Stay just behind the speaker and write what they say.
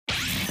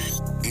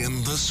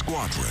in the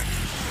squadron.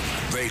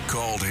 They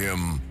called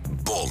him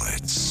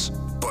Bullets,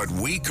 but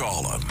we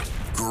call him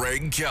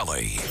Greg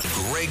Kelly.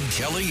 Greg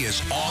Kelly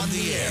is on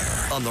the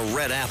air on the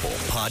Red Apple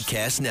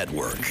Podcast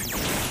Network.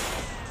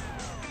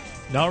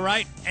 All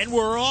right, and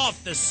we're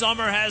off. The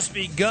summer has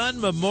begun.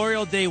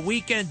 Memorial Day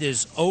weekend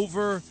is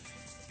over,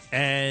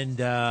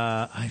 and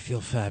I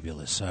feel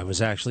fabulous. I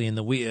was actually in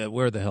the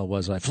where the hell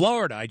was I?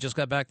 Florida. I just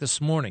got back this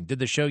morning. Did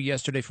the show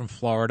yesterday from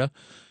Florida.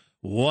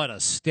 What a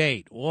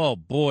state. Oh,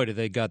 boy, do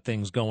they got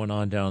things going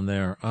on down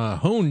there.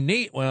 Who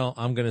need? Well,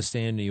 I'm going to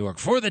stay in New York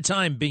for the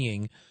time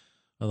being,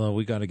 although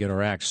we got to get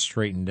our act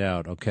straightened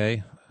out,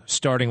 okay?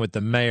 Starting with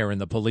the mayor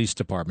and the police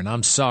department.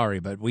 I'm sorry,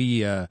 but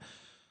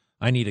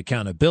I need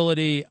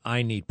accountability.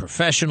 I need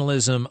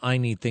professionalism. I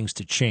need things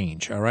to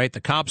change, all right?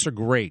 The cops are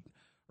great.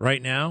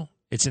 Right now,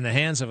 it's in the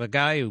hands of a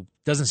guy who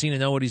doesn't seem to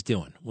know what he's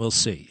doing. We'll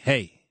see.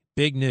 Hey,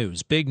 big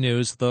news,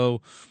 though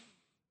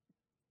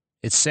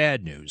it's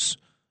sad news.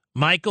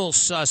 Michael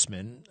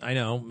Sussman, I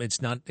know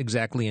it's not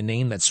exactly a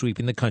name that's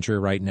sweeping the country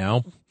right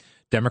now.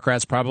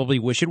 Democrats probably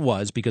wish it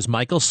was, because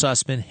Michael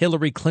Sussman,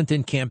 Hillary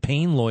Clinton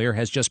campaign lawyer,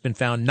 has just been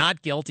found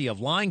not guilty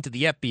of lying to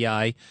the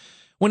FBI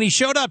when he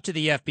showed up to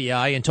the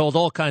FBI and told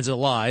all kinds of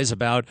lies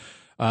about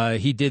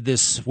he did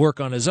this work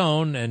on his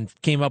own and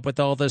came up with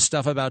all this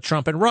stuff about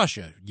Trump and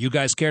Russia. You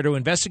guys care to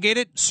investigate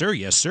it? Sir,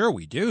 yes, sir,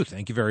 we do.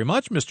 Thank you very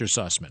much, Mr.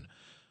 Sussman.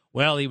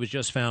 Well, he was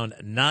just found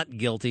not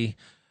guilty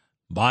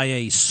by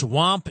a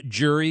swamp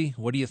jury.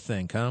 What do you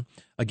think, huh?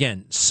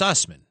 Again,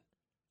 Sussman,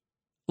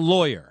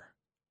 lawyer,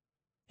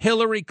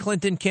 Hillary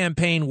Clinton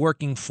campaign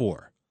working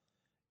for,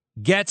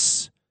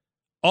 gets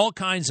all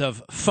kinds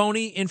of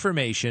phony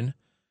information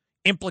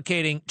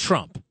implicating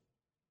Trump.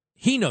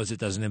 He knows it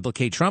doesn't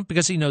implicate Trump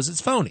because he knows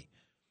it's phony.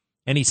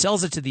 And he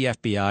sells it to the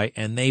FBI,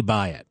 and they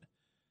buy it.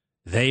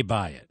 They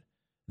buy it.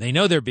 They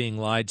know they're being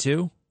lied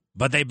to,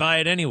 but they buy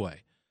it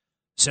anyway.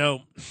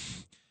 So,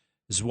 this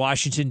is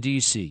Washington,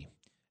 D.C.,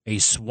 a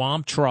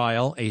swamp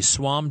trial, a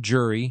swamp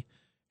jury,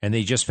 and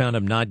they just found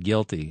him not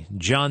guilty.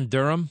 John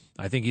Durham,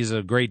 I think he's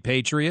a great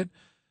patriot,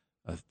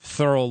 a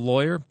thorough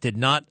lawyer, did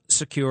not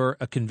secure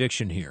a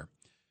conviction here.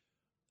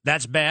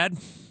 That's bad.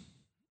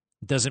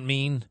 Doesn't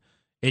mean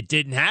it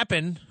didn't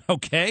happen,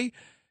 okay?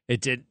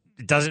 It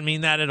doesn't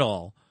mean that at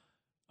all.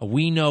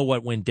 We know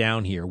what went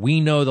down here.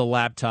 We know the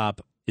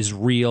laptop is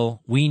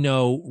real. We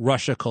know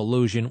Russia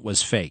collusion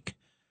was fake.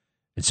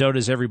 And so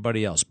does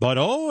everybody else. But,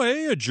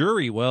 hey, a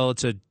jury. Well,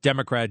 it's a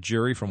Democrat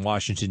jury from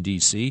Washington,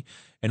 D.C.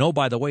 And,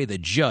 by the way, the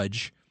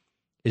judge,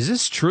 is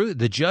this true?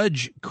 The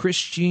judge,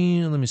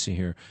 let me see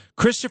here.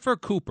 Christopher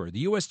Cooper, the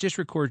U.S.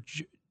 District Court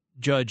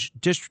Judge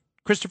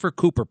Christopher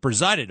Cooper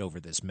presided over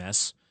this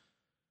mess.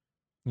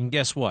 And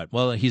guess what?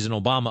 Well, he's an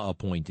Obama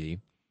appointee.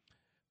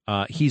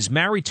 He's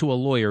married to a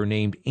lawyer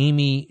named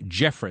Amy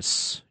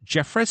Jeffress.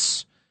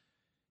 Jeffress?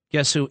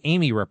 Guess who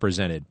Amy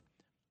represented?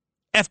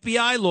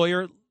 FBI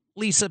lawyer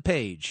Lisa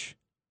Page.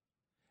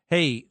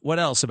 Hey, what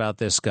else about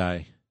this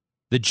guy?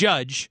 The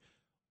judge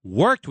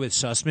worked with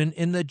Sussman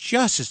in the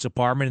Justice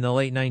Department in the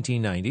late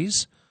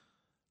 1990s.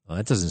 Well,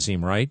 that doesn't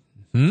seem right.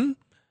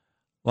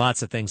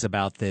 Lots of things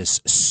about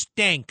this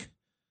stink.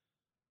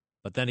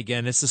 But then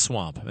again, it's the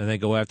swamp, and they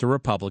go after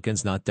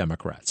Republicans, not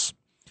Democrats.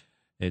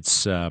 It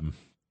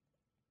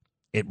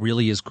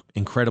really is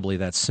incredibly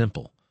that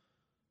simple.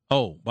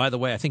 Oh, by the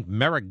way, I think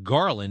Merrick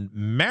Garland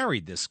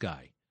married this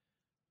guy.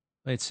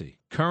 Let's see.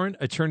 Current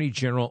Attorney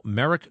General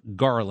Merrick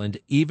Garland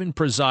even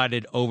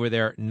presided over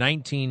their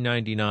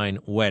 1999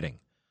 wedding.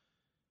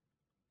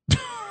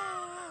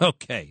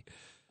 Okay.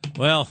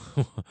 Well,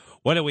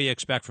 what do we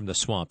expect from the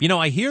swamp?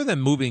 I hear them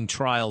moving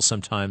trials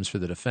sometimes for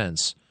the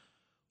defense.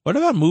 What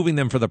about moving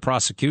them for the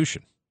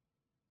prosecution?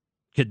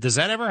 Does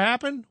that ever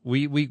happen?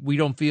 We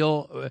don't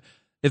feel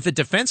if the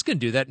defense can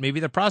do that, maybe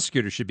the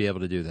prosecutor should be able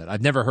to do that.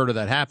 I've never heard of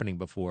that happening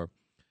before.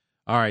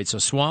 All right, so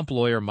swamp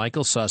lawyer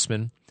Michael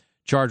Sussman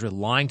charged with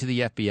lying to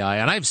the FBI,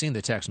 and I've seen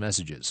the text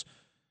messages.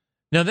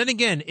 Now, then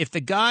again, if the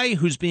guy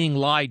who's being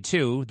lied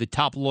to, the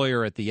top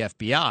lawyer at the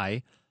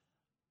FBI,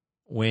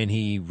 when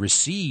he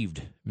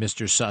received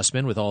Mr.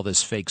 Sussman with all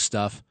this fake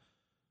stuff,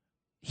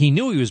 he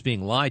knew he was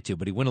being lied to,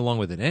 but he went along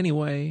with it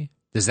anyway.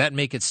 Does that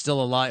make it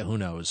still a lie? Who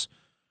knows?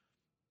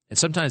 And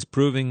sometimes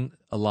proving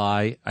a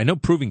lie, I know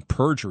proving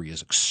perjury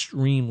is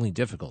extremely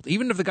difficult.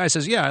 Even if the guy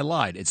says, yeah, I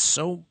lied,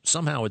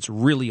 somehow it's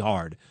really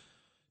hard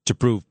to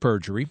prove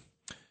perjury.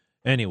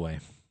 Anyway,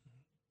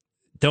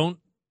 don't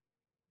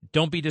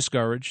be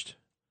discouraged.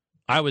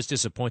 I was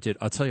disappointed.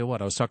 I'll tell you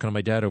what, I was talking to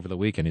my dad over the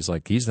weekend. He's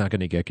like, he's not going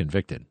to get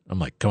convicted. I'm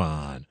like, come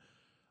on.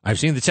 I've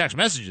seen the text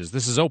messages.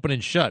 This is open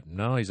and shut.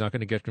 No, he's not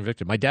going to get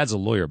convicted. My dad's a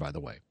lawyer, by the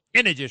way.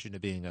 In addition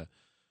to being the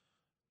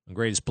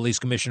greatest police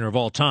commissioner of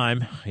all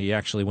time, he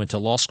actually went to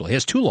law school. He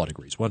has 2 law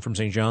degrees, one from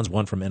St. John's,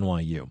 one from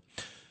NYU.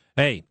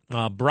 Hey,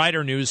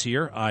 brighter news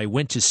here. I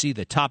went to see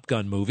the Top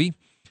Gun movie,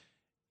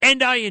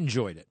 and I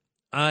enjoyed it.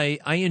 I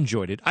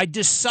enjoyed it. I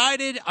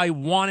decided I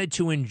wanted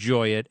to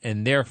enjoy it,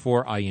 and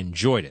therefore I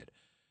enjoyed it.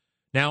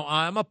 Now,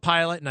 I'm a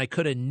pilot, and I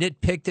could have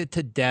nitpicked it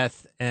to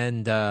death,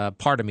 and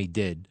part of me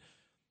did.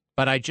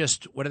 But I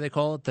just, what do they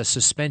call it? The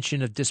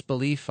suspension of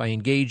disbelief. I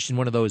engaged in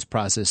one of those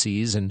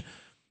processes, and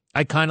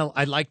I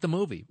liked the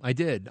movie. I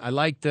did. I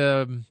liked,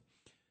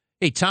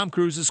 hey, Tom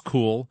Cruise is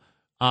cool.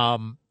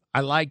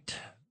 I liked,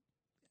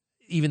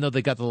 even though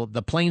they got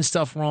the plane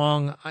stuff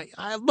wrong,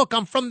 look,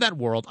 I'm from that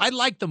world. I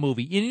liked the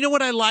movie. And you know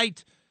what I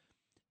liked?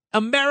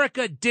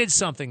 America did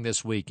something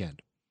this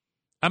weekend.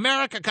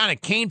 America kind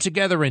of came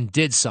together and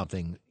did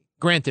something.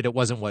 Granted, it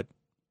wasn't what,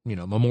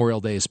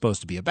 Memorial Day is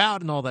supposed to be about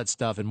and all that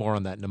stuff, and more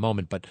on that in a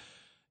moment, but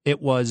it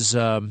was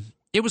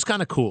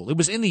kind of cool. It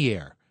was in the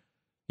air.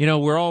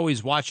 We're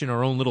always watching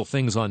our own little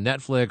things on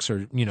Netflix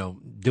or,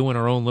 doing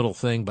our own little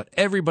thing, but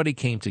everybody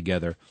came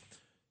together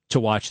to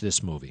watch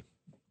this movie.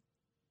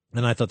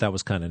 And I thought that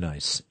was kind of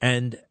nice.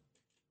 And,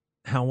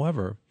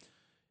 however,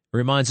 it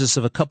reminds us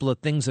of a couple of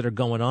things that are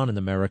going on in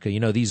America.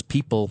 These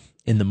people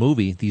in the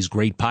movie, these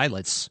great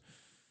pilots,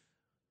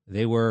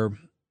 they were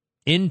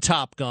in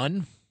Top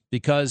Gun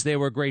because they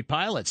were great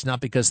pilots, not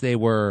because they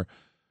were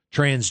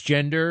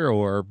transgender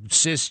or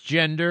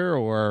cisgender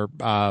or,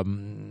 I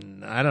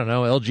don't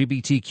know,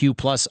 LGBTQ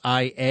plus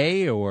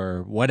IA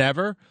or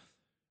whatever.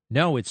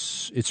 No,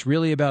 it's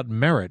really about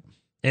merit,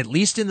 at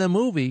least in the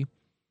movie.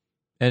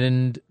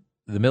 And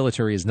the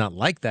military is not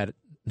like that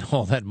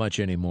all that much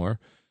anymore.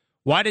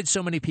 Why did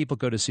so many people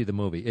go to see the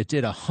movie? It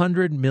did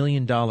 $100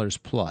 million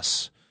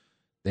plus.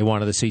 They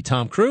wanted to see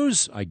Tom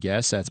Cruise. I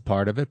guess that's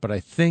part of it. But I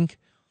think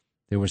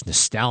there was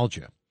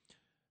nostalgia.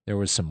 There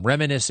was some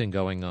reminiscing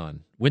going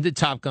on. When did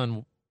Top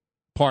Gun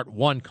Part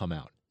 1 come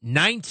out?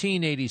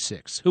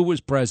 1986. Who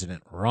was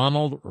president?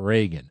 Ronald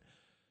Reagan.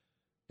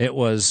 It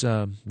was,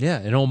 an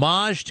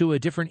homage to a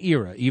different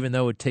era, even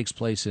though it takes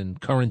place in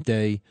current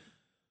day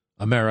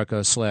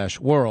America /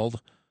 world.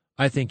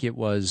 I think it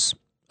was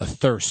a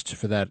thirst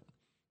for that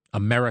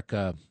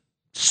America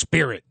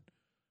spirit,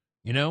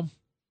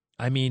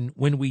 I mean,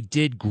 when we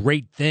did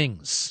great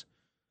things.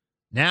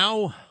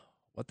 Now,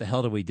 what the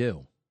hell do we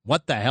do?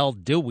 What the hell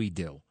do we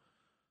do?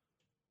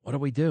 What do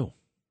we do?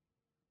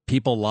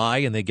 People lie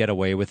and they get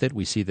away with it.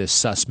 We see this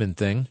Sussman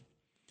thing.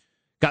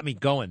 Got me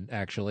going,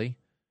 actually.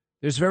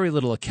 There's very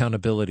little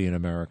accountability in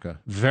America.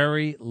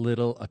 Very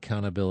little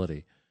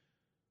accountability.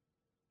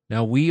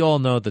 Now, we all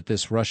know that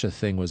this Russia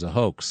thing was a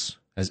hoax.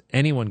 Has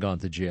anyone gone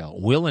to jail?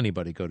 Will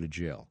anybody go to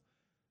jail?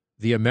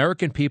 The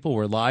American people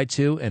were lied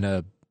to,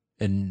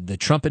 and the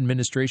Trump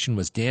administration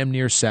was damn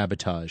near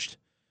sabotaged,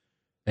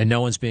 and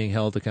no one's being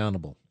held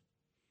accountable.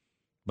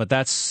 But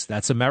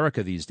that's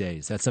America these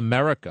days. That's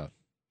America.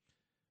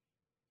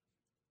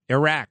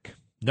 Iraq,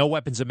 no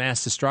weapons of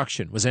mass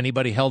destruction. Was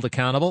anybody held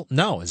accountable?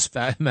 No. As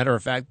a matter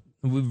of fact,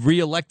 we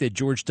reelected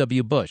George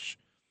W. Bush.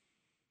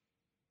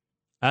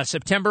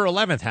 September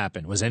 11th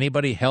happened. Was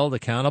anybody held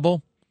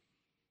accountable?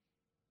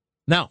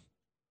 No.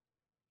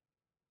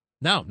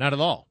 No, not at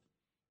all.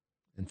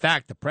 In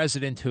fact, the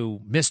president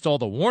who missed all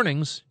the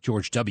warnings,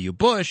 George W.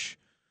 Bush,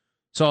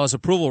 saw his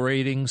approval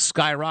rating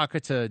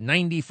skyrocket to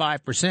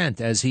 95%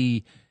 as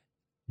he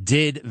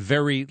did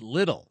very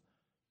little,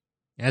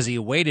 as he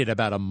waited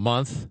about a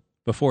month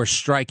before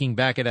striking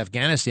back at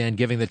Afghanistan,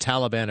 giving the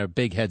Taliban a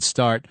big head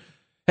start.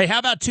 Hey, how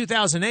about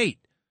 2008,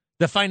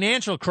 the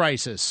financial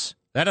crisis?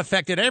 That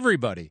affected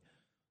everybody.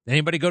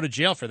 Anybody go to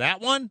jail for that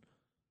one?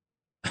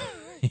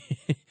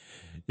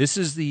 This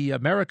is the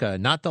America,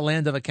 not the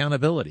land of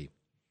accountability.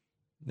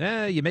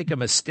 You make a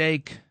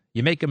mistake.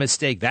 You make a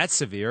mistake that's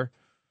severe.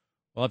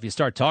 Well, if you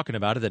start talking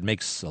about it, that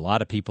makes a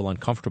lot of people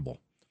uncomfortable.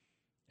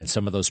 And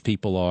some of those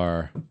people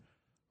are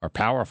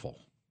powerful.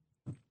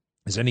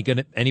 Is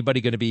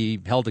anybody going to be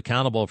held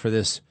accountable for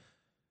this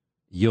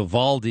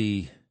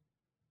Uvalde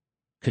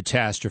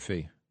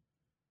catastrophe?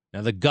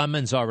 Now, the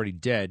gunman's already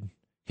dead.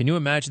 Can you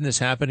imagine this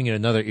happening in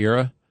another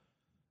era?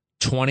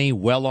 20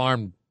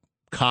 well-armed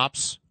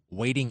cops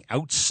waiting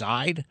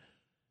outside,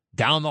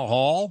 down the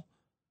hall,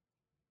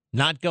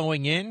 not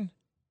going in?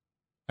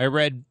 I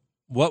read,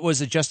 what was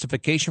the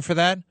justification for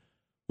that?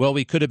 Well,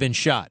 we could have been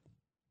shot.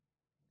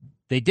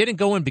 They didn't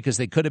go in because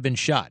they could have been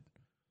shot.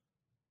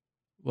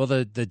 Well,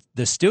 the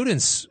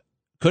students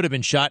could have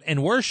been shot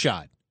and were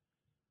shot.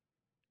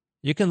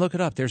 You can look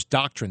it up. There's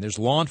doctrine. There's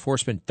law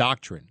enforcement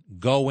doctrine.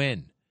 Go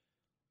in.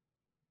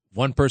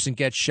 One person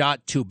gets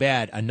shot, too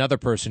bad. Another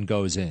person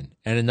goes in,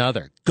 and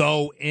another.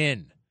 Go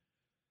in.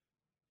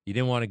 You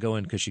didn't want to go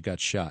in because you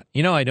got shot.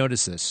 I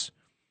noticed this.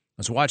 I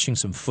was watching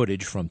some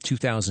footage from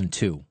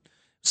 2002.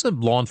 It's a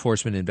law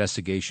enforcement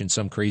investigation,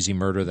 some crazy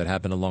murder that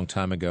happened a long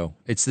time ago.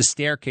 It's The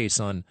Staircase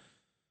on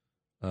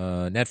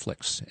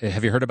Netflix.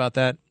 Have you heard about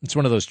that? It's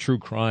one of those true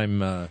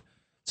crime.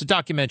 It's a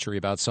documentary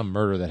about some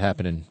murder that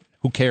happened in,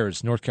 who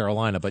cares, North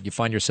Carolina, but you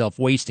find yourself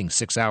wasting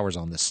 6 hours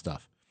on this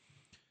stuff.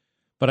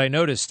 But I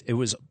noticed it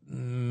was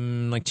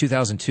like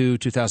 2002,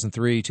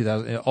 2003,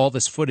 2000. All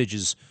this footage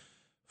is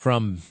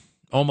from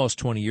almost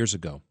 20 years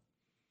ago.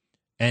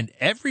 And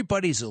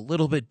everybody's a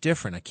little bit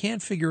different. I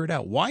can't figure it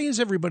out. Why is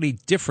everybody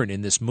different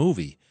in this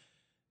movie?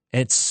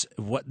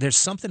 There's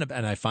something about,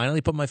 and I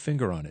finally put my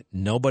finger on it.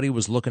 Nobody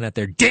was looking at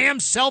their damn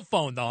cell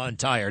phone the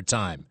entire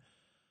time.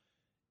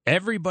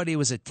 Everybody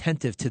was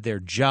attentive to their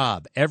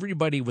job.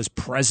 Everybody was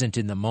present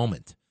in the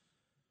moment.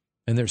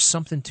 And there's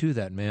something to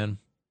that, man.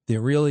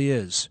 There really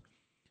is.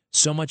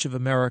 So much of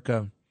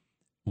America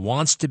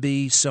wants to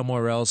be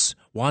somewhere else,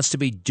 wants to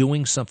be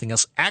doing something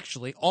else.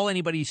 Actually, all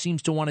anybody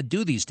seems to want to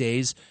do these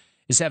days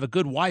is have a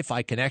good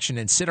Wi-Fi connection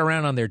and sit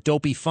around on their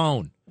dopey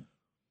phone.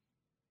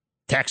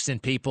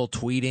 Texting people,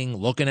 tweeting,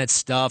 looking at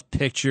stuff,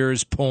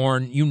 pictures,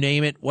 porn, you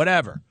name it,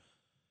 whatever.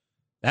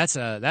 That's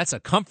a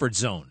comfort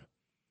zone.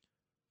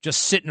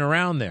 Just sitting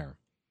around there.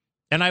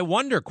 And I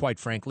wonder, quite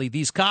frankly,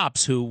 these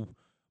cops who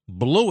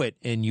blew it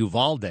in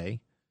Uvalde,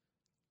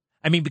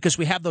 I mean, because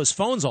we have those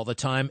phones all the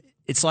time,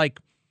 it's like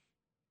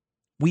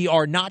we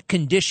are not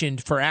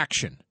conditioned for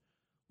action.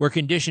 We're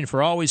conditioned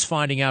for always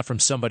finding out from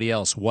somebody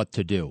else what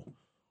to do.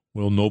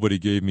 Well, nobody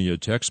gave me a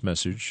text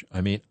message.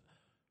 I mean,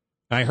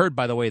 I heard,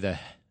 by the way,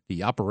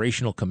 the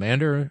operational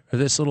commander of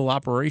this little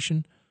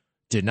operation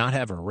did not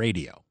have a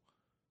radio,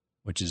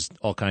 which is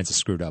all kinds of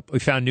screwed up. We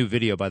found new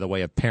video, by the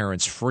way, of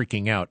parents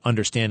freaking out,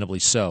 understandably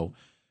so,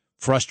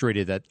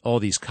 frustrated that all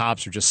these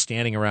cops are just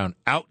standing around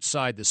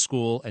outside the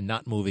school and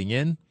not moving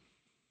in.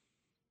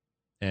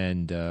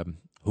 And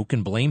who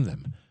can blame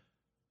them?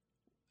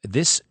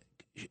 This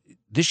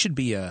should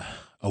be a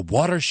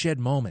watershed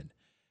moment.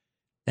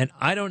 And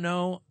I don't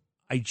know.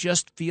 I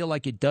just feel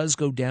like it does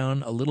go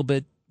down a little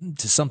bit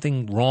to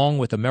something wrong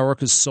with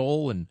America's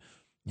soul and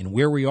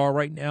where we are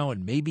right now.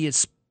 And maybe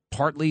it's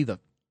partly the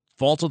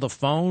fault of the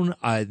phone.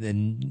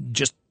 And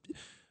just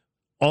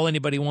all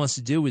anybody wants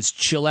to do is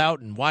chill out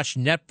and watch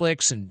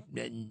Netflix and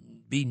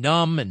be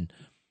numb. And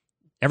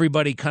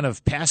everybody kind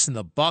of passing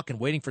the buck and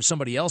waiting for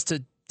somebody else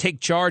to take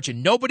charge.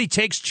 And nobody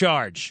takes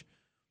charge.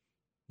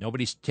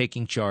 Nobody's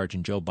taking charge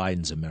in Joe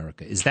Biden's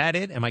America. Is that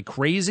it? Am I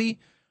crazy?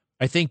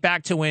 I think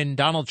back to when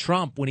Donald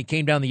Trump, when he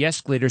came down the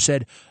escalator,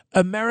 said,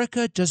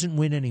 America doesn't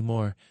win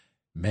anymore.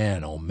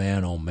 Man, oh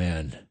man, oh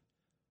man.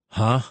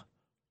 Huh?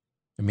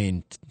 I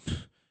mean,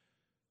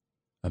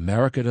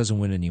 America doesn't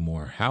win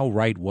anymore. How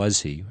right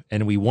was he?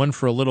 And we won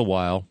for a little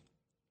while,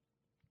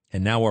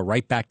 and now we're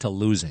right back to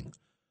losing.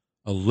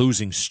 A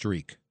losing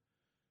streak.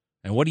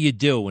 And what do you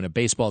do when a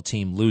baseball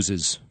team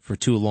loses for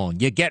too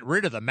long? You get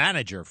rid of the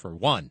manager, for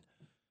one.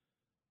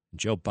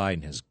 Joe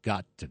Biden has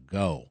got to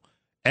go.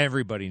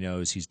 Everybody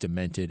knows he's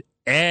demented.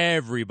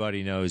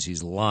 Everybody knows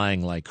he's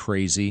lying like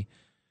crazy.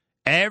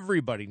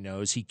 Everybody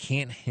knows he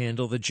can't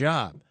handle the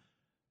job.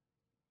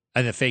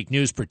 And the fake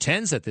news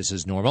pretends that this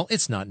is normal.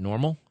 It's not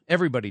normal.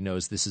 Everybody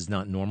knows this is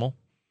not normal.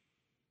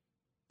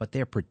 But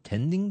they're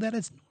pretending that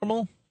it's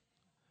normal.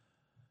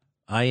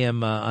 I'm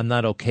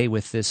not okay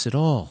with this at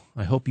all.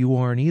 I hope you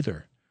aren't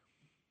either.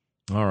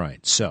 All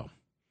right, so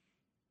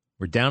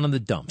we're down in the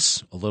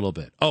dumps a little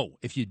bit. Oh,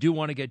 if you do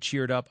want to get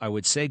cheered up, I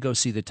would say go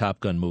see the Top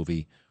Gun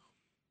movie.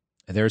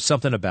 There's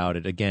something about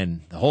it.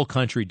 Again, the whole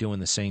country doing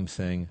the same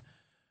thing.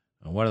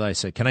 What did I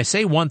say? Can I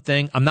say one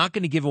thing? I'm not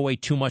going to give away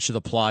too much of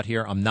the plot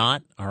here. I'm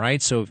not. All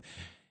right. So,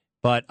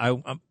 but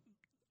I'm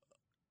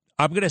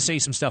going to say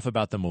some stuff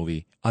about the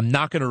movie. I'm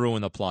not going to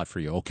ruin the plot for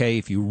you. Okay.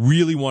 If you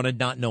really want to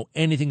not know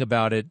anything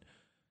about it,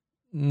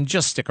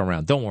 just stick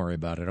around. Don't worry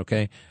about it.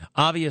 Okay.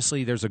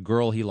 Obviously, there's a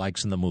girl he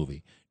likes in the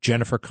movie,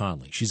 Jennifer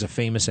Connelly. She's a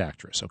famous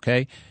actress.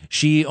 Okay.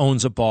 She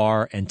owns a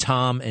bar, and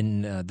Tom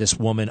and this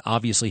woman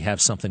obviously have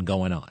something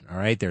going on. All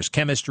right. There's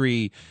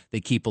chemistry.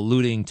 They keep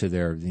alluding to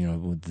their,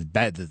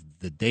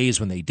 the days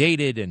when they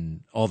dated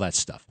and all that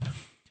stuff.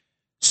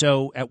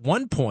 So at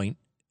one point,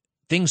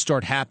 things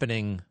start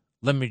happening,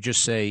 let me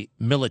just say,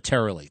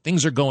 militarily.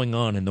 Things are going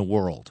on in the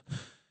world.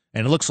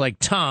 And it looks like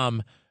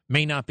Tom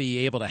may not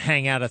be able to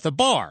hang out at the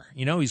bar.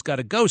 He's got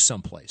to go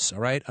someplace. All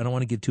right. I don't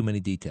want to give too many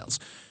details.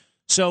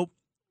 So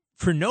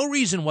for no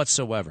reason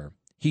whatsoever,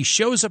 he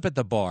shows up at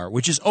the bar,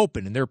 which is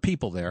open, and there are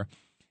people there,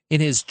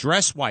 in his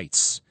dress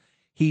whites.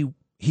 He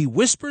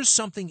whispers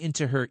something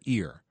into her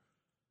ear,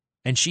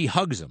 and she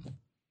hugs him.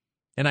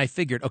 And I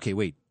figured, okay,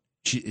 wait,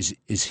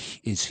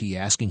 is he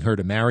asking her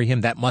to marry him?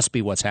 That must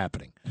be what's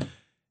happening.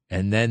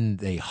 And then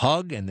they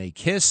hug and they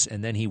kiss,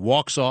 and then he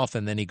walks off,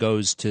 and then he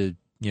goes to,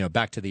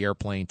 back to the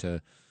airplane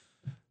to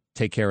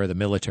take care of the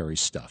military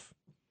stuff.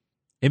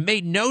 It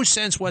made no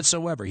sense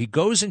whatsoever. He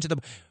goes into the...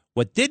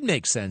 What did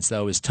make sense,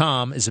 though, is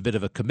Tom is a bit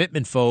of a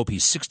commitment phobe.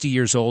 He's 60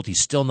 years old.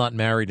 He's still not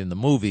married in the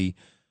movie.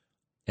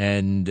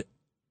 But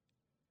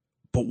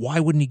why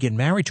wouldn't he get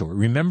married to her?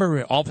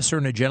 Remember Officer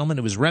and a Gentleman?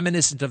 It was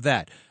reminiscent of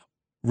that.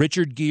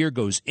 Richard Gere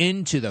goes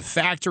into the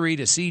factory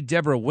to see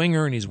Deborah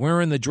Winger, and he's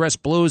wearing the dress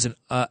blues, and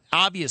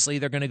obviously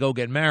they're going to go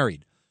get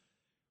married.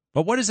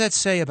 But what does that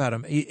say about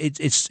him?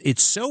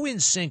 It's so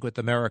in sync with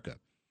America.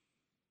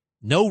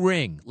 No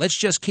ring. Let's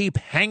just keep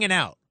hanging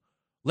out.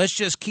 Let's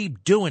just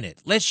keep doing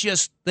it. Let's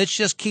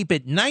just keep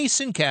it nice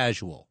and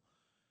casual.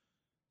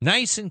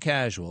 Nice and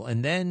casual.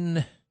 And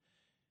then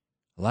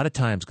a lot of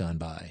time's gone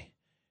by.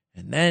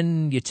 And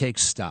then you take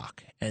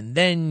stock. And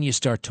then you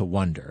start to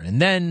wonder.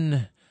 And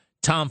then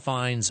Tom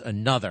finds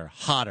another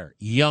hotter,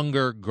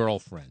 younger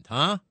girlfriend.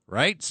 Huh?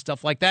 Right?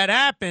 Stuff like that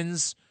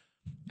happens.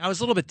 I was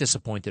a little bit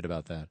disappointed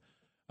about that.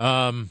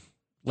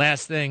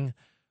 Last thing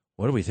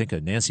what do we think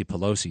of Nancy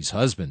Pelosi's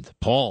husband,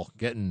 Paul,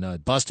 getting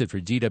busted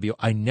for DW?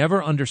 I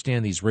never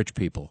understand these rich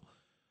people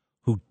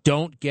who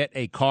don't get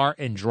a car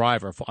and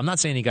driver. I'm not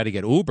saying you got to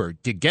get Uber.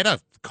 To get a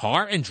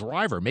car and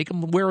driver, make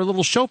him wear a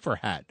little chauffeur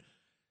hat.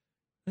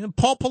 And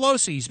Paul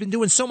Pelosi, he's been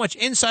doing so much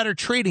insider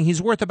trading. He's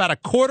worth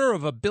about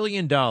 $250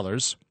 million.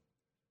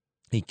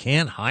 He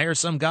can't hire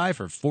some guy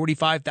for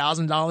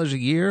 $45,000 a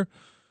year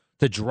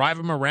to drive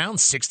him around,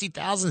 $60,000,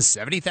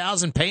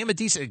 $70,000, pay him a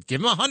decent,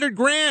 give him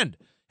 $100,000.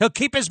 He'll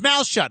keep his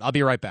mouth shut. I'll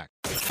be right back.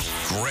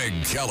 Greg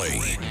Kelly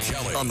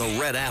on the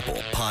Red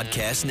Apple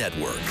Podcast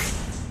Network.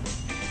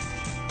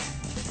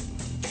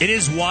 It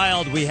is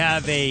wild. We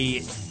have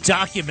a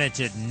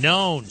documented,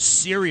 known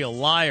serial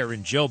liar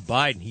in Joe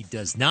Biden. He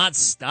does not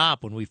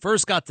stop. When we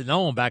first got to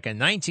know him back in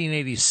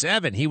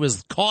 1987, he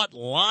was caught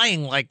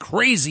lying like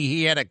crazy.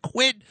 He had to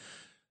quit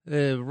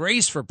the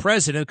race for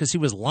president because he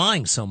was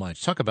lying so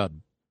much. Talk about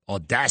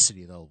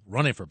audacity, though,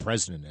 running for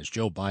president as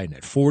Joe Biden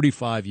at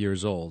 45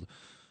 years old.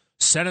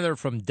 Senator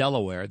from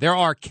Delaware. There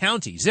are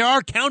counties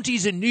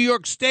in New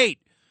York State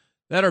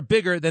that are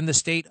bigger than the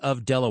state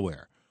of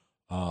Delaware.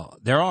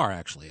 There are,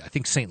 actually. I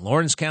think St.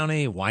 Lawrence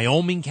County,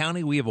 Wyoming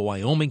County. We have a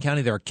Wyoming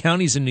County. There are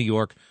counties in New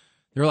York.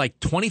 There are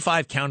like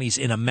 25 counties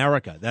in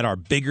America that are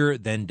bigger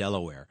than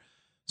Delaware.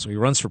 So he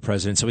runs for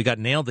president. So he got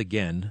nailed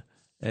again.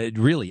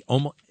 Really,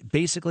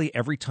 basically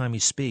every time he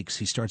speaks,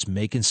 he starts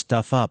making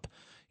stuff up.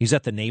 He's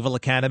at the Naval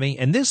Academy.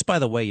 And this, by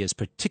the way, is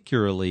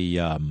particularly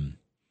kind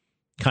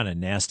of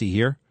nasty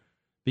here.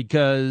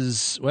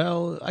 Because,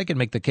 well, I can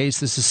make the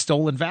case this is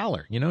stolen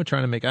valor,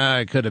 trying to make,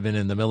 I could have been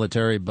in the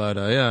military, but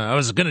I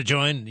was going to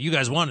join. You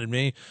guys wanted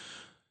me.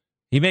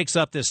 He makes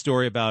up this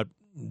story about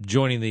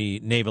joining the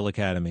Naval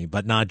Academy,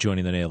 but not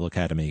joining the Naval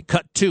Academy.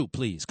 Cut 2,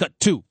 please. Cut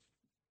 2.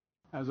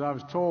 As I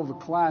was told, the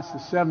class of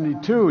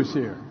 72 is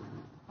here.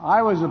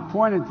 I was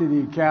appointed to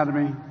the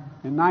Academy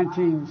in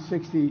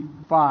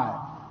 1965.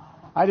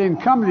 I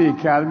didn't come to the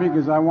Academy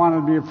because I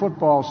wanted to be a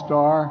football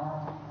star.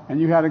 And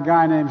you had a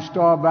guy named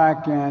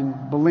Staubach and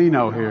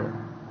Bellino here.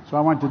 So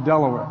I went to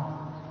Delaware.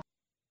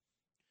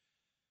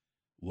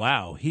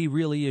 Wow, he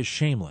really is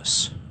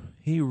shameless.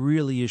 He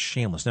really is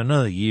shameless. Now, none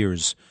of the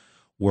years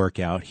work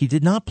out. He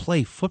did not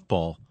play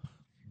football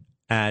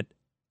at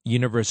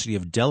University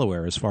of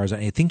Delaware, as far as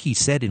I think he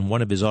said in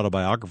one of his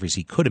autobiographies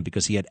he couldn't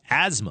because he had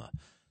asthma.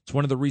 It's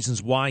one of the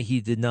reasons why he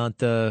did not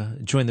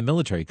join the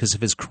military, because of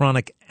his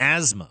chronic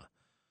asthma.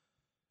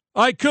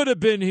 I could have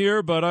been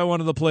here, but I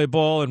wanted to play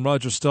ball, and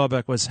Roger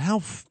Staubach was. How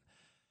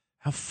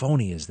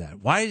phony is that?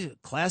 Why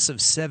class of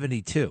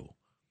 72?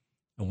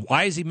 And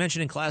why is he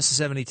mentioning class of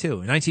 72?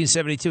 In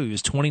 1972, he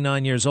was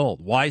 29 years old.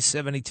 Why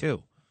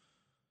 72?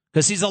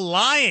 Because he's a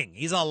lying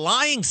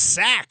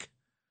sack.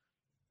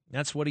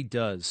 That's what he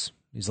does.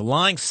 He's a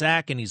lying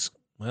sack, and he's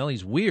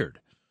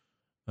weird.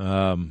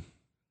 Let's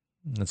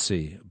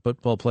see.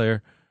 Football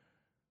player.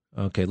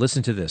 Okay,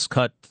 listen to this.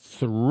 Cut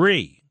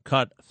 3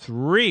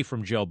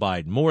 from Joe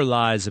Biden. More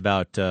lies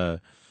about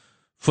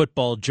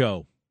football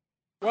Joe.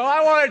 Well,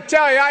 I want to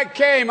tell you, I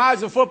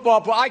was a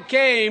football player. I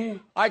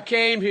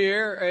came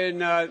here in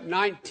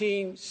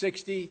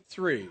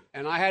 1963,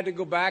 and I had to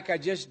go back. I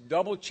just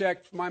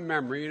double-checked my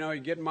memory. You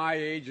get my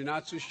age, you're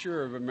not so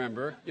sure of a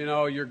member.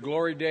 Your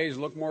glory days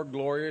look more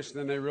glorious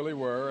than they really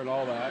were and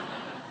all that.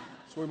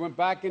 So we went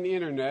back in the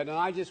internet, and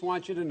I just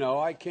want you to know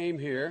I came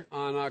here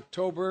on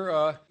October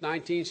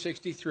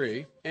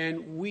 1963,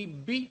 and we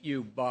beat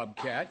you,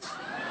 Bobcats,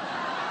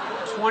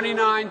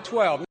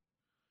 29-12.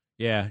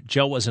 Yeah,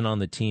 Joe wasn't on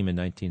the team in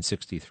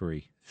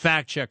 1963.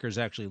 Fact checkers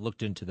actually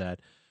looked into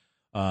that.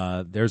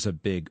 There's a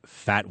big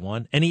fat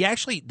one. And he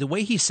actually, the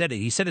way he said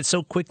it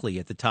so quickly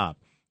at the top,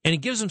 and he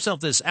gives himself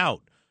this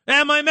out.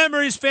 My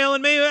memory's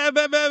failing me.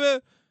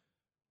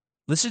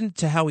 Listen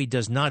to how he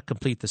does not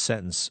complete the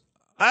sentence.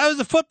 I was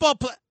a football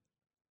player.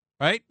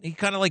 Right? He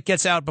kind of like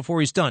gets out before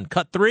he's done.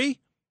 Cut 3.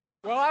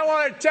 Well, I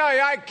want to tell you,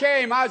 I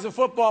was a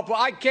football player.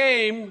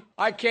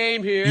 I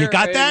came here. You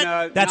got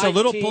that? That's a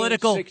little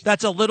political.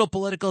 That's a little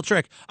political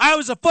trick. I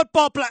was a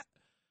football player.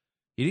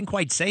 He didn't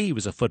quite say he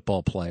was a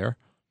football player.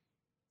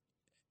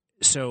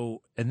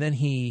 So, and then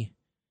he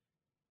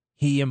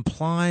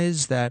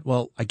implies that,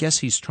 well, I guess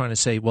he's trying to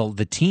say, well,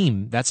 the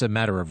team, that's a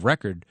matter of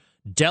record.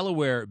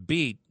 Delaware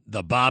beat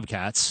the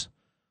Bobcats.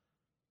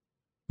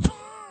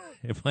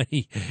 But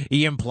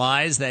he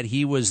implies that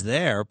he was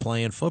there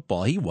playing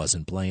football. He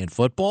wasn't playing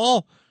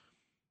football.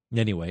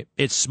 Anyway,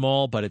 it's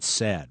small, but it's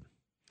sad.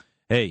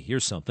 Hey,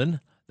 here's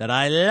something that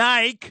I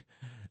like.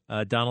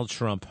 Donald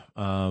Trump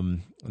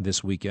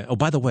this weekend. Oh,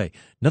 by the way,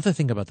 another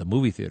thing about the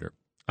movie theater.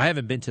 I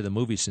haven't been to the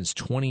movie since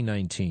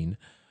 2019.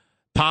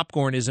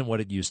 Popcorn isn't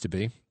what it used to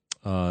be.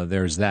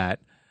 There's that.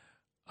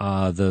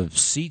 The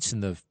seats in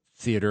the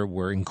theater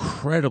were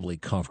incredibly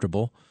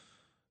comfortable.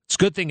 It's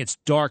a good thing it's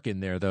dark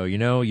in there, though. You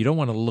don't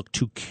want to look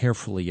too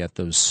carefully at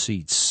those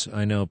seats.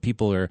 I know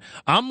people are.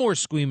 I'm more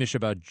squeamish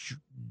about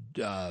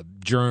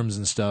germs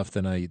and stuff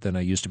than I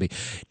used to be.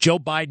 Joe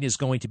Biden is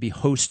going to be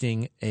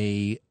hosting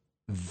a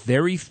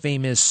very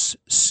famous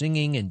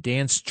singing and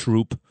dance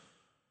troupe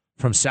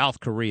from South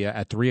Korea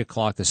at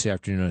 3:00 this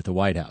afternoon at the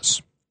White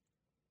House.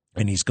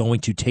 And he's going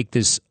to take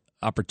this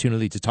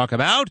opportunity to talk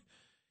about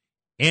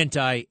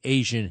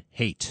anti-Asian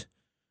hate,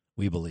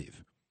 we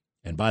believe.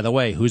 And by the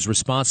way, who's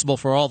responsible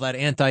for all that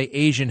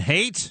anti-Asian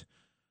hate?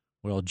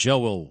 Well, Joe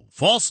will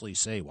falsely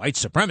say white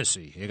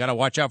supremacy. You got to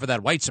watch out for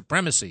that white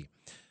supremacy.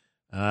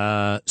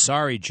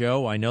 Sorry,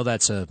 Joe. I know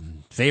that's a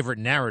favorite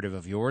narrative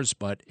of yours,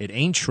 but it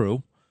ain't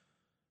true.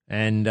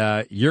 And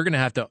you're going to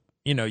have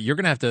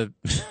to,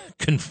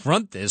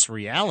 confront this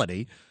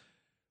reality.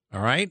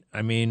 All right?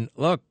 I mean,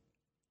 look,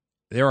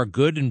 there's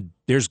good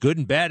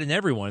and bad in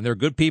everyone. There are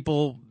good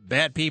people,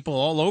 bad people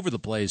all over the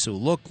place who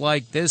look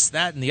like this,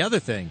 that, and the other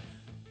thing.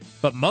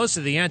 But most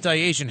of the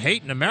anti-Asian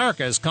hate in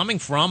America is coming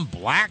from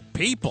black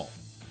people.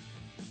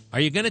 Are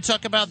you going to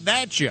talk about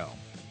that, Joe?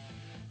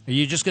 Are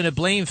you just going to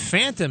blame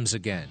phantoms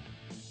again?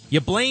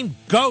 You blame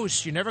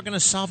ghosts. You're never going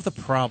to solve the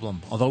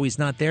problem. Although he's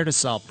not there to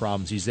solve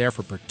problems. He's there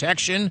for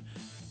protection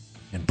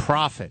and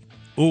profit.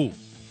 Ooh,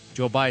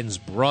 Joe Biden's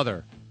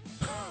brother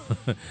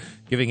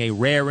giving a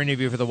rare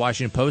interview for the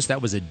Washington Post.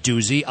 That was a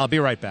doozy. I'll be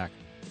right back.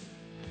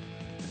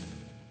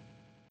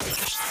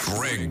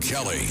 Greg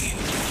Kelly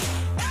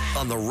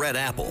on the Red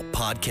Apple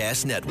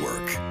Podcast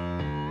Network.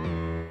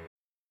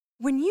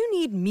 When you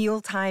need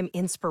mealtime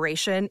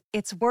inspiration,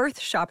 it's worth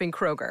shopping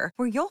Kroger,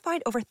 where you'll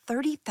find over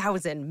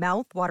 30,000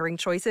 mouth-watering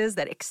choices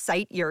that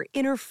excite your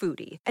inner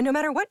foodie. And no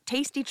matter what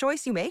tasty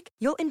choice you make,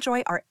 you'll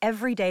enjoy our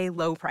everyday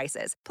low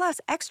prices, plus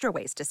extra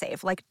ways to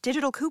save, like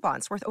digital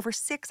coupons worth over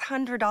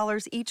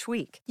 $600 each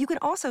week. You can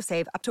also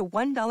save up to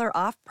 $1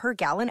 off per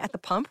gallon at the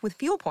pump with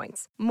fuel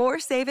points. More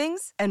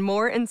savings and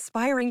more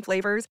inspiring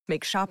flavors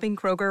make shopping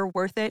Kroger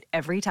worth it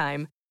every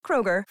time.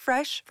 Kroger,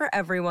 fresh for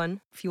everyone.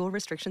 Fuel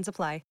restrictions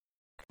apply.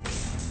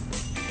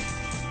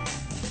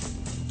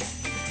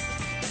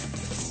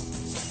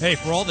 Hey,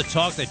 for all the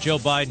talk that Joe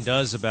Biden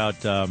does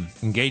about,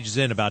 engages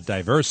in about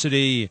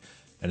diversity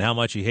and how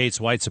much he hates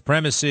white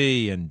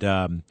supremacy,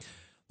 and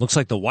looks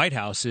like the White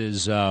House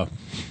is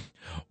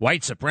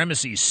white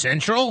supremacy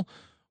central.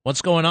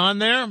 What's going on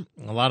there?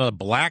 A lot of the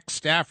black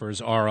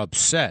staffers are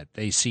upset.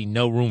 They see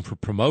no room for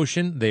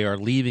promotion. They are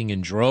leaving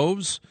in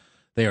droves.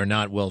 They are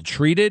not well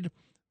treated.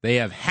 They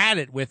have had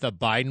it with a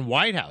Biden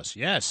White House.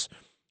 Yes.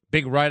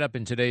 Big write-up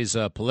in today's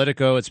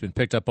Politico. It's been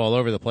picked up all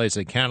over the place.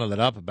 They counted it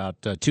up.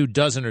 About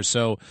 24 or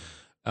so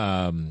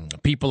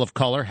people of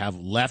color have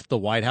left the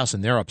White House,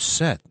 and they're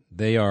upset.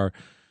 They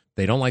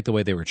don't like the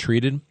way they were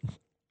treated.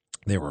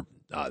 They were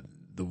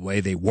the way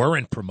they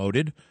weren't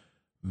promoted.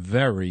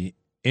 Very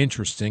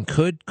interesting.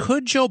 Could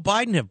Joe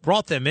Biden have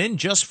brought them in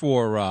just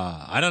for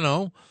I don't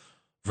know,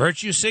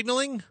 virtue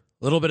signaling,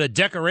 a little bit of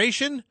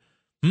decoration?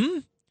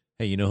 Hey,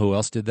 you know who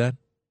else did that?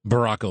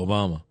 Barack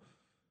Obama.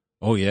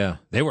 Oh, yeah.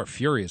 They were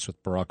furious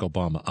with Barack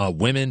Obama.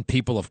 Women,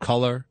 people of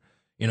color,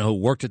 who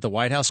worked at the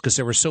White House because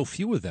there were so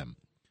few of them.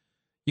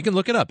 You can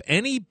look it up.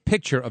 Any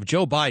picture of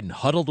Joe Biden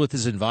huddled with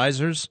his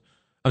advisors,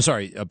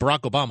 Barack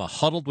Obama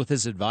huddled with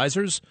his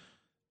advisors,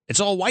 it's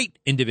all white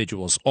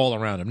individuals all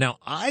around him. Now,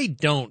 I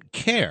don't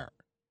care,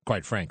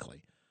 quite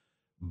frankly.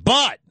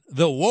 But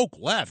the woke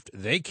left,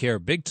 they care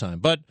big time.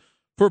 But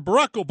for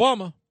Barack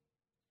Obama,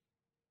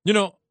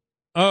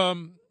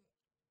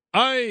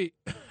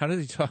 how did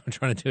he talk? I'm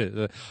trying to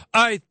do it.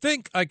 I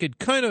think I could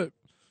kind of,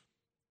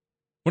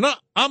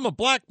 I'm a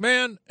black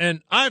man,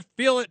 and I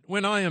feel it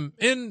when I am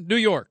in New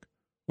York,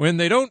 when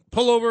they don't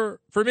pull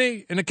over for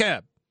me in a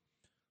cab.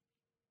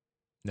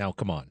 Now,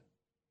 come on.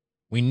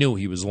 We knew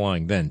he was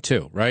lying then,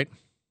 too, right?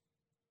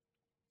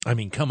 I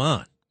mean, come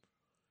on.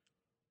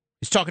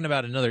 He's talking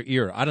about another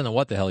era. I don't know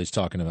what the hell he's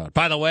talking about.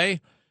 By the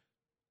way,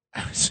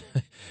 you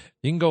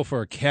can go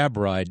for a cab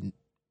ride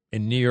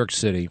in New York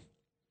City.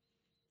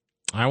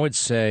 I would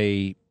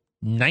say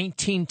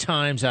 19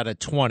 times out of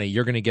 20,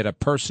 you're going to get a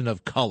person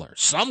of color,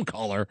 some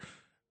color,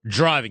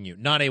 driving you,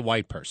 not a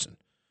white person.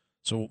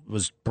 So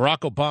was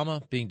Barack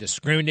Obama being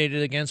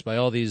discriminated against by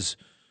all these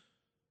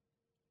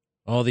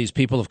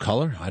people of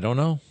color? I don't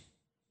know.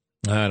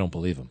 I don't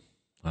believe him.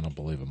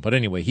 But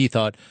anyway, he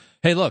thought,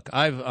 hey, look,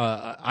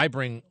 I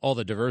bring all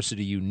the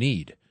diversity you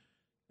need,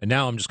 and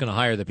now I'm just going to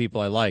hire the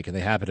people I like, and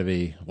they happen to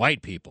be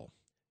white people.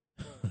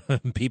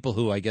 People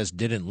who I guess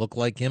didn't look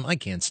like him. I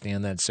can't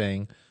stand that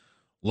saying,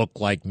 look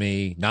like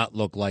me, not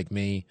look like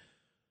me.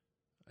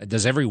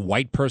 Does every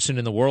white person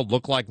in the world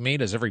look like me?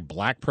 Does every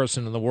black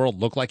person in the world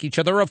look like each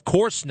other? Of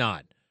course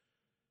not.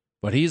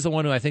 But he's the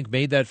one who I think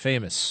made that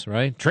famous,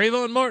 right?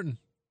 Trayvon Martin.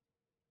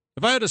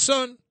 If I had a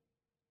son,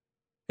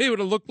 he would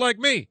have looked like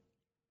me.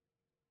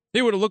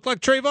 He would have looked like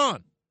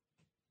Trayvon.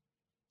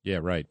 Yeah,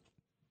 right.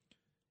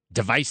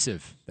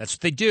 Divisive. That's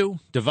what they do.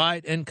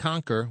 Divide and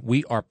conquer.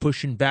 We are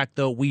pushing back,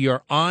 though. We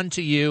are on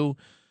to you.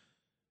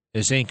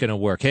 This ain't going to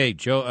work. Hey,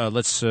 Joe,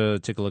 let's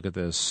take a look at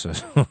this.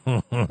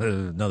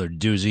 Another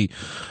doozy.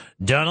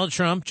 Donald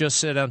Trump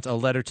just sent out a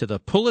letter to the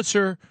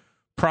Pulitzer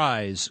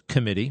Prize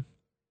Committee.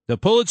 The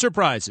Pulitzer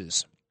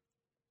Prizes.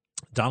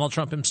 Donald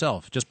Trump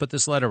himself just put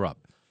this letter up.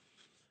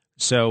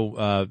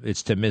 So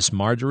it's to Miss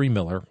Marjorie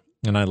Miller,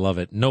 and I love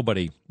it.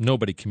 Nobody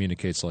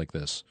communicates like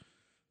this.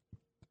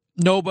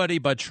 Nobody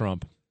but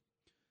Trump.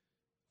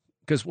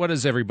 Because what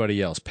is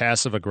everybody else?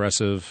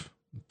 Passive-aggressive,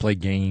 play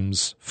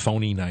games,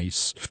 phony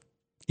nice.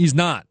 He's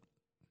not.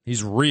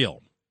 He's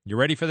real. You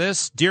ready for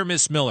this? Dear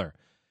Miss Miller,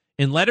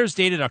 in letters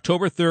dated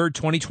October 3rd,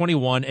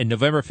 2021 and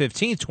November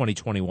 15th,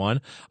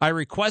 2021, I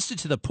requested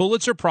to the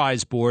Pulitzer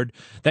Prize Board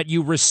that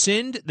you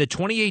rescind the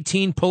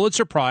 2018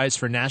 Pulitzer Prize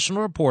for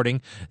National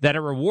Reporting that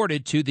it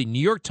awarded to the New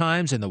York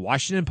Times and the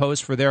Washington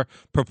Post for their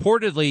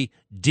purportedly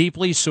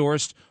deeply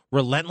sourced,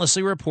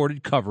 relentlessly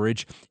reported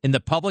coverage in the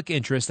public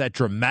interest that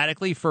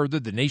dramatically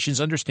furthered the nation's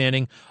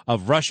understanding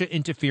of Russia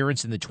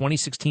interference in the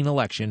 2016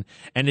 election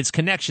and its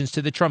connections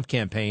to the Trump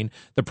campaign,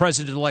 the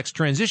president-elect's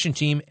transition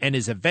team, and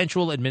his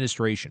eventual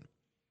administration.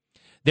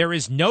 There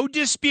is no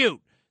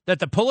dispute that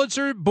the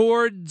Pulitzer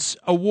Board's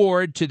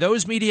award to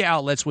those media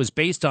outlets was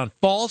based on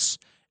false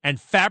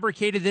and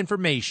fabricated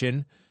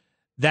information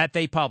that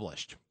they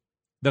published.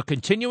 The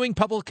continuing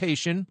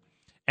publication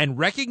and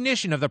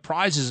recognition of the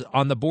prizes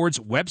on the board's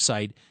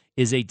website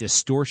is a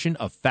distortion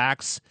of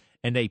facts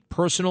and a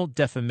personal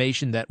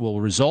defamation that will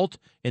result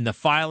in the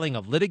filing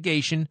of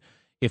litigation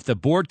if the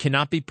board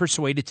cannot be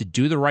persuaded to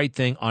do the right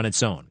thing on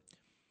its own.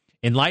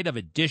 In light of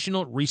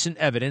additional recent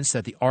evidence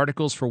that the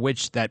articles for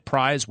which that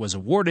prize was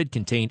awarded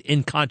contained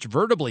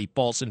incontrovertibly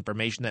false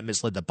information that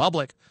misled the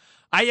public,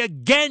 I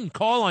again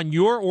call on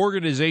your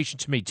organization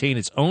to maintain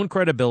its own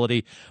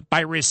credibility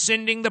by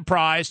rescinding the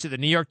prize to the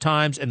New York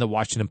Times and the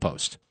Washington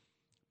Post.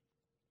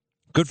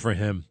 Good for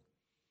him.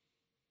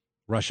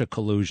 Russia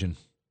collusion,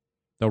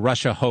 the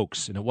Russia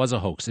hoax, and it was a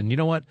hoax. And you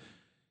know what?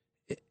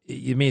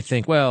 You may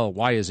think, well,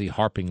 why is he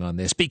harping on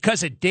this?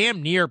 Because it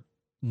damn near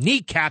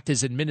kneecapped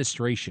his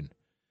administration.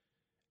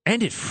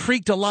 And it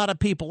freaked a lot of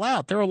people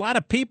out. There are a lot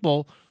of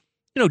people,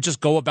 just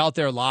go about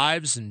their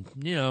lives and,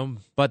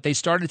 but they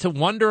started to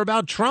wonder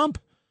about Trump.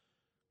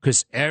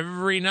 Because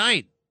every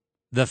night,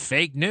 the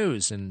fake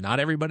news, and not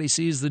everybody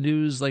sees the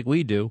news like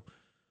we do.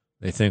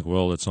 They think,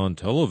 well, it's on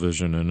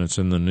television and it's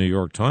in the New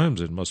York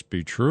Times. It must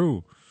be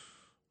true.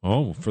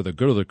 Oh, for the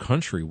good of the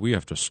country, we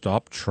have to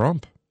stop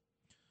Trump.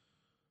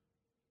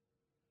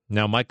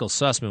 Now, Michael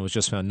Sussman was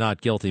just found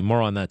not guilty.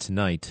 More on that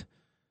tonight.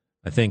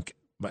 I think,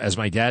 as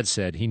my dad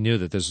said, he knew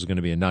that this was going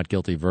to be a not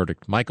guilty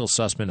verdict. Michael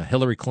Sussman, a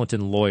Hillary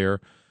Clinton lawyer,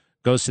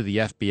 goes to the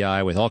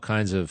FBI with all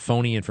kinds of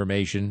phony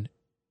information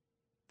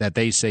that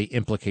they say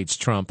implicates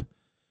Trump,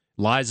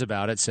 lies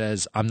about it,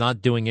 says, I'm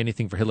not doing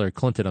anything for Hillary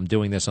Clinton. I'm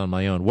doing this on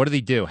my own. What did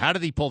he do? How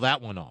did he pull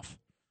that one off?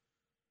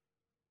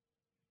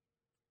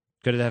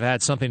 Could it have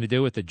had something to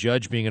do with the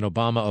judge being an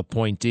Obama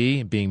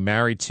appointee and being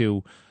married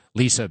to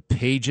Lisa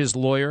Page's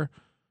lawyer?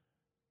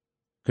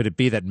 Could it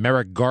be that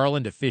Merrick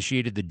Garland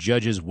officiated the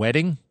judge's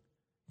wedding?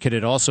 Could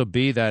it also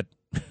be that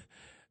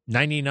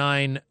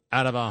 99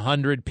 out of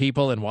 100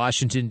 people in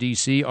Washington,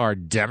 D.C. are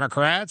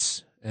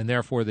Democrats, and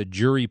therefore the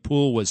jury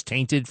pool was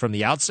tainted from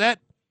the outset?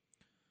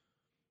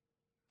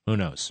 Who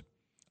knows?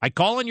 I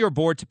call on your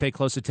board to pay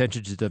close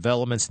attention to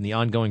developments in the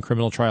ongoing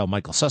criminal trial of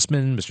Michael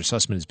Sussman. Mr.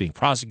 Sussman is being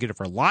prosecuted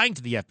for lying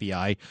to the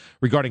FBI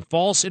regarding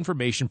false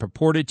information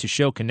purported to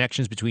show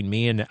connections between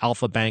me and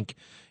Alpha Bank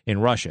in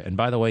Russia. And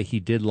by the way,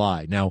 he did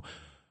lie. Now,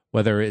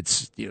 whether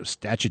it's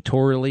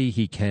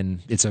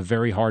statutorily, it's a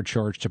very hard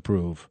charge to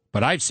prove.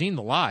 But I've seen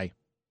the lie.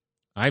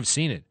 I've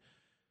seen it.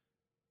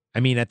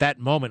 I mean, at that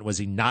moment, was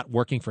he not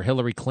working for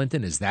Hillary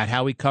Clinton? Is that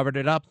how he covered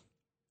it up?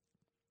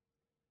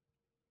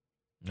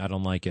 I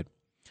don't like it.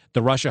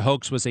 The Russia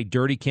hoax was a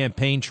dirty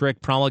campaign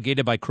trick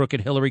promulgated by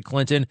crooked Hillary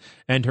Clinton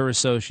and her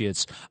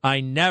associates.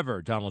 I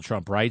never, Donald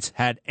Trump writes,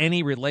 had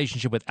any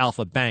relationship with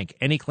Alpha Bank.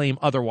 Any claim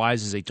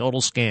otherwise is a total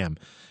scam.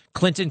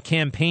 Clinton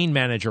campaign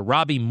manager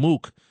Robbie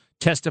Mook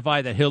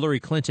testified that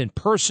Hillary Clinton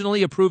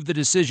personally approved the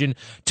decision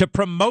to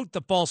promote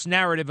the false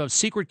narrative of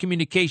secret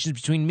communications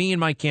between me and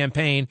my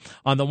campaign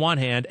on the one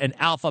hand and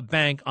Alpha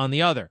Bank on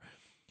the other.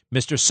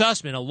 Mr.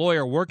 Sussman, a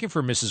lawyer working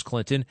for Mrs.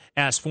 Clinton,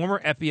 asked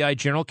former FBI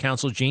General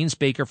Counsel James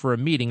Baker for a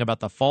meeting about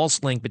the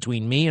false link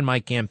between me and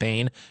my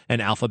campaign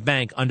and Alpha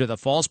Bank under the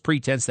false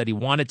pretense that he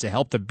wanted to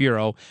help the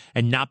Bureau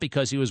and not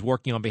because he was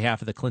working on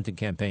behalf of the Clinton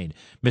campaign.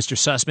 Mr.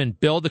 Sussman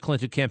billed the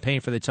Clinton campaign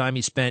for the time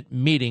he spent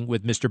meeting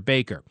with Mr.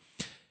 Baker.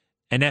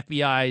 An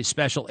FBI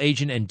special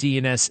agent and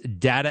DNS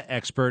data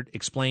expert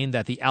explained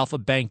that the Alpha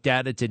Bank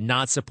data did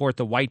not support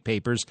the white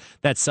papers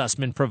that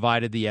Sussman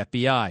provided the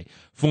FBI.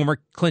 Former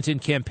Clinton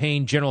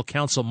campaign general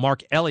counsel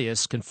Mark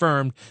Elias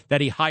confirmed that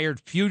he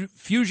hired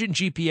Fusion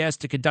GPS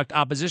to conduct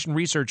opposition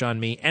research on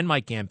me and my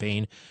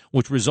campaign,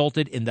 which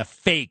resulted in the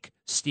fake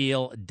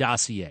Steele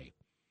dossier.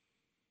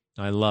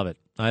 I love it.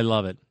 I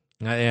love it.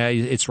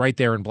 It's right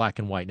there in black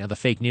and white. Now, the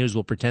fake news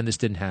will pretend this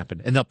didn't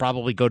happen, and they'll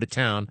probably go to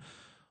town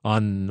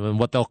on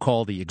what they'll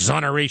call the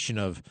exoneration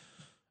of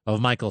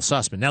Michael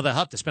Sussman. Now, they'll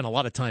have to spend a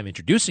lot of time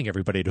introducing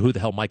everybody to who the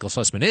hell Michael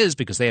Sussman is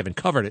because they haven't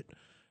covered it,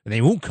 and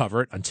they won't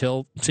cover it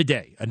until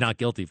today, a not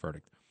guilty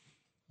verdict.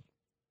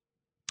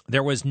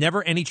 There was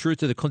never any truth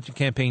to the Clinton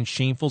campaign's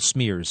shameful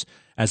smears,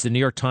 as the New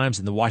York Times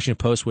and the Washington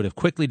Post would have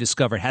quickly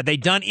discovered had they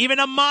done even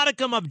a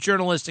modicum of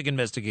journalistic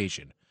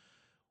investigation.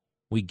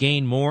 We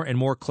gain more and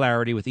more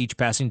clarity with each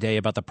passing day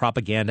about the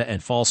propaganda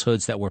and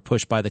falsehoods that were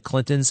pushed by the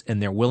Clintons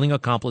and their willing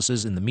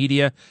accomplices in the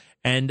media,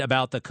 and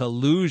about the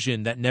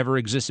collusion that never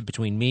existed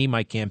between me,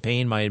 my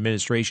campaign, my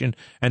administration,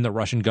 and the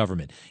Russian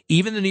government.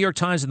 Even the New York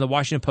Times and the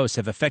Washington Post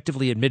have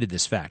effectively admitted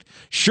this fact.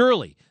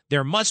 Surely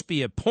there must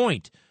be a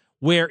point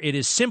where it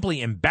is simply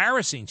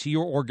embarrassing to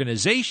your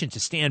organization to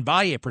stand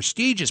by a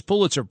prestigious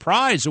Pulitzer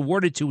Prize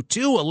awarded to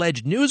two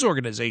alleged news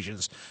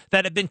organizations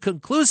that have been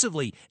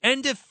conclusively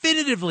and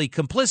definitively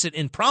complicit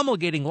in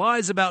promulgating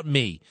lies about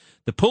me.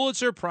 The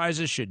Pulitzer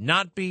Prizes should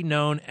not be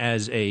known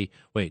as a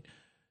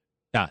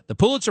the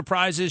Pulitzer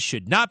Prizes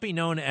should not be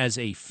known as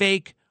a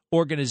fake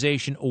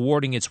organization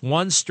awarding its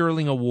one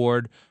sterling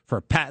award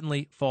for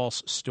patently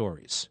false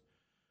stories.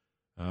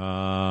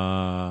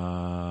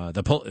 What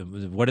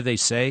do they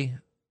say?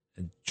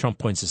 And Trump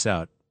points this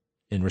out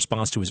in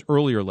response to his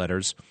earlier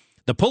letters.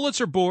 The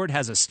Pulitzer Board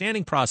has a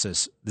standing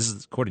process, this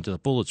is according to the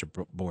Pulitzer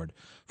Board,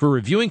 for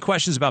reviewing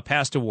questions about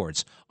past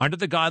awards, under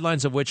the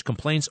guidelines of which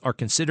complaints are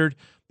considered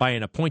by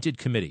an appointed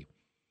committee.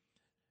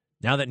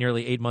 Now that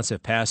nearly 8 months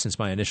have passed since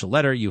my initial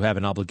letter, you have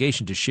an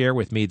obligation to share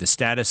with me the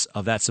status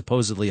of that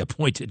supposedly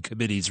appointed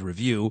committee's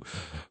review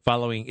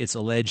following its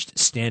alleged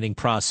standing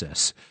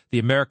process. The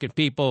American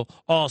people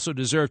also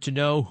deserve to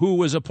know who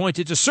was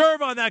appointed to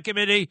serve on that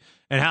committee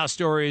and how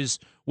stories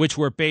which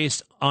were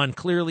based on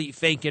clearly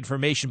fake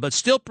information but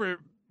still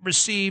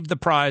received the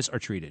prize are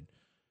treated.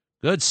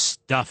 Good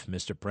stuff,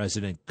 Mr.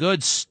 President.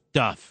 Good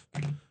stuff.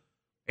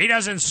 He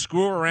doesn't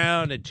screw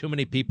around, and too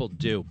many people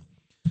do.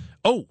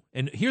 Oh,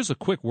 and here's a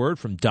quick word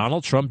from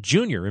Donald Trump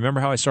Jr.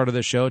 Remember how I started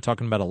this show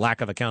talking about a lack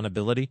of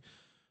accountability?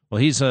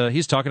 Well, he's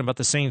talking about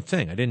the same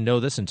thing. I didn't know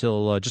this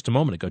until just a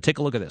moment ago. Take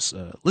a look at this.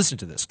 Listen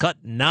to this. Cut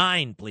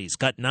 9, please.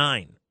 Cut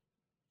 9.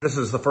 This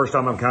is the first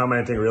time I'm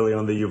commenting really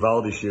on the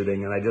Uvalde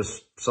shooting, and I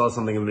just saw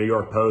something in the New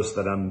York Post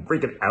that I'm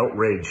freaking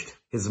outraged.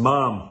 His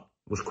mom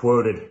was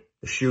quoted,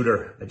 the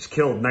shooter that just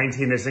killed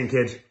 19 innocent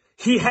kids.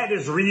 He had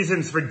his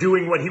reasons for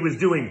doing what he was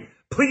doing.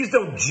 Please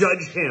don't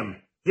judge him.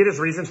 He had his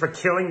reasons for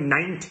killing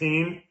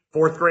 19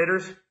 fourth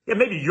graders. Yeah,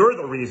 maybe you're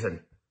the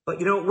reason. But,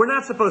 we're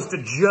not supposed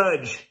to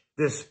judge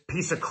this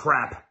piece of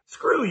crap.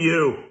 Screw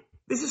you.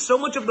 This is so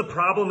much of the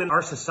problem in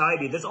our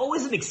society. There's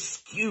always an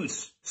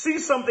excuse. See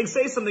something,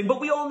 say something.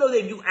 But we all know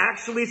that if you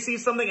actually see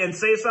something and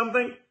say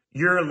something,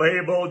 you're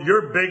labeled,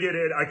 you're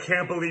bigoted. I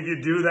can't believe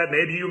you do that.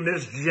 Maybe you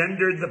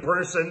misgendered the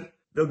person.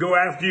 They'll go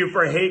after you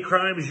for hate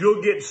crimes.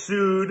 You'll get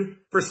sued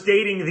for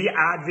stating the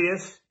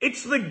obvious.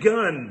 It's the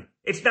gun.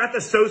 It's not the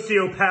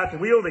sociopath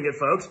wielding it,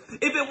 folks.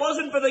 If it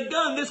wasn't for the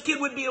gun, this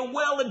kid would be a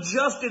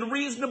well-adjusted,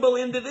 reasonable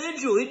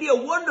individual. He'd be a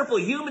wonderful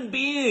human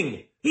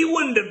being. He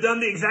wouldn't have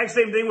done the exact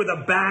same thing with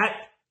a bat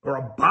or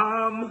a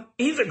bomb.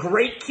 He's a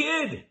great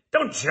kid.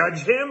 Don't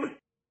judge him.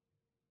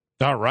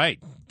 All right.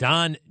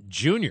 Don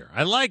Jr.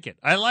 I like it.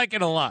 I like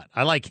it a lot.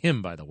 I like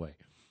him, by the way.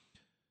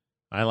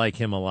 I like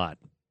him a lot.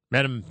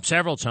 Met him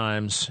several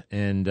times,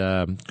 and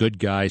good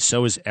guy.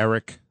 So is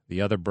Eric,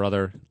 the other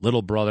brother,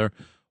 little brother.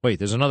 Wait,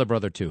 there's another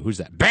brother, too. Who's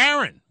that?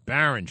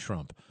 Barron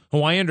Trump,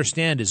 who I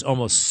understand is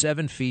almost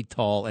 7 feet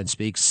tall and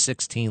speaks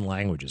 16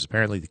 languages.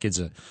 Apparently, the kid's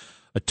a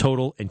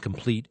total and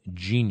complete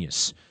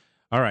genius.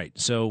 All right,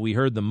 so we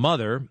heard the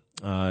mother.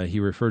 He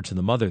referred to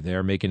the mother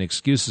there, making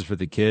excuses for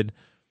the kid.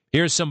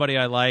 Here's somebody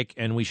I like,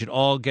 and we should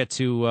all get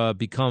to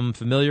become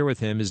familiar with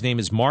him. His name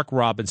is Mark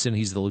Robinson.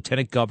 He's the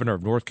lieutenant governor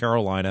of North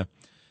Carolina.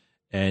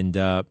 And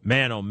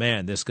man, oh,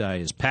 man, this guy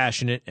is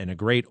passionate and a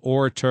great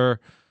orator.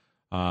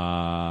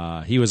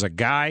 He was a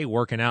guy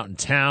working out in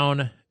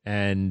town,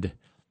 and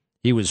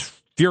he was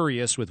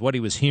furious with what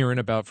he was hearing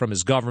about from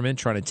his government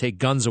trying to take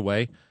guns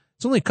away.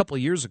 It's only a couple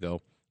of years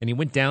ago, and he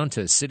went down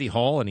to City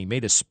Hall, and he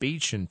made a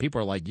speech, and people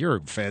are like, you're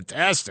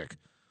fantastic.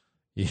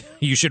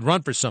 You should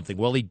run for something.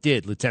 Well, he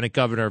did, lieutenant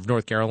governor of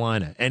North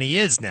Carolina, and he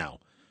is now.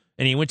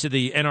 And he went to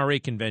the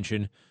NRA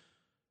convention,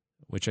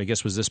 which I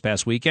guess was this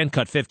past weekend,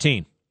 cut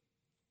 15.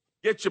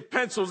 Get your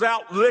pencils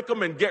out, lick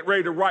them, and get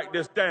ready to write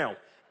this down.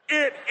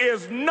 It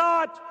is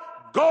not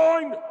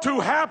going to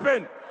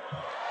happen.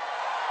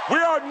 We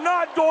are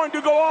not going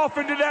to go off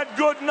into that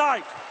good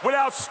night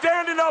without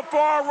standing up for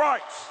our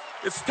rights.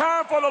 It's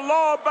time for the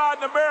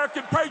law-abiding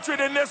American patriot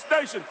in this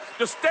nation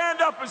to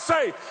stand up and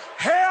say,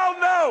 hell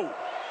no,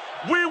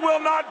 we will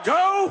not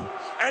go,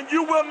 and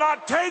you will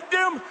not take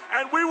them,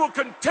 and we will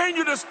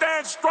continue to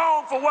stand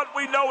strong for what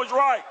we know is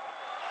right.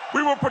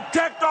 We will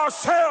protect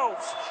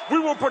ourselves. We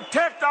will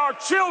protect our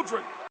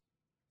children.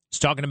 He's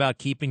talking about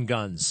keeping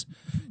guns,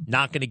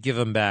 not going to give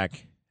them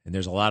back. And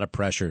there's a lot of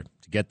pressure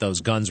to get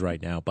those guns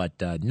right now. But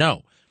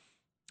no,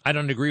 I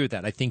don't agree with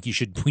that. I think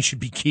we should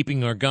be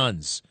keeping our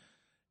guns.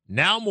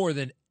 Now more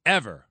than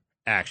ever,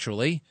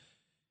 actually.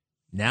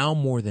 Now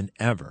more than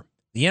ever.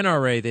 The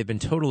NRA, they've been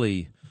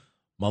totally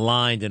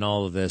maligned in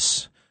all of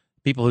this.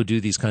 People who do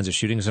these kinds of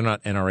shootings are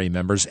not NRA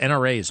members.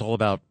 NRA is all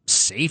about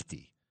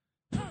safety.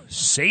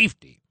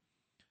 Safety.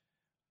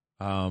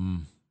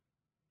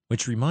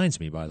 Which reminds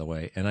me, by the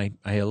way, and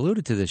I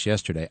alluded to this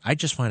yesterday, I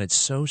just find it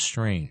so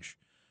strange.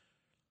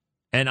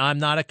 And I'm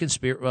not a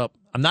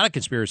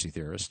conspiracy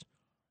theorist,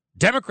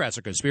 Democrats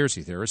are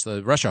conspiracy theorists.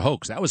 The Russia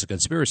hoax, that was a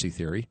conspiracy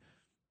theory.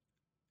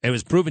 It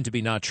was proven to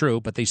be not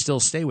true, but they still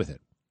stay with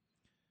it.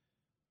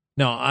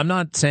 No, I'm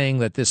not saying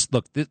that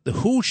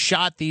who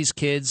shot these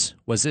kids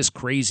was this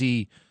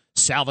crazy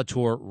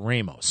Salvatore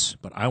Ramos,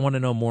 but I want to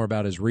know more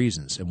about his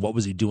reasons and what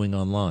was he doing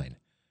online.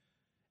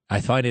 I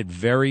find it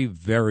very,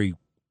 very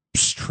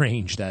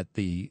strange that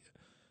the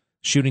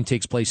shooting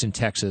takes place in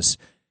Texas,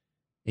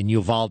 in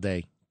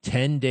Uvalde,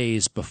 10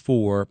 days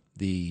before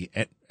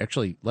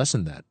actually less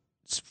than that,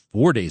 it's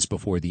 4 days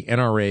before the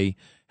NRA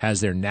has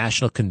their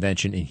national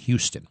convention in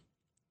Houston,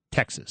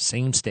 Texas,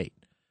 same state.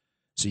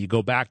 So you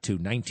go back to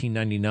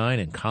 1999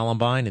 and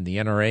Columbine, and the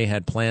NRA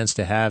had plans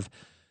to have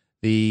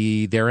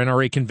their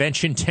NRA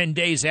convention 10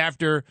 days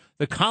after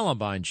the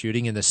Columbine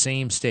shooting in the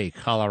same state,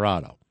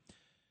 Colorado.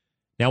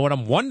 Now, what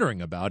I'm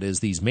wondering about is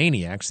these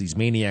maniac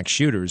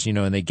shooters,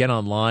 and they get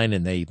online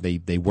and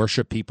they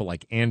worship people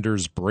like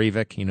Anders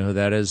Breivik. You know who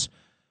that is?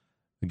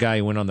 The guy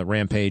who went on the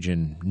rampage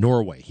in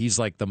Norway. He's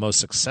like the most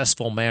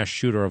successful mass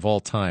shooter of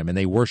all time, and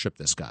they worship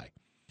this guy.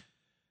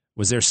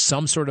 Was there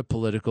some sort of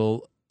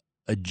political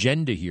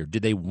agenda here?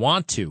 Did they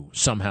want to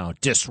somehow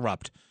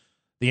disrupt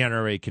the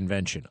NRA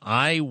convention?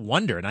 I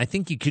wonder, and I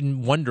think you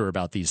can wonder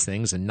about these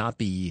things and not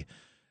be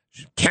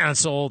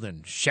canceled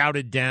and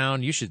shouted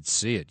down. You should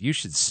see it. You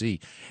should see.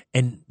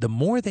 And the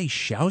more they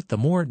shout, the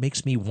more it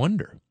makes me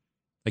wonder.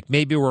 Like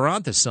maybe we're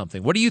onto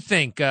something. What do you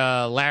think,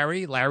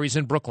 Larry? Larry's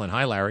in Brooklyn.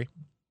 Hi, Larry.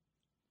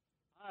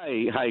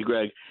 Hi,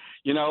 Greg.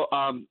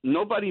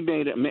 Nobody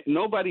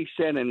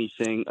said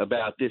anything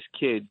about this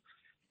kid,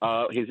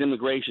 his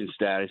immigration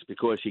status,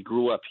 because he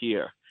grew up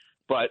here.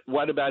 But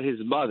what about his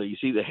mother? You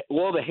see,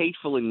 all the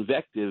hateful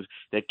invective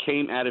that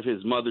came out of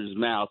his mother's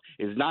mouth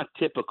is not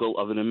typical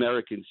of an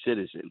American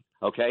citizen.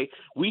 Okay,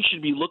 we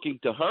should be looking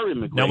to her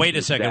immigration. Now, wait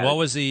a second.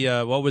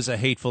 Status. What was a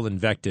hateful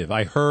invective?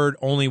 I heard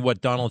only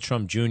what Donald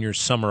Trump Jr.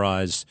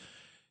 summarized.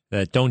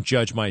 That don't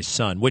judge my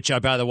son, which,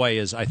 by the way,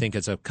 I think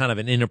it's a kind of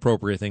an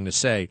inappropriate thing to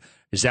say.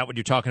 Is that what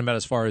you're talking about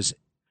as far as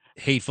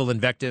hateful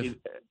invective?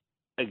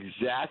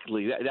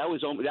 Exactly. That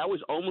was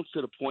almost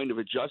to the point of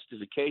a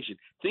justification.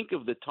 Think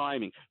of the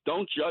timing.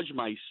 Don't judge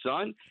my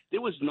son.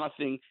 There was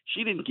nothing.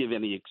 She didn't give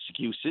any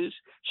excuses.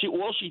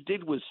 All she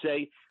did was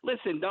say,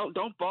 "Listen, don't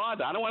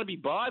bother. I don't want to be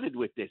bothered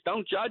with this.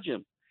 Don't judge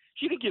him."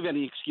 She didn't give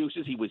any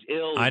excuses. He was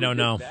ill. I don't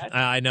know.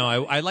 I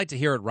know. I'd like to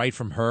hear it right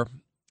from her.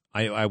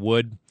 I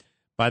would.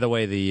 By the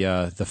way,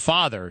 the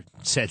father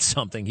said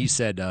something. He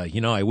said,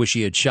 I wish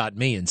he had shot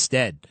me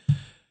instead.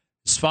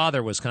 His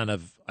father was kind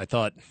of, I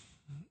thought,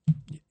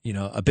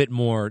 a bit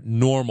more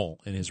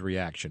normal in his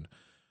reaction.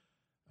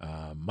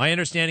 My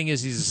understanding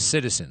is he's a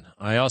citizen.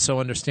 I also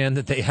understand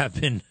that they have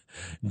been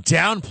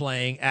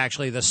downplaying,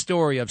 actually, the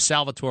story of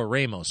Salvatore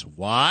Ramos.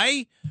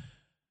 Why?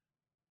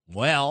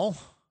 Well,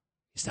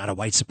 he's not a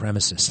white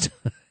supremacist.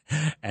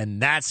 And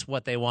that's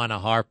what they want to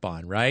harp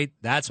on, right?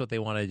 That's what they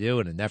want to do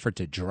in an effort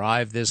to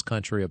drive this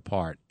country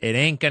apart. It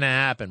ain't going to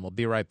happen. We'll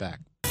be right back.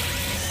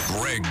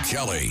 Greg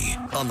Kelly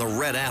on the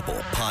Red Apple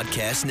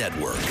Podcast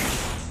Network.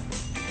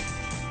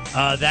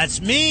 That's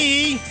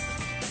me.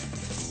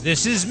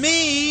 This is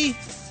me.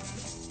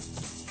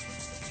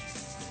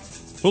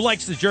 Who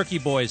likes the Jerky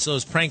Boys,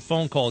 those prank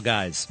phone call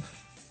guys?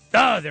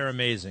 Oh, they're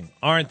amazing,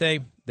 aren't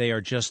they? They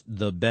are just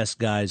the best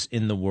guys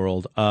in the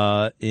world.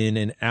 In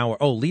an hour.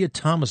 Oh, Leah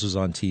Thomas was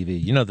on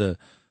TV. You know, the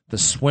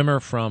swimmer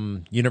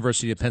from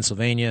University of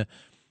Pennsylvania.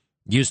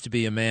 Used to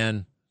be a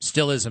man,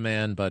 still is a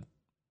man, but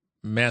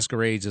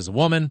masquerades as a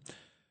woman.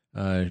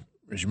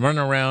 She's running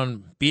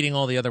around beating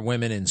all the other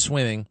women in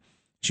swimming.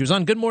 She was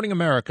on Good Morning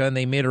America, and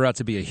they made her out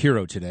to be a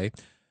hero today.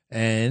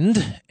 And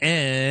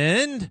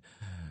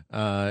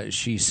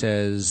she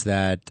says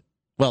that,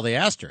 well, they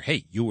asked her,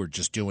 hey, you were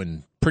just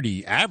doing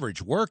pretty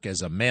average work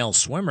as a male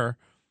swimmer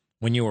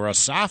when you were a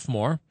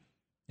sophomore,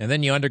 and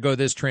then you undergo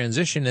this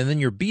transition, and then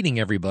you're beating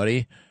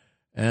everybody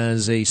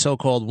as a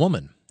so-called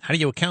woman. How do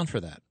you account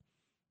for that?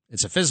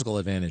 It's a physical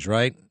advantage,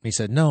 right? He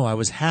said, no, I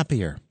was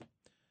happier.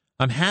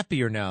 I'm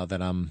happier now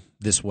that I'm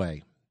this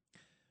way.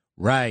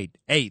 Right.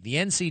 Hey, the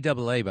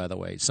NCAA, by the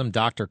way, some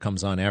doctor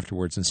comes on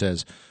afterwards and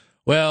says,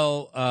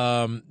 well,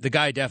 the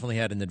guy definitely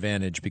had an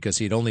advantage because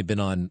he'd only been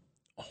on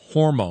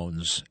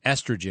hormones,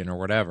 estrogen or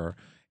whatever,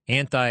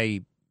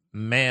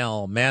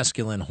 anti-male,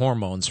 masculine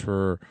hormones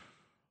for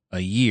a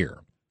year.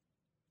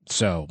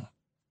 So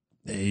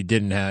he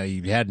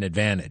had an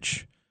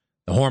advantage.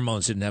 The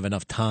hormones didn't have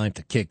enough time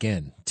to kick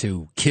in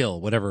to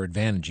kill whatever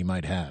advantage he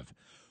might have.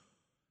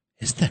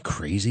 Isn't that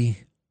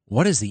crazy?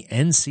 What is the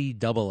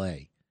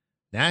NCAA?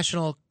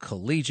 National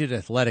Collegiate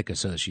Athletic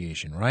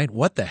Association, right?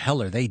 What the hell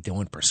are they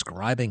doing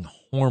prescribing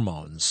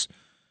hormones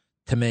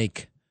to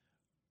make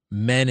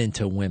men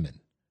into women?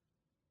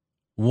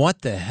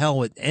 What the hell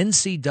with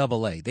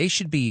NCAA? They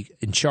should be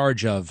in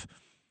charge of,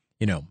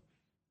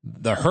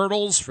 the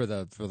hurdles for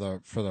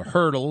the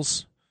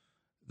hurdles,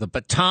 the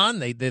baton.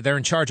 They're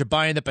in charge of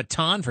buying the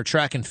baton for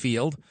track and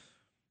field.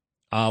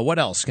 What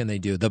else can they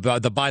do?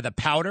 Buy the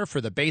powder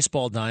for the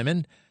baseball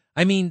diamond.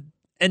 I mean,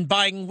 and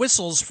buying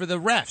whistles for the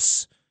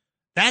refs.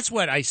 That's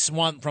what I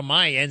want from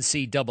my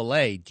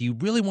NCAA. Do you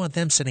really want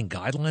them setting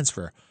guidelines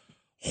for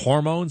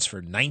hormones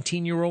for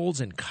 19-year-olds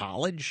in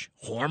college?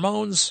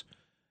 Hormones?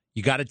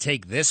 You got to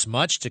take this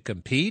much to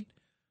compete?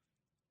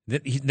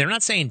 They're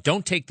not saying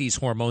don't take these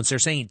hormones. They're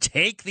saying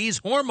take these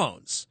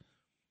hormones.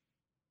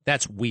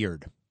 That's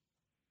weird.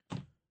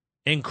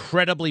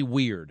 Incredibly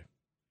weird.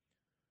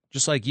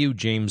 Just like you,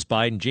 James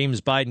Biden.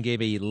 James Biden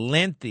gave a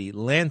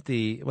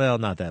lengthy, well,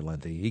 not that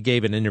lengthy. He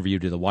gave an interview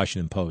to the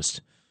Washington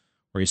Post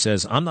where he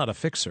says, I'm not a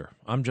fixer.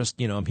 I'm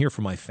just, I'm here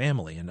for my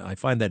family. And I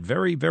find that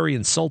very, very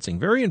insulting,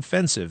 very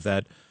offensive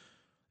that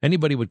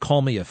anybody would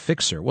call me a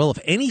fixer. Well, if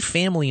any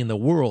family in the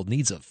world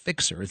needs a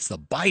fixer, it's the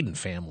Biden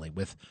family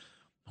with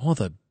all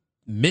the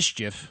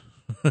mischief,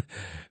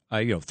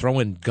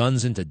 throwing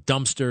guns into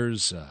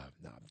dumpsters,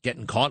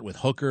 getting caught with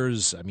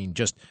hookers. I mean,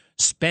 just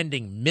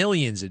spending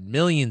millions and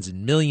millions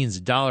and millions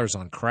of dollars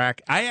on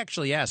crack. I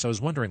actually asked, I was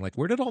wondering,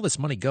 where did all this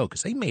money go?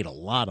 Because they made a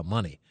lot of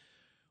money.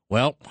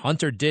 Well,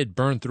 Hunter did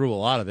burn through a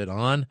lot of it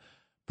on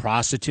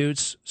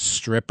prostitutes,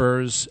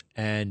 strippers,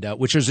 and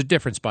which is a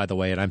difference, by the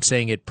way. And I'm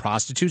saying it,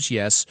 prostitutes,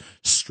 yes.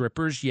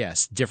 Strippers,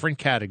 yes. Different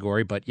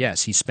category, but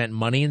yes, he spent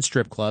money in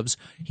strip clubs.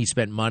 He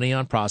spent money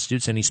on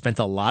prostitutes, and he spent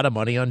a lot of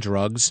money on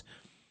drugs.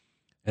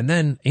 And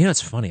then,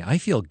 it's funny. I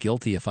feel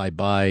guilty if I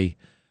buy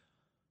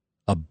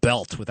a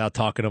belt without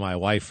talking to my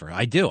wife.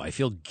 I do. I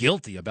feel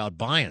guilty about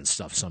buying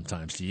stuff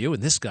sometimes. Do you?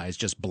 And this guy's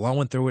just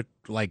blowing through it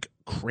like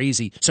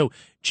crazy. So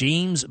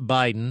James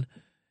Biden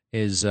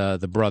is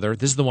the brother.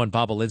 This is the one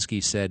Bob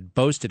Alinsky said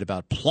boasted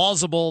about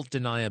plausible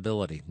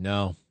deniability.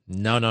 No.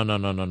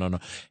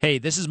 Hey,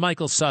 this is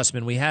Michael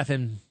Sussman. We have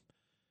him.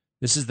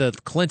 This is the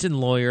Clinton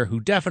lawyer who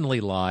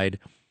definitely lied.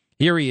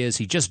 Here he is.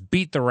 He just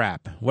beat the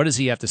rap. What does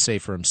he have to say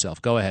for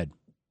himself? Go ahead.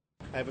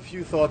 I have a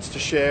few thoughts to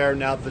share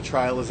now that the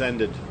trial has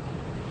ended.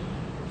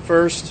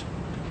 First,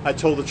 I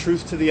told the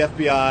truth to the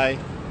FBI,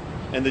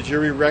 and the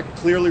jury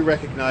clearly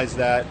recognized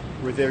that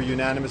with their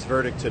unanimous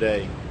verdict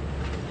today.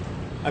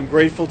 I'm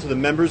grateful to the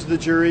members of the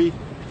jury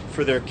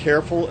for their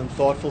careful and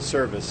thoughtful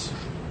service.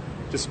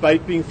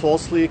 Despite being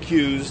falsely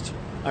accused,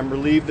 I'm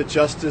relieved that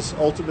justice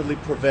ultimately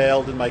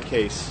prevailed in my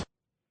case.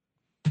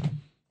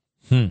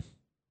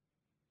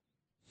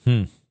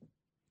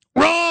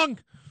 Wrong!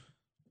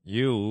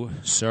 You,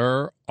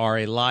 sir, are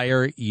a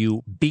liar.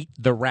 You beat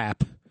the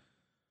rap.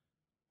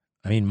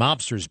 I mean,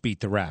 mobsters beat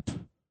the rap.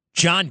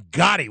 John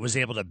Gotti was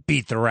able to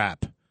beat the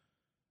rap.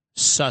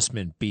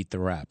 Sussman beat the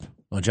rap.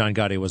 Well, John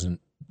Gotti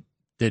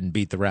didn't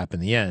beat the rap in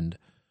the end.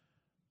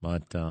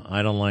 But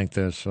I don't like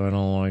this. I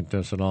don't like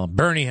this at all.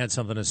 Bernie had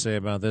something to say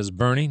about this.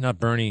 Bernie? Not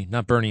Bernie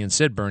and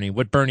Sid Bernie.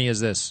 What Bernie is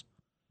this?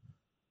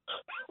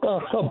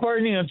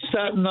 Bernie on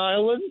Staten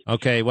Island.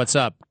 Okay, what's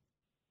up?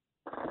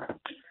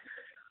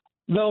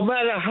 No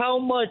matter how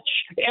much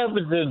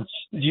evidence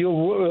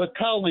your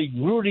colleague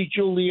Rudy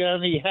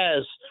Giuliani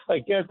has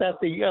again that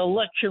the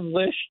election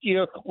last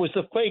year was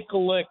a fake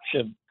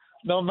election,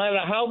 no matter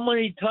how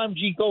many times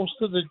he goes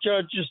to the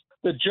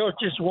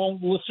judges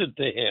won't listen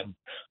to him.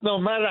 No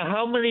matter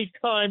how many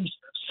times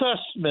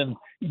Sussman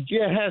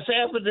has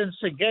evidence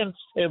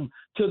against him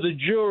to the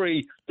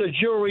jury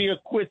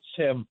acquits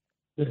him.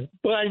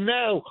 By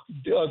now,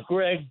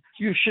 Greg,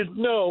 you should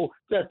know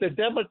that the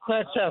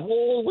Democrats have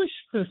all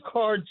the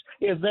cards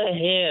in their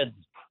hand.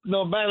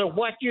 No matter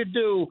what you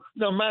do,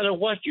 no matter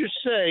what you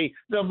say,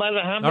 no matter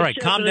how much. All right,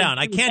 calm down.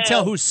 I can't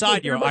tell whose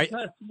side you're on.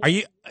 Are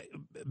you,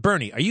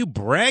 Bernie? Are you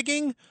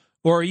bragging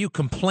or are you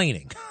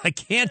complaining? I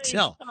can't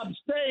tell. I'm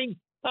saying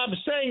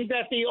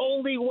that the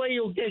only way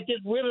you'll get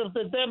rid of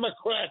the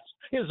Democrats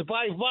is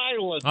by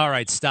violence. All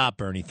right, stop,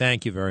 Bernie.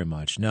 Thank you very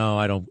much. No,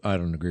 I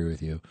don't agree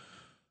with you.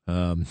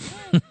 By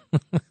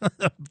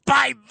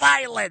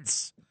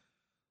violence.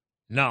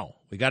 No,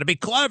 we got to be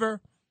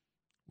clever.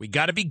 We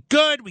got to be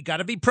good. We got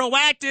to be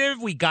proactive.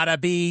 We got to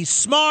be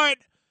smart.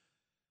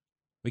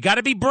 We got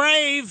to be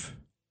brave.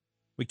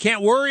 We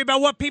can't worry about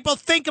what people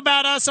think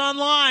about us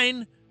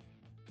online.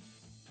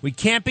 We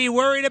can't be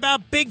worried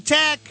about big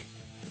tech.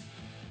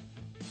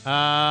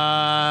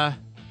 But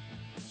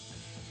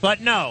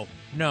no,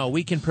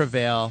 we can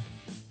prevail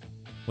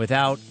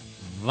without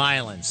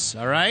violence.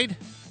 All right?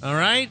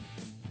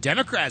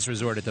 Democrats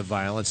resorted to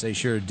violence. They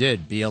sure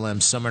did.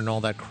 BLM Summer and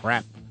all that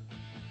crap.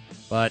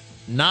 But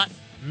not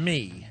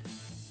me.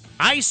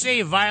 I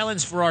say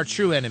violence for our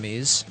true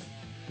enemies,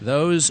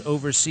 those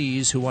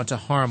overseas who want to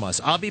harm us.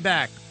 I'll be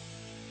back.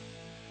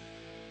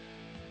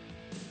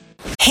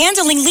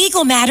 Handling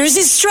legal matters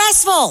is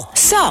stressful.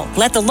 So,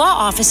 let the law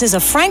offices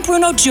of Frank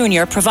Bruno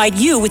Jr. provide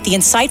you with the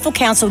insightful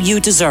counsel you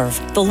deserve.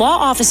 The law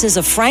offices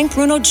of Frank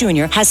Bruno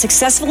Jr. has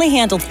successfully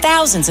handled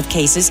thousands of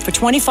cases for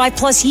 25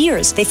 plus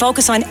years. They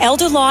focus on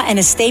elder law and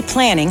estate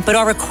planning, but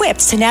are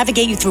equipped to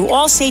navigate you through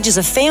all stages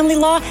of family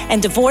law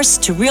and divorce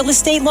to real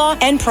estate law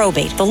and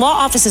probate. The law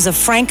offices of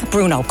Frank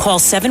Bruno. Call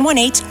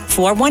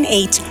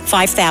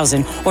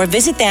 718-418-5000 or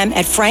visit them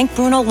at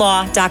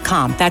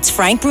frankbrunolaw.com. That's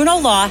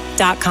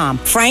frankbrunolaw.com.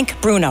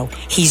 Frank Bruno.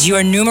 He's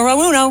your numero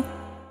uno.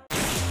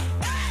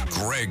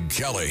 Greg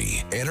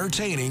Kelly,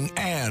 entertaining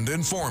and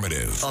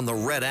informative. On the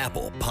Red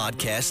Apple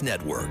Podcast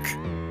Network.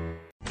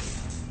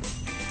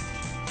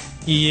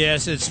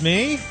 Yes, it's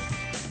me.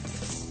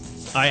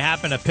 I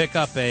happen to pick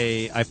up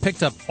I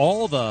picked up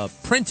all the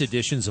print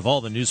editions of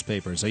all the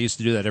newspapers. I used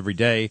to do that every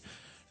day.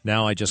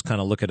 Now I just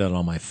kind of look at it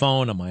on my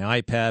phone, on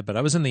my iPad. But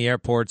I was in the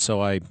airport,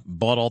 so I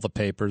bought all the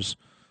papers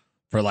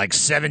for like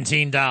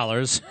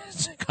 $17.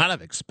 It's kind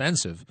of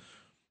expensive.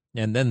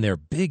 And then they're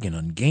big and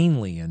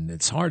ungainly, and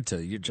it's hard to,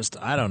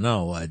 I don't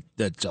know.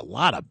 It's a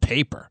lot of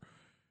paper.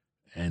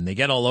 And they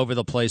get all over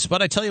the place.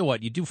 But I tell you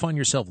what, you do find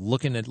yourself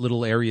looking at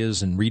little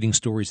areas and reading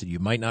stories that you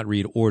might not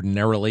read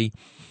ordinarily.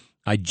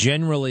 I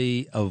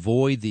generally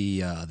avoid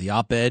the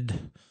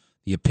op-ed,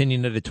 the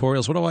opinion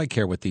editorials. What do I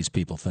care what these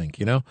people think,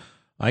 you know?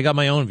 I got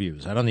my own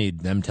views. I don't need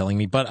them telling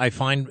me. But I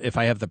find if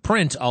I have the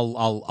print,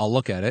 I'll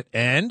look at it.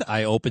 And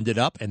I opened it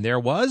up, and there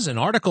was an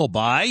article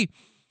by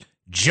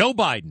Joe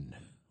Biden.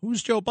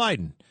 Who's Joe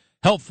Biden?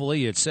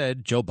 Helpfully, it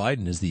said Joe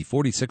Biden is the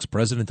 46th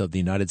president of the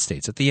United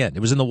States at the end. It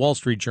was in the Wall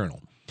Street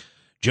Journal.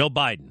 Joe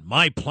Biden,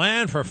 my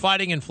plan for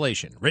fighting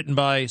inflation, written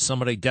by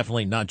somebody,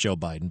 definitely not Joe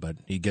Biden, but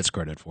he gets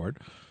credit for it.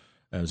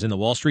 It was in the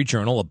Wall Street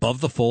Journal,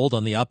 above the fold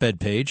on the op-ed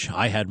page.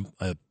 I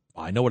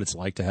know what it's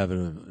like to have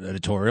an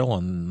editorial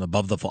on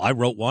above the fold. I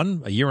wrote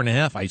one a year and a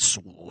half. I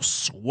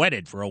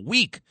sweated for a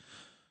week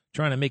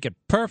trying to make it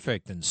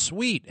perfect and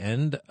sweet,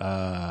 and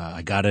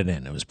I got it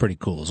in. It was pretty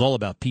cool. It was all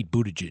about Pete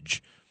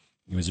Buttigieg.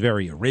 It was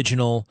very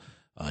original.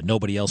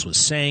 Nobody else was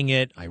saying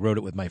it. I wrote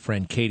it with my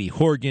friend Katie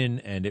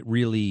Horgan, and it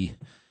really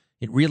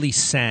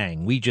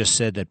sang. We just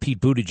said that Pete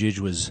Buttigieg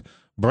was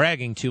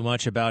bragging too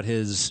much about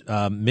his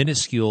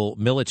minuscule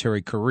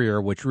military career,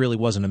 which really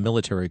wasn't a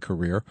military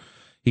career.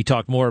 He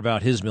talked more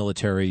about his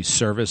military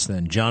service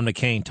than John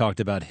McCain talked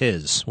about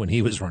his when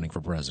he was running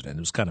for president. It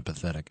was kind of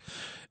pathetic.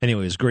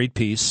 Anyway, it was a great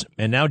piece.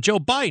 And now Joe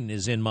Biden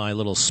is in my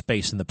little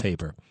space in the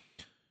paper.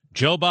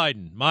 Joe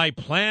Biden, my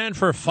plan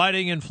for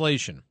fighting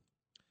inflation.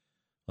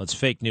 Well, it's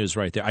fake news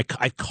right there.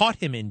 I caught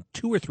him in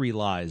 2 or 3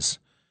 lies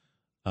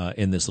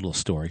in this little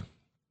story.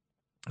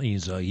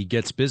 He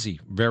gets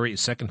busy.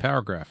 Second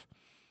paragraph.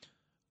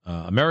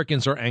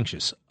 Americans are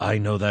anxious. I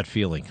know that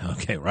feeling.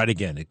 Okay, right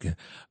again.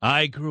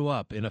 I grew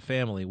up in a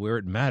family where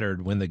it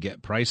mattered when the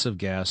price of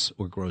gas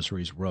or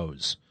groceries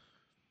rose.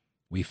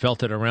 We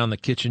felt it around the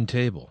kitchen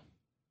table.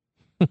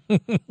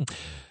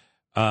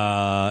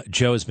 Joe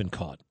has been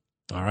caught.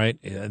 All right,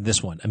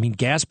 this one. I mean,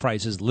 gas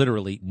prices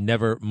literally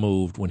never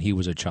moved when he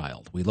was a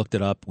child. We looked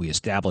it up. We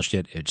established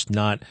it. It's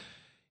not.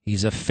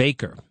 He's a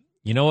faker.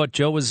 You know what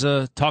Joe was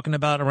talking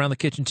about around the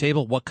kitchen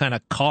table? What kind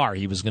of car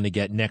he was going to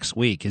get next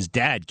week. His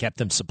dad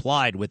kept him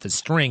supplied with a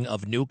string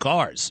of new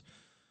cars.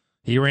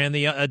 He ran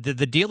the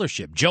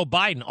dealership. Joe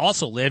Biden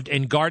also lived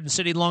in Garden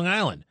City, Long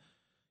Island.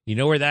 You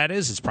know where that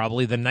is? It's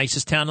probably the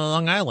nicest town on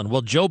Long Island.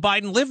 Well, Joe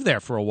Biden lived there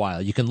for a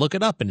while. You can look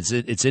it up, and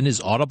it's in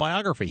his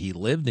autobiography. He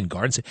lived in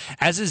Garden City.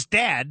 As his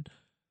dad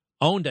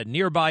owned a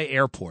nearby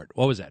airport.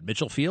 What was that,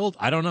 Mitchell Field?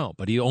 I don't know,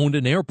 but he owned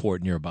an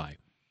airport nearby.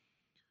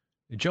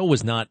 Joe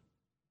was not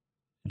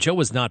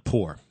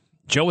poor.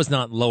 Joe was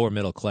not lower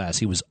middle class.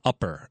 He was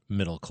upper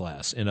middle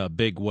class in a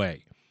big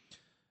way.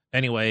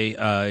 Anyway,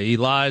 he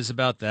lies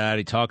about that.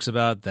 He talks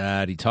about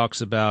that. He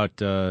talks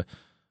about,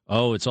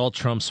 it's all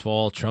Trump's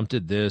fault. Trump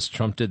did this.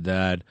 Trump did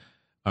that.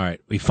 All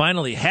right. We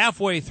finally,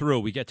 halfway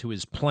through, we get to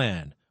his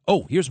plan.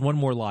 Oh, here's one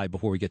more lie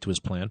before we get to his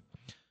plan.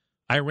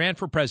 I ran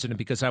for president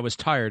because I was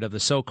tired of the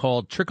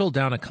so-called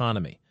trickle-down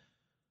economy.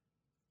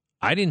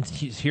 I didn't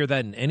hear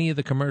that in any of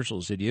the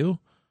commercials. Did you?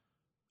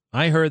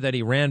 I heard that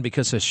he ran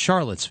because of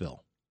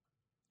Charlottesville.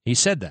 He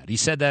said that. He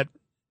said that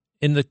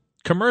in the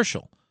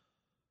commercial.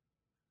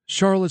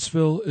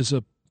 Charlottesville is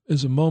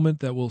a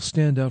moment that will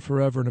stand out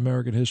forever in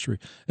American history.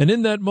 And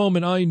in that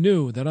moment, I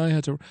knew that I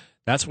had to.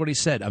 That's what he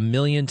said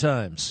 1,000,000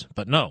 times.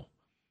 But no.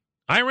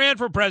 I ran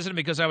for president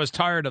because I was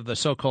tired of the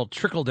so-called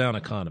trickle-down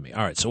economy.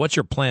 All right, so what's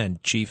your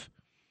plan, Chief?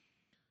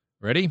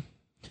 Ready?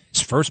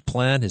 His first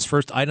plan, his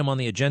first item on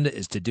the agenda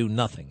is to do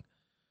nothing.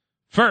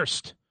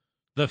 First,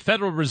 the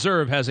Federal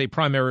Reserve has a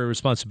primary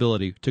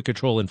responsibility to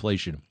control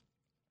inflation.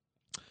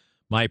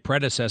 My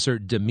predecessor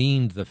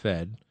demeaned the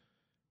Fed.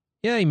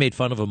 Yeah, he made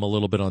fun of him a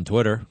little bit on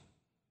Twitter.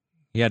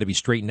 He had to be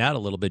straightened out a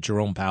little bit,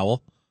 Jerome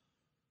Powell.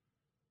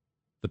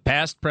 The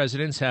past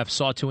presidents have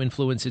sought to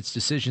influence its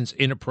decisions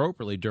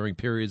inappropriately during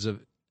periods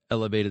of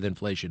elevated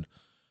inflation.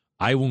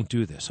 I won't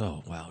do this.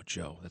 Oh, wow,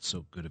 Joe, that's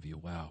so good of you.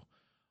 Wow.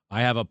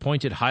 I have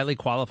appointed highly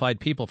qualified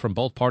people from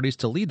both parties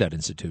to lead that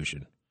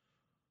institution.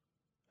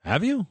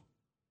 Have you?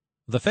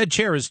 The Fed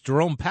chair is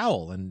Jerome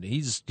Powell, and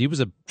he was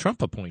a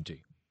Trump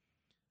appointee.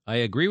 I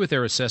agree with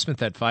their assessment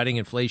that fighting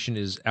inflation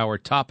is our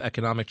top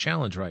economic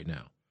challenge right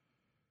now.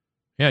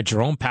 Yeah,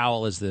 Jerome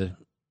Powell is the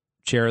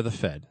chair of the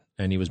Fed,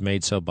 and he was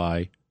made so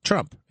by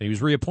Trump. And he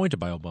was reappointed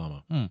by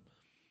Obama.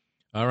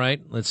 All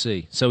right, let's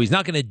see. So he's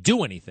not going to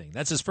do anything.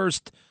 That's his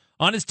first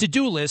on his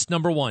to-do list.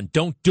 Number 1,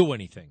 don't do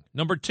anything.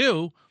 Number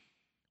 2,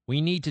 we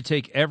need to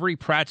take every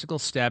practical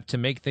step to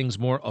make things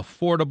more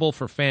affordable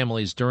for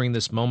families during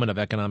this moment of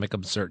economic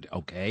uncertainty.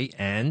 Okay,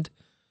 and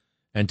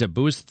to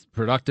boost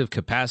productive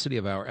capacity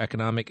of our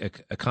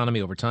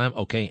economy over time.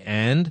 Okay,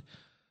 and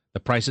the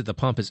price at the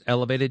pump is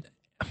elevated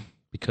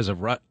because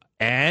of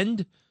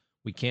and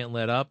We can't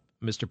let up,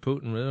 Mr.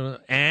 Putin.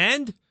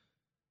 And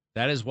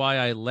that is why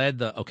I led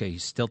the... Okay,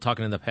 he's still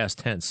talking in the past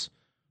tense.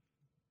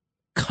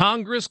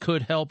 Congress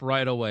could help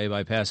right away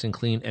by passing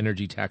clean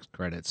energy tax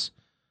credits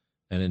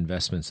and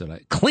investments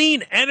that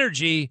Clean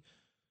energy?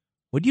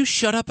 Would you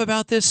shut up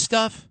about this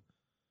stuff?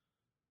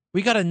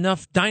 We got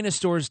enough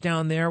dinosaurs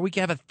down there. We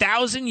have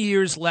 1,000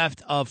 years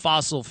left of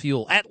fossil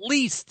fuel, at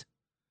least.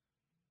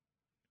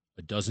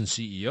 A dozen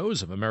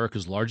CEOs of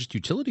America's largest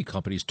utility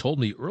companies told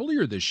me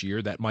earlier this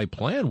year that my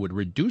plan would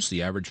reduce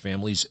the average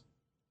family's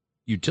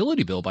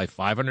utility bill by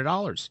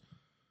 $500.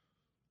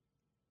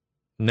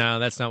 No,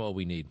 that's not what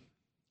we need.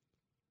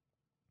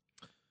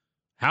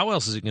 How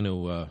else is it going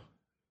to...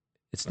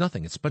 it's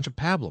nothing. It's a bunch of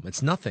pablum.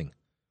 It's nothing.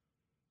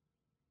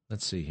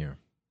 Let's see here.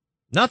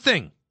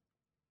 Nothing!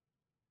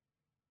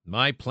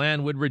 My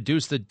plan would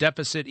reduce the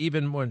deficit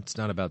even more. It's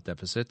not about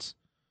deficits.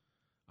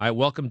 I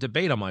welcome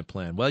debate on my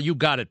plan. Well, you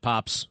got it,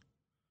 Pops.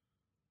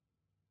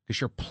 Because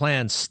your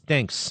plan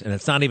stinks, and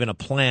it's not even a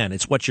plan.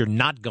 It's what you're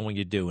not going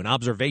to do, and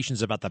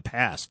observations about the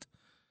past.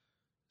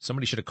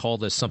 Somebody should have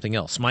called this something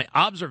else. My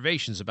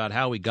observations about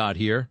how we got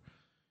here,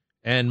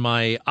 and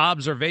my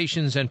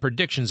observations and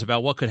predictions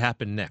about what could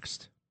happen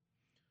next.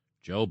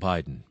 Joe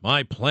Biden,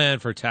 my plan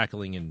for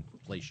tackling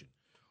inflation.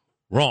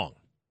 Wrong.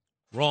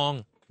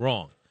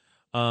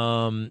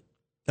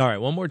 All right,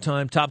 one more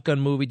time. Top Gun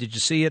movie. Did you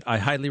see it? I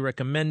highly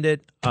recommend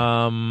it.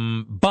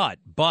 But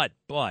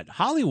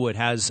Hollywood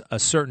has a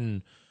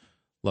certain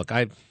look.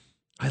 I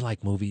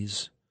like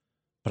movies,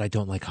 but I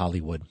don't like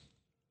Hollywood.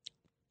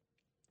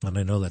 And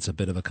I know that's a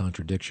bit of a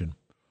contradiction.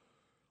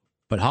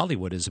 But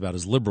Hollywood is about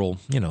as liberal.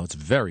 It's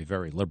very,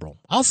 very liberal.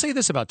 I'll say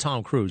this about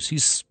Tom Cruise.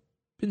 He's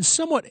been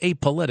somewhat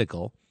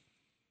apolitical,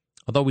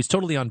 although he's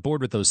totally on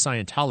board with those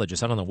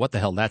Scientologists. I don't know what the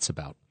hell that's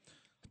about.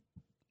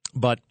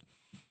 But,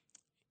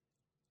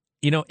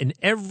 in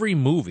every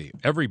movie,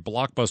 every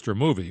blockbuster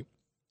movie,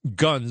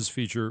 guns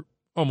feature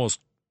almost,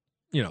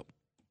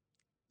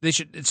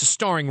 it's a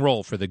starring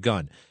role for the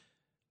gun.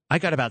 I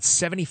got about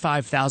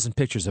 75,000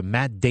 pictures of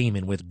Matt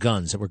Damon with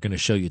guns that we're going to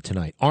show you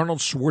tonight. Arnold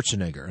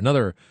Schwarzenegger,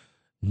 another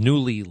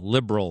newly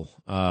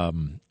liberal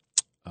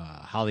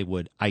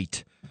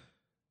Hollywoodite.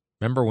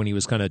 Remember when he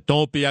was kind of,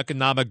 don't be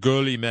economic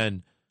girly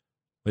man?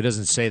 He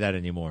doesn't say that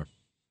anymore.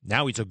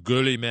 Now he's a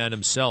girly man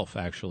himself,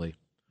 actually.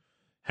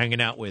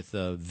 Hanging out with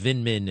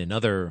Vindman and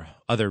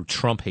other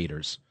Trump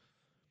haters.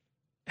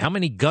 How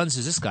many guns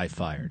has this guy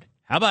fired?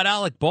 How about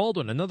Alec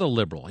Baldwin, another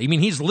liberal? I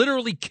mean, he's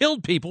literally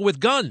killed people with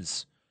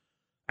guns.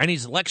 And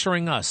he's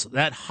lecturing us.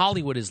 That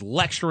Hollywood is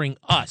lecturing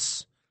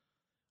us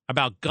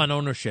about gun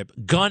ownership.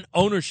 Gun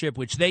ownership,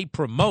 which they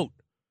promote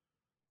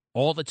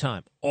all the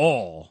time.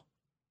 All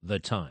the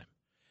time.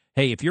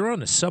 Hey, if you're on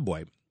the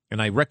subway,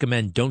 and I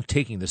recommend don't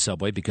taking the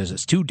subway because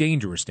it's too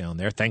dangerous down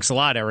there. Thanks a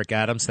lot, Eric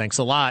Adams. Thanks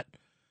a lot.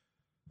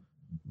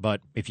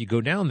 But if you go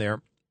down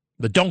there,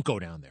 don't go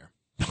down there.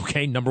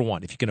 Okay, number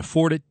one. If you can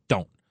afford it,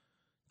 don't.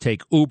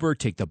 Take Uber,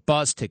 take the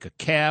bus, take a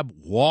cab,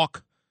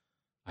 walk.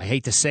 I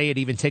hate to say it,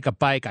 even take a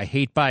bike. I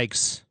hate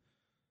bikes.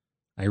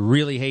 I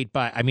really hate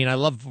bikes. I mean, I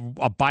love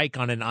a bike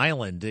on an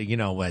island,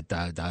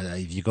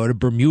 if you go to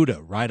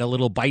Bermuda, ride a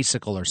little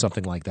bicycle or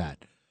something like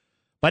that.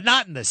 But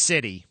not in the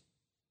city.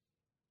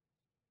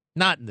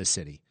 Not in the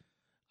city.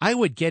 I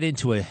would get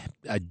into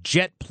a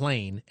jet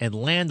plane and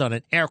land on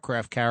an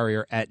aircraft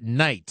carrier at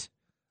night.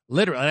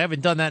 Literally, I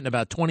haven't done that in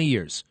about 20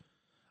 years.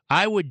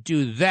 I would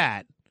do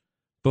that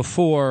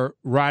before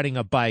riding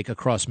a bike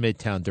across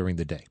Midtown during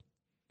the day.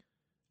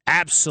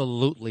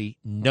 Absolutely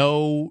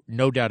no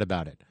doubt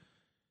about it.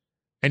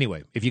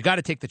 Anyway, if you got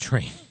to take the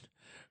train,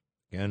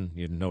 again,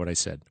 you know what I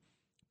said,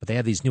 but they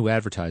have these new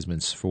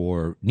advertisements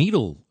for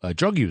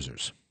drug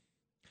users.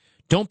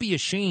 Don't be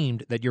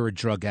ashamed that you're a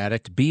drug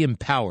addict. Be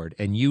empowered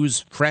and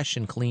use fresh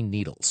and clean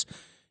needles.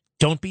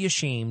 Don't be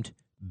ashamed.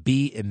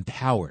 Be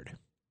empowered.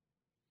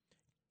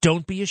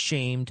 Don't be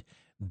ashamed.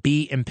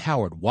 Be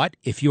empowered. What?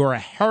 If you're a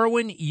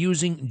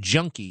heroin-using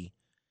junkie,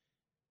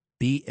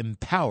 be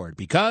empowered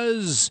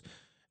because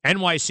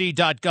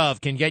NYC.gov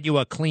can get you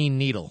a clean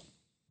needle.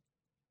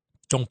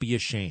 Don't be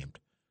ashamed.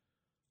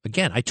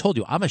 Again, I told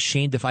you, I'm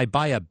ashamed if I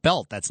buy a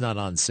belt that's not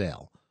on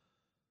sale.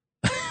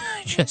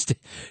 Just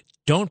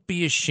don't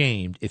be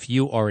ashamed if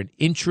you are an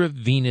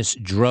intravenous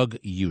drug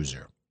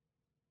user.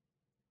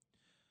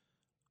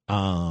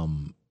 All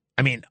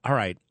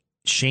right,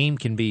 shame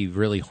can be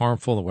really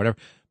harmful or whatever,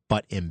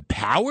 but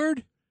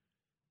empowered?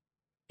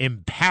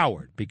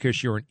 Empowered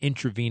because you're an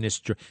intravenous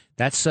drug.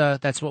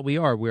 That's what we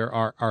are. We're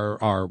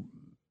our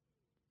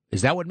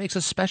is that what makes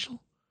us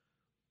special?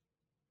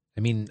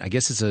 I mean, I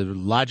guess it's a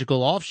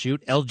logical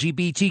offshoot.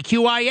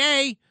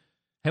 LGBTQIA.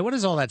 Hey, what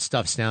does all that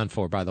stuff stand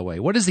for, by the way?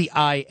 What is the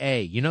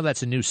IA?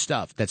 That's new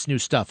stuff. That's new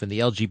stuff in the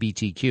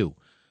LGBTQ.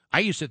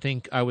 I used to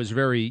think I was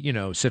very,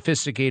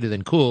 sophisticated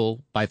and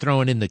cool by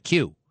throwing in the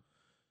Q.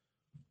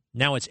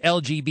 Now it's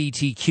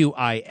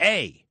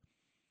LGBTQIA.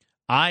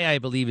 I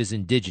believe, is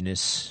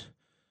indigenous.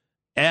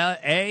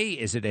 A,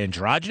 is it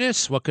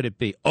androgynous? What could it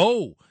be?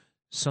 Oh,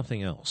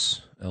 something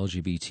else.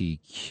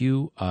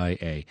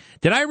 LGBTQIA.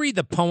 Did I read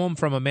the poem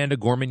from Amanda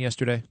Gorman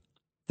yesterday?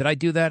 Did I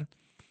do that?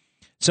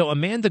 So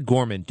Amanda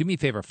Gorman, do me a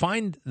favor,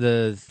 find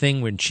the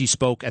thing when she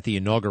spoke at the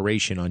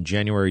inauguration on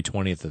January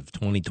 20th of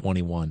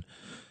 2021.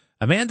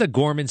 Amanda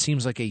Gorman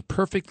seems like a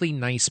perfectly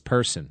nice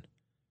person,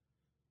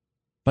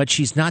 but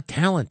she's not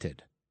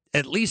talented,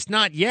 at least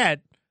not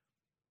yet.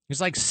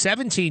 She's like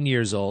 17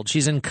 years old.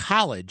 She's in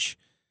college,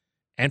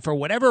 and for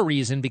whatever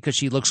reason, because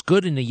she looks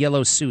good in a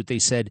yellow suit, they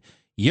said,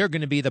 you're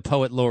going to be the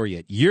poet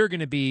laureate. You're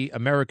going to be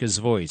America's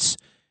voice.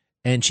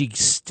 And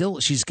she's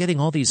getting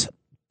all these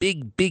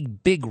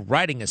big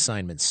writing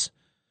assignments.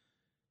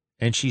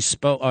 And she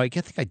spoke, I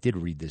think I did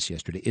read this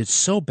yesterday. It's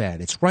so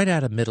bad. It's right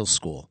out of middle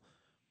school.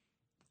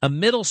 A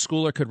middle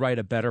schooler could write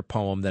a better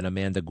poem than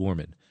Amanda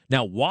Gorman.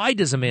 Now, why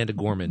does Amanda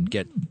Gorman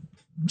get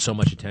so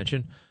much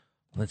attention?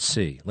 Let's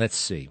see.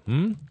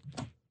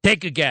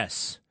 Take a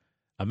guess.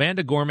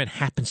 Amanda Gorman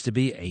happens to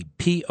be a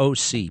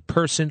POC,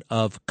 person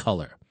of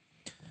color.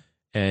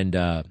 And,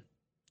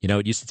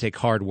 it used to take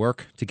hard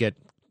work to get,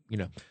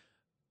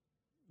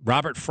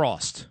 Robert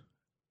Frost.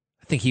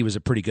 I think he was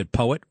a pretty good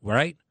poet,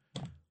 right?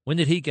 When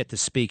did he get to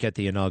speak at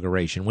the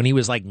inauguration? When he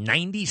was like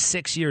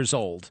 96 years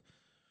old.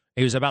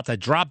 He was about to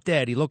drop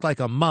dead. He looked like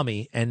a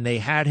mummy, and they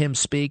had him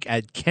speak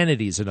at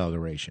Kennedy's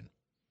inauguration.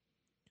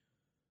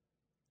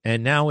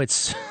 And now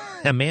it's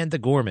Amanda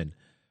Gorman.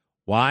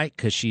 Why?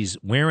 Because she's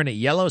wearing a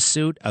yellow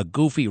suit, a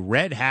goofy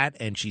red hat,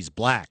 and she's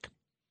black.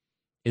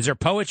 Is her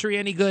poetry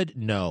any good?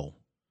 No.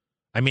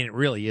 I mean, it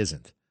really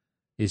isn't.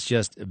 It's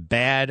just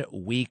bad,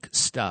 weak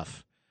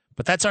stuff.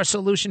 But that's our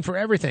solution for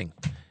everything.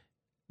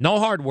 No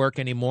hard work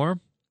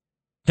anymore.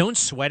 Don't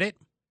sweat it.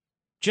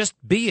 Just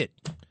be it.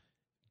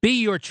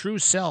 Be your true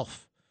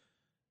self.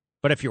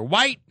 But if you're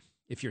white,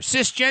 if you're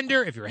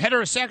cisgender, if you're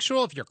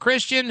heterosexual, if you're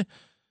Christian,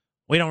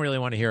 we don't really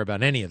want to hear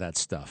about any of that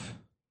stuff.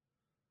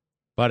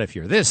 But if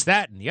you're this,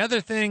 that, and the other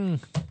thing,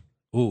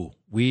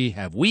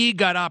 we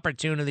got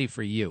opportunity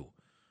for you.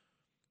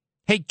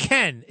 Hey,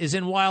 Ken is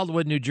in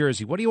Wildwood, New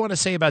Jersey. What do you want to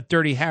say about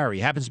Dirty Harry?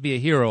 Happens to be a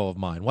hero of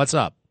mine. What's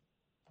up?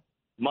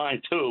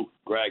 Mine too,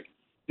 Greg.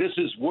 This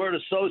is word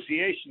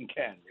association,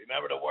 Ken.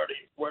 Remember the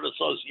word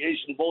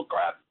association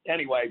bullcrap?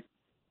 Anyway,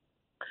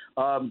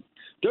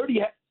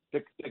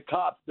 the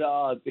cop,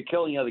 the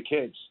killing of the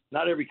kids.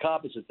 Not every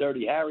cop is a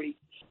Dirty Harry.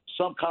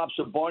 Some cops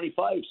are Barney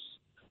Fifes.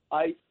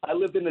 I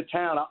lived in the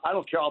town. I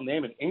don't care. I'll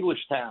name it, English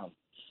town.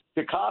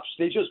 The cops,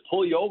 they just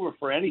pull you over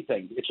for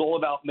anything. It's all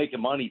about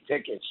making money,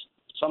 tickets.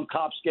 Some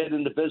cops get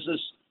into business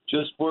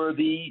just for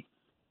the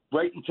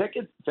writing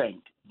ticket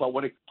thing. But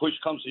when push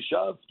comes to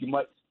shove, you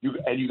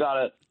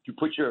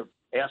put your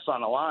ass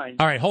on the line.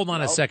 All right, hold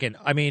on a second.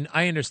 I mean,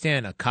 I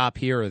understand a cop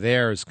here or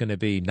there is going to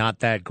be not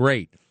that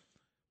great.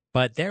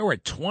 But there were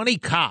 20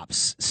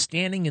 cops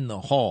standing in the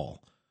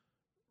hall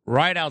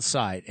right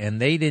outside, and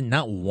they did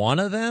not one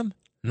of them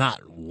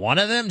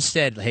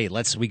said, hey,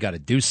 we got to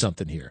do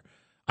something here.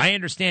 I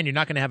understand you're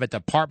not going to have a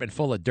department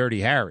full of Dirty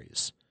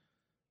Harrys,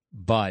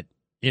 but,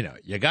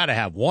 you got to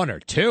have one or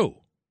two,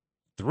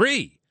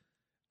 three.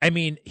 I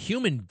mean,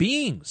 human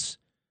beings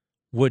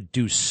would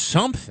do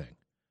something.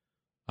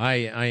 I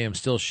am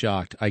still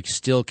shocked. I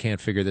still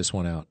can't figure this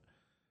one out.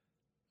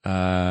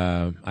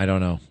 I don't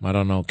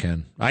know,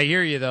 Ken. I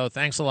hear you, though.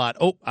 Thanks a lot.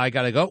 Oh, I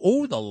got to go.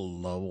 Oh,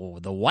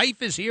 the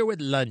wife is here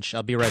with lunch.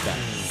 I'll be right back.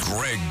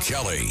 Greg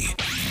Kelly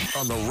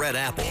on the Red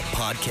Apple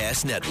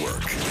Podcast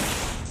Network.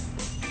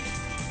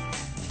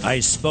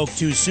 I spoke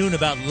too soon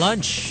about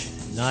lunch.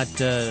 Not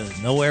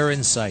nowhere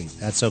in sight.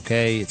 That's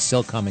okay. It's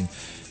still coming.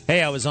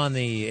 Hey, I was on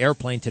the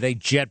airplane today.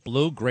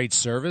 JetBlue, great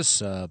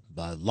service. I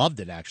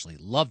loved it, actually.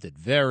 Loved it.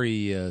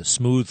 Very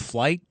smooth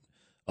flight,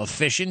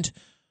 efficient.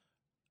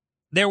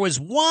 There was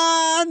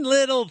one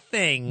little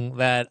thing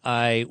that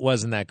I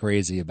wasn't that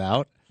crazy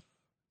about.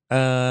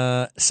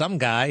 Some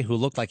guy who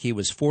looked like he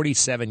was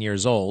 47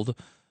 years old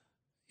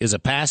is a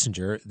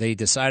passenger. They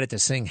decided to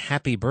sing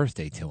happy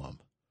birthday to him.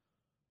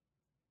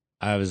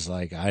 I was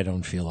like, I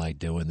don't feel like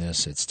doing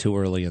this. It's too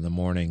early in the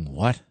morning.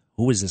 What?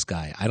 Who is this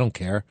guy? I don't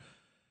care.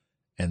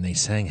 And they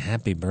sang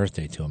happy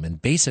birthday to him.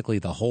 And basically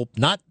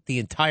not the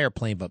entire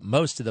plane, but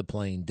most of the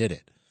plane did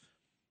it.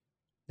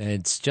 And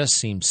it just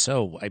seems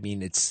so,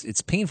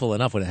 it's painful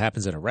enough when it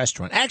happens at a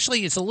restaurant.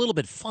 Actually, it's a little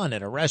bit fun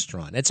at a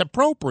restaurant. It's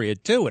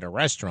appropriate, too, at a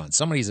restaurant.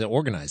 Somebody's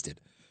organized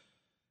it.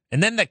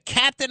 And then the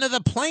captain of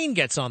the plane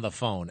gets on the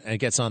phone and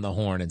gets on the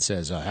horn and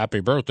says, happy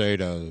birthday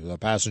to the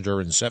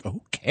passenger in 7.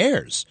 Who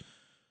cares?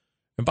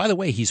 And by the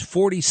way, he's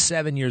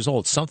 47 years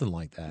old, something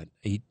like that.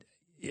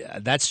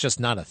 That's just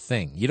not a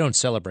thing. You don't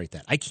celebrate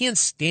that. I can't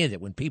stand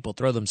it when people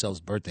throw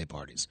themselves birthday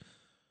parties.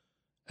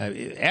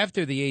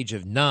 After the age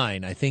of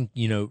 9, I think,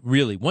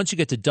 really, once you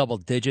get to double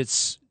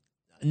digits,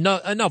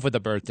 enough with the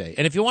birthday.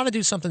 And if you want to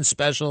do something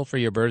special for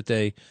your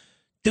birthday,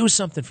 do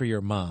something for your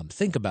mom.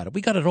 Think about it.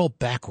 We got it all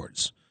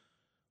backwards.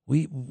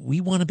 We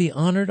want to be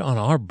honored on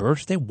our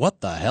birthday?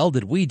 What the hell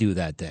did we do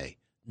that day?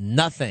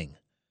 Nothing.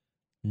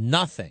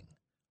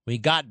 We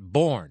got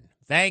born.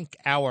 Thank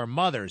our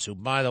mothers who,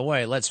 by the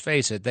way, let's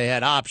face it, they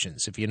had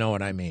options, if you know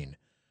what I mean.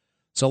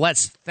 So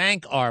let's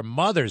thank our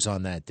mothers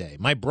on that day.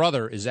 My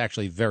brother is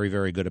actually very,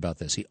 very good about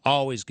this. He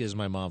always gives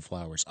my mom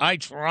flowers. I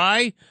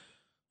try,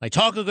 I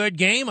talk a good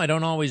game. I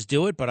don't always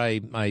do it, but I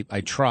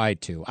try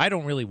to. I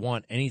don't really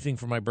want anything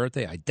for my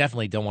birthday. I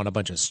definitely don't want a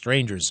bunch of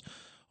strangers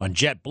on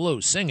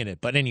JetBlue singing it.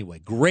 But anyway,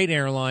 great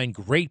airline,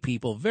 great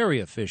people, very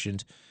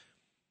efficient.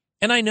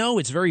 And I know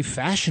it's very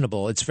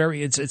fashionable.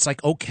 It's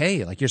like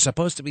okay, like you're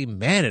supposed to be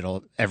mad at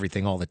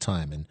everything all the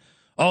time. And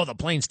the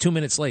plane's 2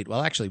 minutes late.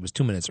 Well, actually, it was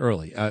 2 minutes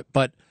early.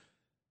 But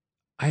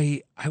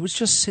I was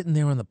just sitting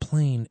there on the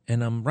plane,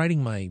 and I'm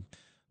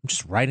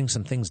just writing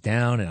some things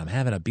down, and I'm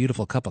having a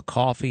beautiful cup of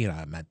coffee, and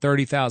I'm at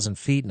 30,000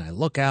 feet, and I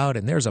look out,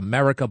 and there's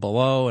America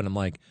below, and I'm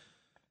like,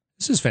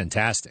 this is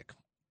fantastic.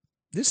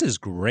 This is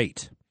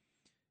great.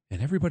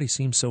 And everybody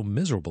seems so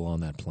miserable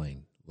on that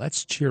plane.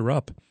 Let's cheer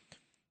up.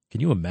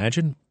 Can you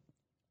imagine?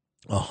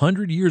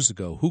 100 years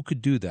ago, who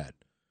could do that?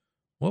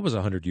 What was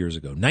 100 years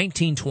ago?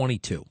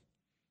 1922.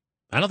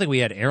 I don't think we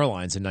had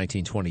airlines in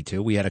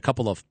 1922. We had a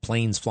couple of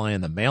planes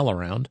flying the mail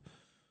around.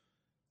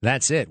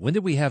 That's it. When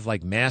did we have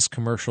like mass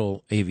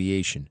commercial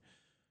aviation?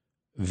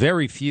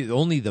 Very few.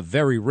 Only the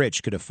very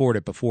rich could afford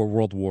it before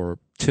World War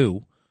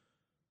II.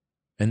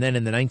 And then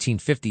in the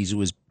 1950s, it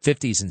was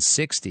 50s and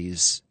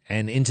 60s.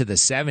 And into the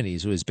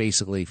 70s, it was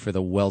basically for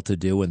the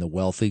well-to-do and the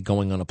wealthy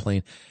going on a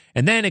plane.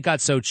 And then it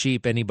got so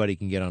cheap, anybody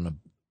can get on a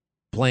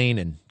plane.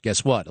 And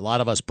guess what? A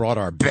lot of us brought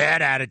our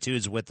bad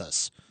attitudes with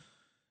us.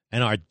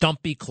 And our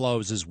dumpy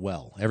clothes as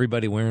well.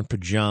 Everybody wearing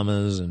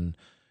pajamas, and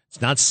it's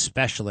not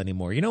special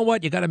anymore. You know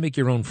what? You got to make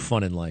your own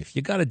fun in life.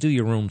 You got to do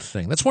your own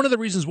thing. That's one of the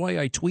reasons why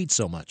I tweet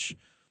so much.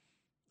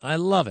 I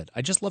love it.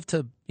 I just love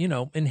to,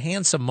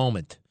 enhance a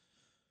moment.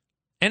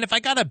 And if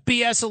I got to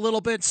BS a little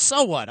bit,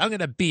 so what? I'm going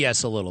to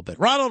BS a little bit.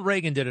 Ronald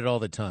Reagan did it all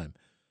the time.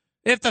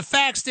 If the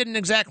facts didn't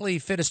exactly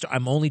fit a story, I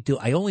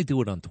only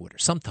do it on Twitter.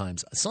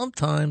 Sometimes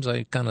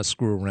I kind of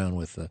screw around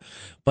with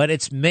but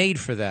it's made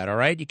for that, all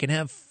right? You can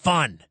have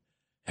fun.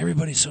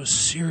 Everybody's so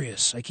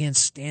serious. I can't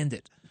stand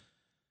it.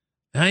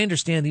 And I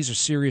understand these are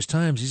serious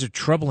times. These are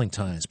troubling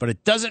times. But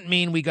it doesn't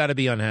mean we got to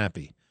be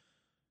unhappy.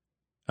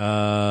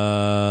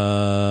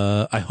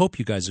 I hope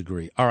you guys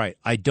agree. All right.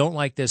 I don't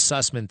like this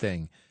Sussman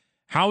thing.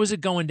 How is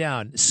it going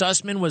down?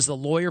 Sussman was the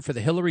lawyer for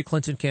the Hillary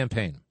Clinton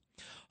campaign.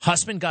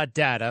 Sussman got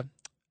data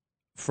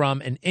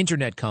from an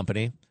internet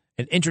company,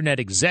 an internet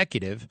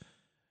executive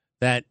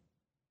that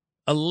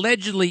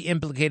allegedly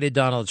implicated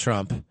Donald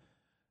Trump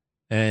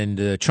and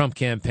the Trump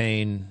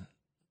campaign,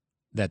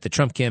 that the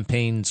Trump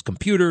campaign's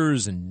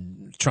computers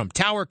and Trump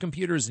Tower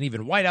computers and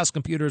even White House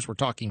computers were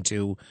talking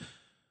to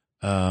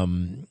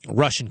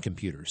Russian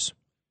computers.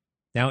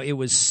 Now, it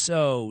was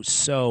so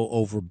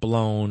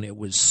overblown. It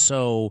was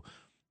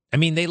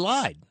they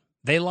lied.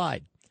 They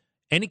lied.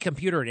 Any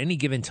computer at any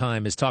given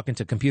time is talking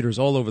to computers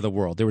all over the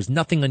world. There was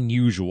nothing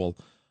unusual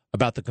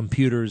about the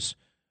computers,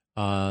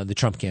 the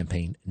Trump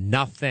campaign.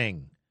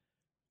 Nothing.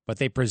 But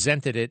they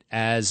presented it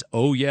as,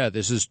 oh, yeah,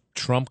 this is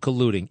Trump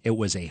colluding. It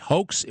was a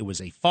hoax. It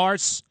was a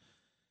farce.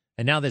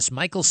 And now this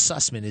Michael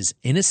Sussman is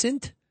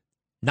innocent.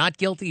 Not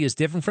guilty is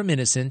different from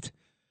innocent.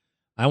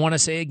 I want to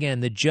say again,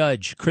 the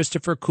judge,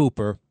 Christopher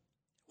Cooper,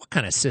 what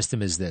kind of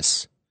system is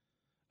this?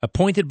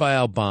 Appointed by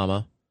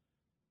Obama,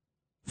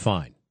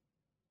 fine.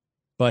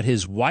 But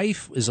his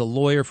wife is a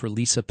lawyer for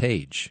Lisa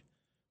Page.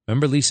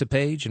 Remember Lisa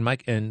Page and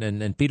Mike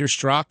and Peter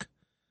Strzok?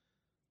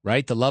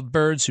 Right, the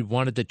lovebirds who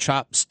wanted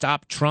to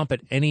stop Trump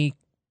at any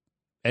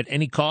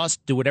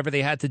cost, do whatever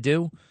they had to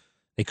do.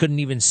 They couldn't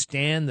even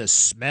stand the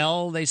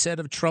smell, they said,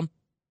 of Trump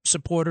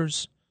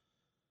supporters.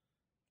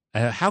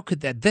 How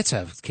could that's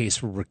a case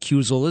for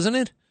recusal, isn't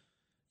it?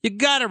 You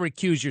got to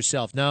recuse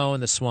yourself. No,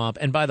 in the swamp.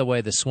 And by the way,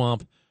 the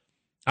swamp,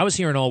 I was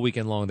hearing all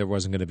weekend long there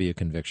wasn't going to be a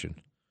conviction.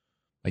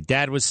 My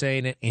dad was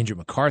saying it. Andrew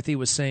McCarthy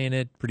was saying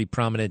it. Pretty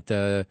prominent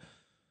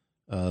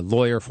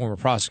lawyer, former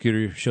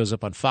prosecutor, shows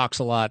up on Fox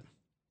a lot.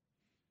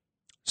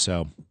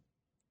 So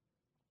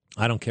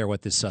I don't care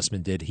what this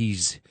Sussman did.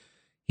 He's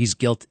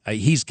guilty.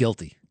 He's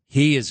guilty.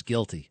 He is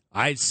guilty.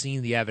 I've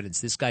seen the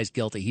evidence. This guy's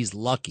guilty. He's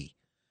lucky.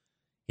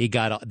 He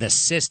got the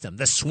system.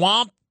 The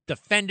swamp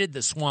defended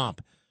the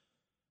swamp.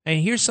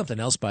 And here's something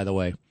else, by the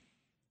way.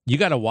 You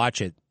got to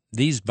watch it.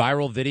 These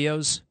viral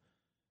videos,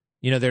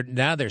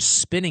 they're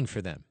spinning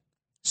for them.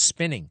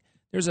 Spinning.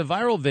 There's a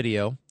viral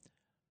video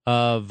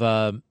of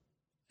an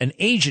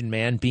Asian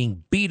man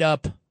being beat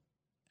up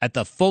at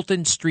the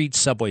Fulton Street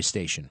subway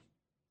station.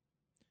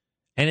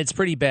 And it's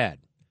pretty bad.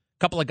 A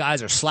couple of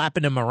guys are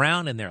slapping him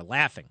around and they're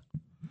laughing.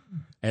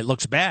 It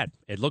looks bad.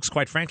 It looks,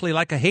 quite frankly,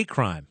 like a hate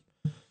crime.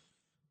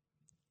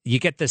 You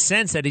get the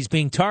sense that he's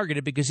being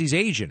targeted because he's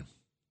Asian.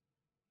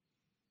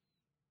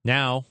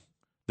 Now,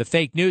 the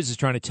fake news is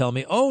trying to tell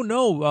me, oh,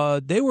 no,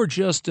 they were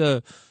just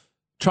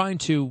trying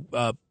to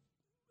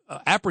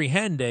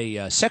apprehend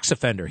a sex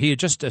offender. He had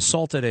just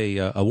assaulted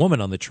a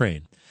woman on the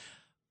train.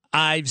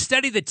 I've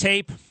studied the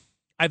tape.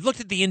 I've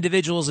looked at the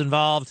individuals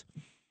involved,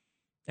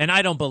 and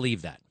I don't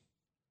believe that.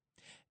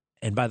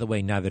 And by the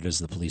way, neither does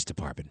the police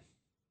department.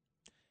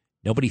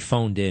 Nobody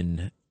phoned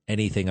in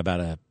anything about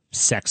a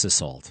sex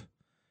assault.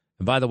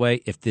 And by the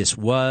way, if this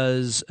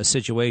was a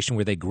situation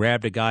where they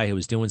grabbed a guy who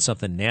was doing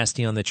something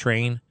nasty on the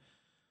train,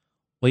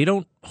 Well, you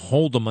don't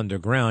hold them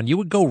underground. You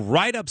would go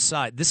right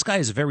upside. This guy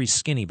is very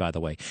skinny, by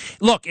the way.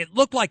 Look, it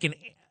looked like an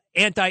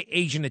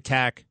anti-Asian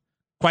attack,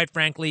 quite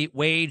frankly,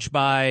 waged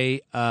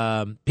by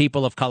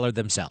people of color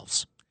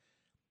themselves.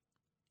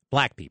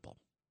 Black people.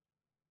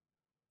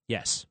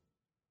 Yes.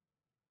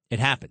 It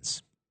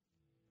happens.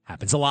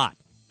 Happens a lot,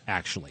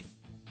 actually.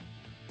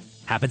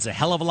 Happens a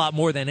hell of a lot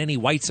more than any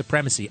white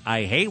supremacy.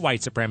 I hate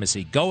white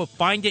supremacy. Go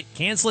find it,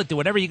 cancel it, do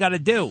whatever you got to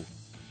do.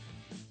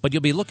 But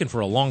you'll be looking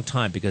for a long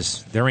time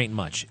because there ain't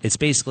much. It's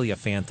basically a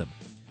phantom.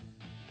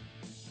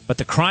 But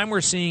the crime we're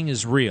seeing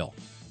is real.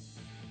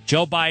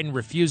 Joe Biden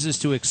refuses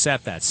to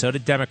accept that. So do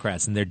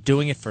Democrats, and they're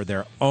doing it for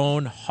their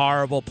own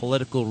horrible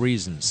political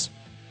reasons.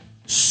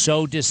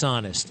 So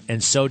dishonest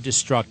and so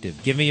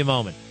destructive. Give me a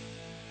moment.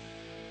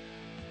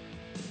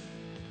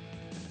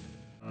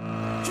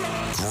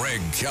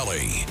 Greg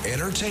Kelly,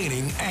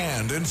 entertaining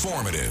and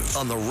informative.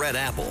 On the Red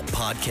Apple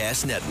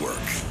Podcast Network.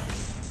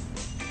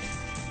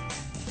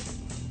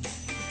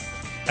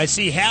 I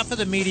see half of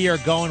the media are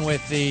going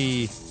with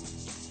these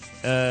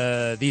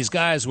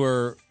guys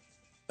were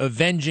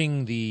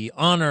avenging the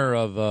honor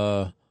of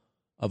a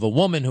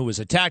woman who was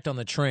attacked on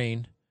the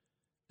train,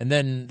 and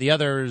then the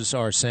others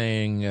are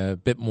saying a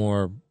bit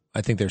more.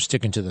 I think they're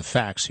sticking to the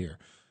facts here.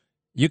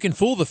 You can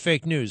fool the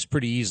fake news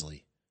pretty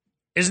easily.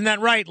 Isn't that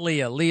right,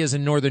 Leah? Leah's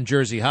in Northern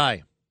Jersey.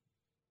 Hi.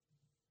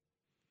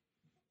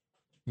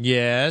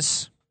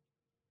 Yes.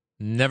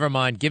 Never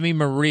mind. Give me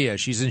Maria.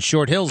 She's in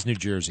Short Hills, New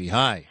Jersey.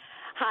 Hi.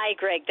 Hi,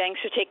 Greg.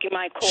 Thanks for taking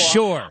my call.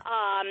 Sure.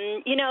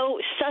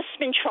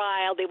 Sussman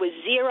trial, there was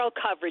zero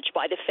coverage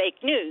by the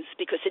fake news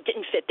because it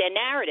didn't fit their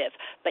narrative.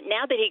 But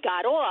now that he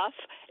got off,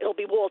 it'll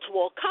be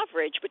wall-to-wall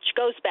coverage, which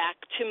goes back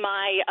to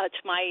my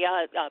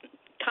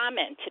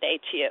comment today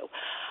to you.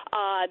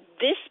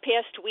 This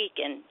past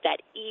weekend,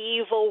 that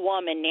evil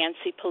woman,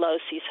 Nancy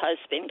Pelosi's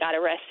husband, got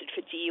arrested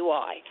for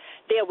DUI.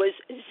 There was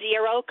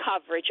zero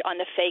coverage on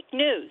the fake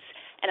news.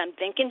 And I'm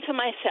thinking to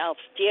myself,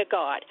 dear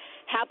God,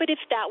 how about if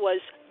that was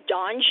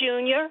Don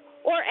Jr.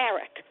 or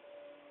Eric?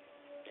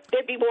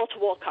 There'd be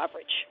wall-to-wall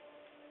coverage.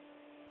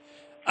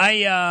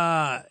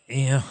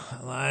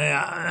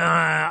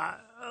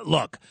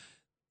 Look,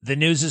 the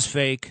news is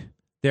fake.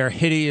 They're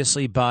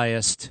hideously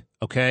biased,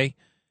 okay?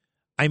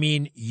 I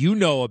mean, you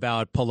know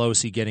about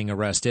Pelosi getting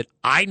arrested.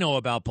 I know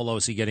about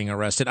Pelosi getting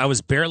arrested. I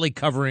was barely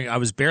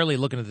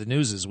looking at the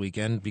news this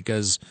weekend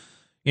because,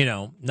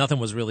 nothing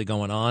was really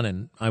going on,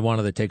 and I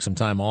wanted to take some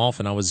time off,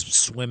 and I was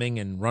swimming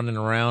and running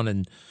around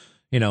and,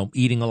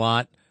 eating a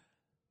lot.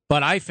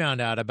 But I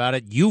found out about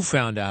it. You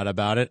found out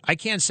about it. I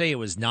can't say it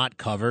was not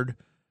covered,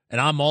 and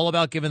I'm all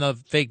about giving the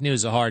fake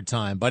news a hard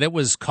time, but it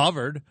was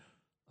covered.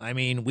 I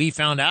mean, we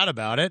found out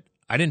about it.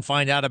 I didn't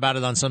find out about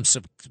it on some,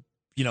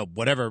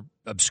 whatever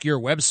obscure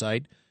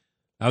website.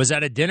 I was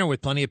at a dinner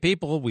with plenty of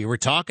people. We were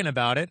talking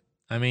about it.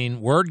 I mean,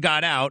 word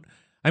got out.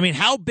 I mean,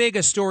 how big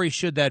a story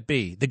should that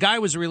be? The guy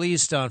was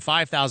released on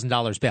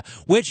 $5,000 bail,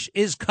 which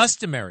is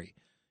customary.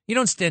 You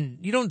don't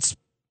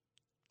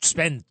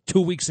spend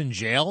 2 weeks in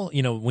jail,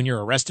 when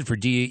you're arrested for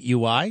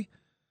DUI.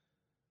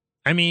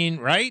 I mean,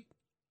 right?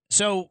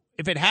 So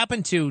if it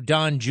happened to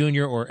Don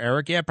Jr. or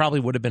Eric, yeah, it probably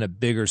would have been a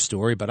bigger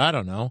story, but I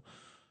don't know.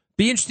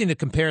 Be interesting to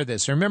compare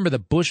this. Remember the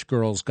Bush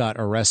girls got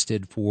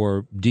arrested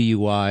for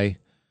DUI,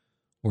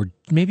 or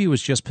maybe it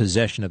was just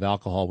possession of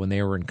alcohol when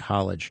they were in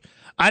college.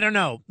 I don't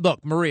know.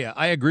 Look, Maria,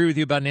 I agree with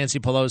you about Nancy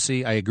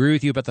Pelosi. I agree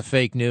with you about the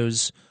fake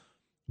news.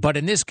 But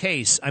in this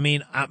case, I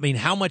mean,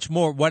 how much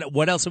more?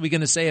 What else are we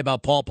going to say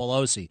about Paul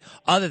Pelosi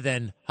other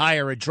than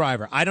hire a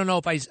driver? I don't know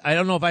if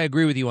I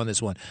agree with you on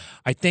this one.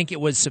 I think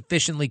it was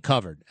sufficiently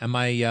covered.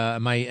 Are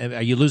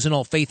you losing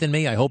all faith in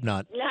me? I hope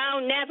not. No,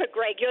 never,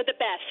 Greg. You're the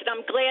best, and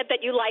I'm glad that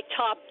you like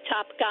Top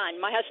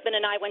Gun. My husband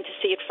and I went to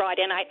see it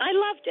Friday night. I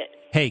loved it.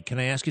 Hey, can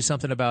I ask you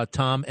something about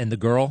Tom and the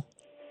girl?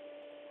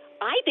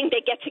 I think they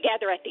get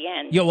together at the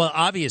end. Yeah, well,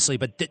 obviously,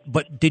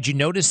 but did you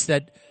notice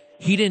that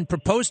he didn't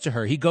propose to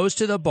her? He goes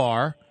to the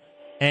bar,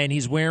 and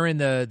he's wearing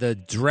the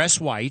dress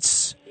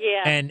whites,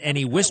 yeah, and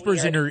he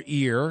whispers in her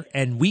ear,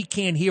 and we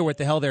can't hear what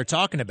the hell they're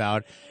talking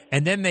about.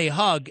 And then they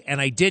hug,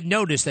 and I did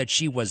notice that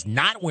she was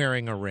not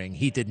wearing a ring.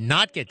 He did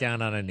not get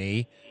down on a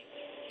knee.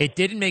 It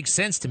didn't make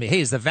sense to me.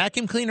 Hey, is the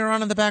vacuum cleaner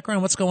on in the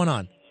background? What's going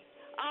on?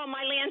 Oh,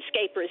 my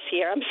landscaper is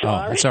here. I'm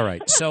sorry. Oh, that's all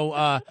right.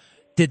 So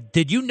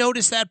did you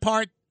notice that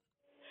part?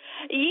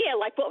 Yeah,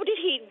 like what did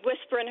he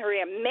whisper in her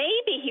ear?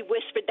 Maybe he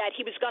whispered that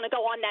he was going to go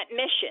on that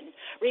mission.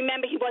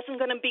 Remember, he wasn't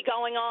going to be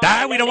going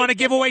on. We don't want to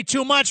give away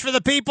too much for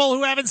the people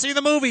who haven't seen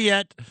the movie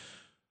yet.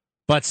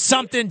 But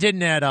something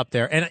didn't add up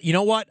there. And you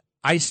know what?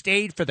 I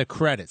stayed for the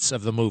credits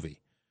of the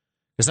movie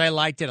because I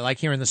liked it. I like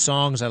hearing the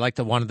songs. I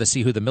wanted to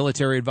see who the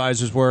military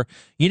advisors were.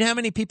 You know how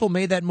many people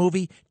made that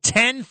movie?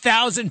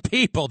 10,000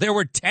 people. There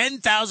were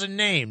 10,000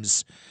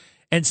 names.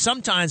 And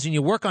sometimes when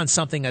you work on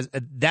something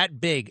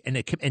that big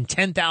and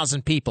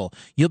 10,000 people,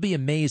 you'll be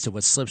amazed at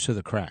what slips through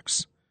the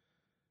cracks.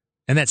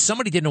 And that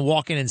somebody didn't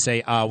walk in and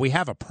say, we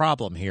have a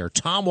problem here.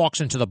 Tom walks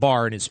into the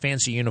bar in his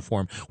fancy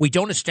uniform. We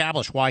don't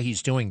establish why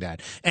he's doing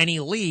that. And he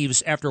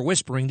leaves after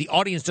whispering. The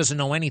audience doesn't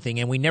know anything,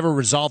 and we never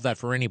resolve that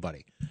for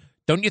anybody.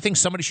 Don't you think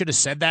somebody should have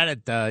said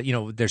that at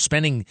they're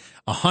spending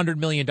 $100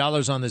 million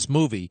on this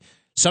movie.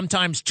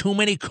 Sometimes too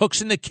many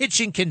cooks in the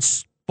kitchen can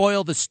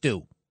spoil the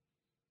stew.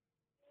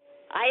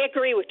 I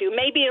agree with you.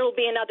 Maybe it'll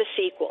be another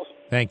sequel.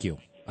 Thank you.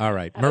 All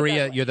right.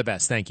 Maria, you're the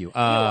best. Thank you.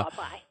 Bye.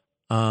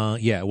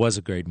 Yeah, it was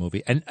a great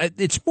movie. And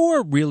it's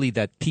more really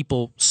that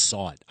people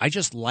saw it. I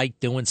just like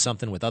doing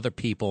something with other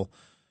people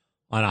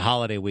on a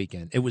holiday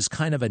weekend. It was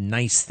kind of a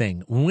nice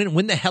thing.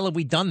 When the hell have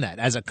we done that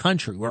as a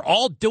country? We're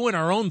all doing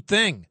our own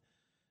thing.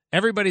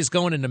 Everybody's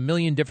going in a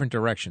million different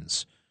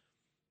directions.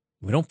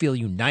 We don't feel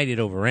united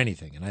over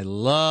anything. And do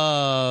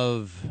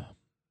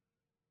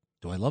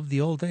I love the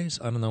old days?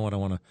 I don't know what I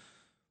want to.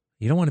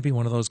 You don't want to be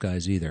one of those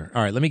guys either.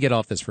 All right, let me get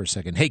off this for a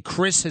second. Hey,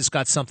 Chris has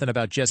got something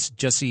about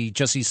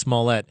Jussie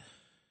Smollett.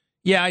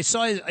 Yeah, I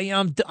saw.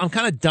 I'm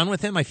kind of done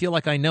with him. I feel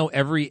like I know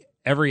every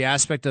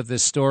aspect of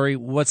this story.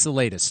 What's the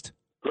latest?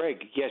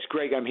 Greg, yes,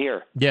 Greg, I'm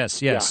here.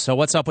 Yes. Yeah. So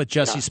what's up with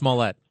Jussie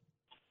Smollett?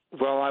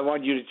 Well, I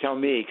want you to tell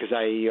me because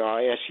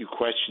I ask you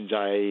questions.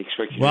 I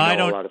expect you to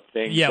know a lot of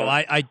things.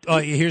 Yeah,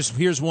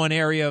 here's one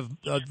area of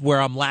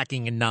where I'm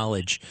lacking in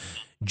knowledge.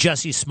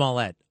 Jussie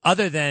Smollett.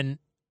 Other than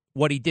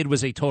what he did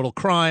was a total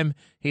crime.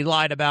 He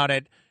lied about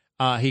it.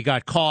 He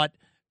got caught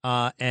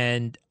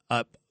and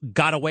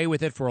got away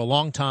with it for a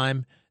long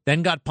time,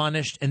 then got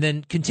punished, and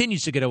then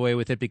continues to get away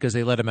with it because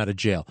they let him out of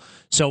jail.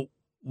 So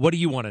what do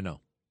you want to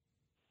know?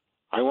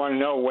 I want to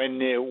know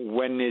when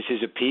is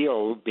his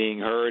appeal being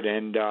heard,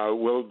 and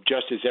will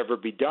justice ever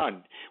be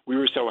done? We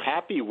were so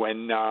happy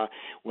when the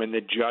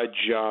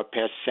judge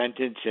passed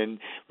sentence and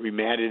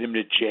remanded him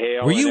to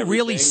jail. Were you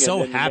really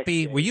so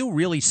happy? Were you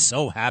really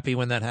so happy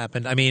when that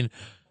happened? I mean,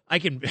 I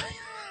can.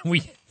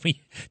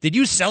 Did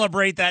you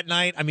celebrate that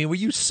night? I mean, were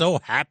you so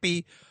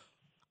happy?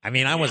 I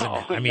mean, I wasn't.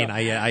 No, I mean, no.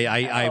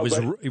 I was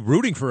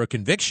rooting for a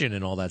conviction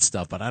and all that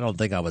stuff, but I don't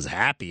think I was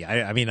happy.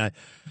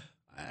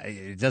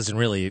 It doesn't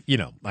really,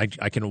 I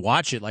can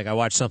watch it like I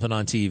watch something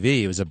on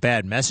TV. It was a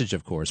bad message,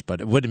 of course, but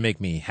it wouldn't make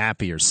me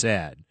happy or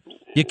sad.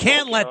 You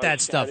can't let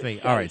that stuff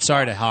me. All right,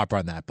 sorry to hop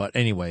on that, but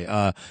anyway,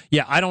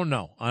 yeah, I don't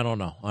know.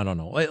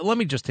 Let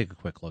me just take a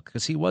quick look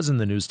because he was in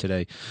the news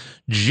today.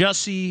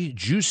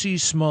 Juicy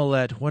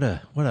Smollett, what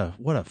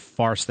a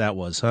farce that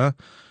was, huh?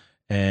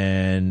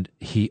 And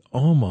he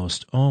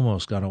almost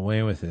got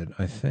away with it.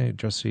 I think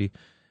Jussie.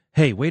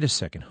 Hey, wait a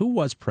second. Who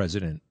was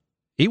president?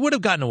 He would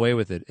have gotten away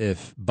with it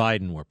if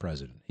Biden were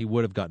president. He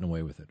would have gotten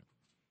away with it.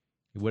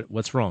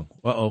 What's wrong?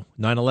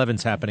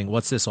 9/11's happening.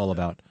 What's this all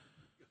about?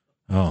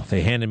 Oh,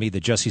 they handed me the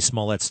Jussie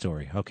Smollett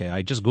story. Okay,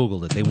 I just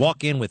Googled it. They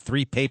walk in with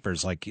 3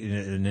 papers.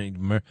 He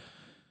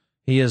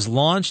has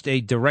launched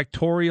a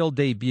directorial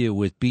debut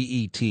with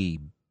BET,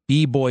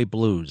 B-Boy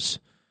Blues.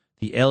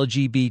 The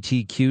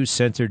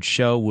LGBTQ-centered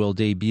show will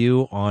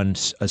debut on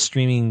a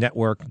streaming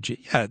network.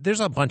 Yeah,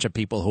 there's a bunch of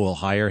people who will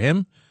hire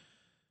him,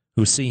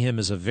 who see him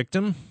as a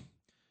victim.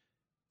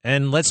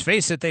 And let's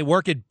face it, they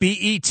work at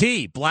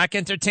BET, Black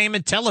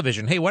Entertainment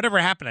Television. Hey, whatever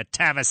happened to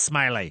Tavis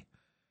Smiley?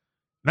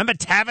 Remember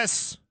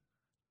Tavis?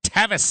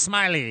 Tavis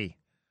Smiley.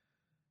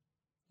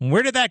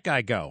 Where did that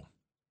guy go?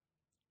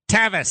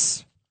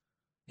 Tavis.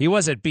 He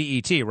was at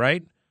BET,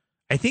 right?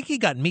 I think he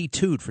got Me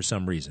Too'd for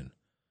some reason.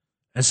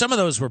 And some of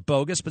those were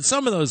bogus, but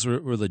some of those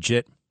were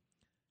legit.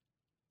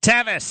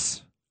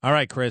 Tavis. All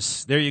right,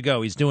 Chris, there you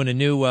go. He's doing a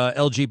new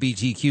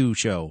LGBTQ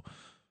show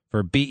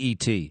for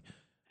BET.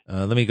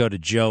 Let me go to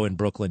Joe in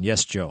Brooklyn.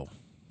 Yes, Joe.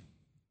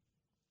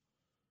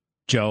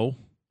 Joe?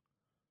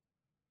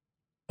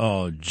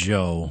 Oh,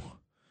 Joe.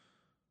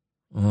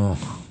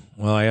 Oh,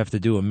 well, I have to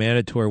do a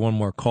mandatory one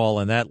more call,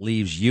 and that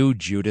leaves you,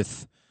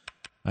 Judith.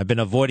 I've been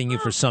avoiding you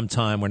for some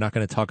time. We're not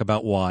going to talk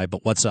about why,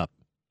 but what's up?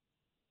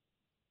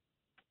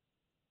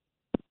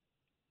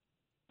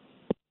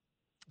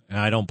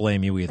 I don't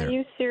blame you either. Are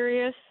you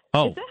serious?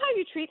 Oh. Is that how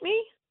you treat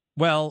me?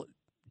 Well,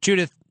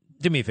 Judith,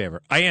 do me a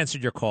favor. I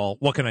answered your call.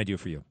 What can I do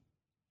for you?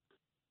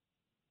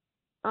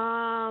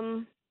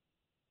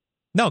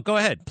 No, go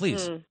ahead,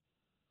 please.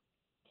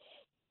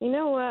 You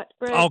know what,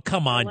 Greg? Oh,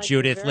 come on, like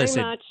Judith.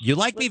 Listen, much. you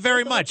like me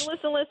very much.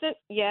 Listen.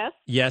 Yes.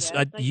 Yes.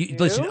 I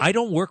listen, I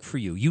don't work for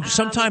you. You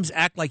sometimes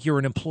act like you're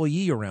an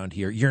employee around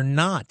here. You're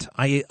not.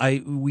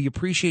 We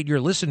appreciate your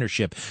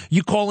listenership.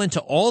 You call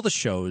into all the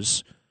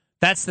shows.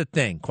 That's the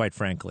thing, quite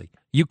frankly.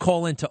 You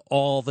call into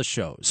all the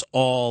shows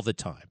all the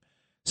time.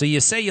 So you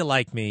say you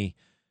like me,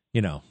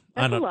 That's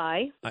a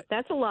lie.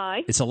 That's a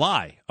lie. It's a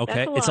lie.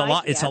 Okay. That's a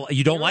lie. It's yes.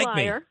 You don't You're like a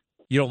me. liar.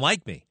 You don't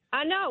like me.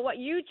 I know what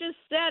you just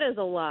said is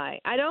a lie.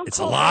 I don't. It's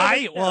call a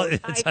lie. Well,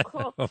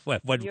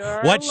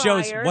 what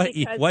shows?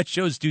 What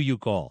shows do you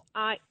call?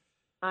 I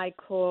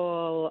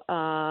call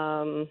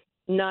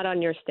not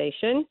on your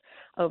station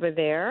over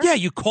there. Yeah,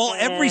 you call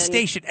every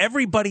station.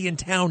 Everybody in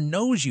town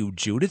knows you,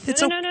 Judith.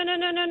 It's no. No. You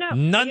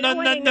know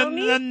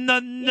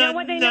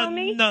what they know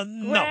me?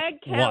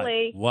 Greg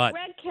Kelly. What?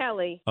 Greg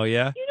Kelly. Oh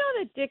yeah. You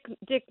know that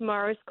Dick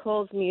Morris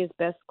calls me his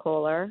best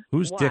caller.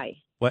 Who's Why? Dick?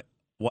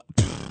 What?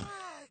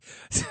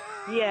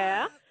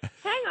 Yeah.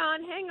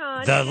 Hang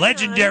on. The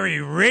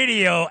legendary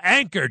radio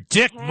anchor,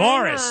 Dick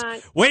Morris.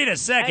 Wait a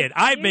second.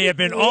 I may have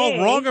been all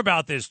wrong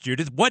about this,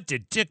 Judith. What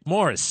did Dick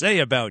Morris say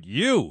about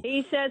you?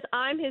 He says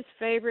I'm his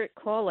favorite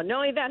caller. Not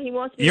only that, he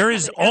wants me You're to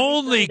his come in every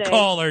only Sunday.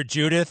 caller,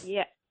 Judith.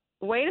 Yeah.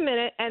 Wait a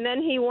minute. And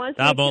then he wants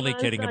me to I'm come only on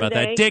kidding about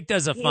Sunday. that. Dick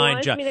does a He fine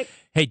wants job. me to-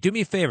 Hey, do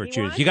me a favor,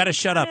 Judith. wants You got to me to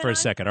shut come up for a in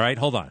second, all right?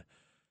 Hold on.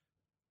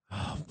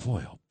 Oh,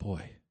 boy.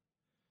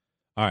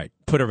 All right,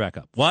 put her back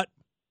up. What?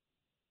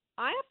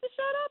 I have to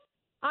shut up?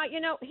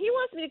 He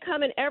wants me to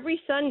come in every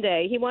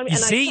Sunday. He wanted me, You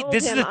and see, I told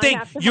this is him the I thing.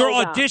 have to You're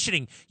hold on.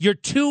 auditioning. You're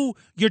too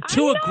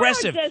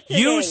aggressive.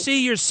 You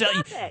see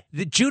yourself,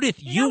 Judith.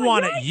 You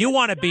want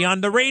to be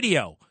on the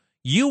radio.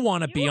 You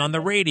want to be on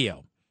the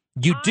radio.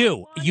 You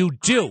do.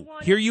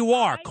 Here you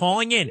are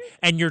calling in,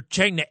 and you're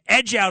trying to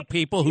edge out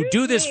people who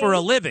do this for a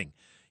living.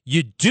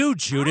 You do,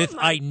 Judith.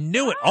 I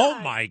knew it. Oh,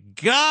 my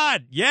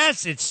God.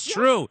 Yes, it's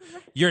true.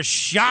 You're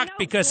shocked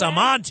because I'm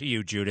on to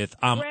you, Judith.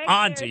 I'm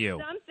on to you.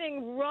 There's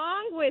something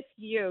wrong with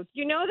you.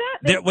 You know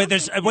that? Wait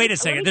a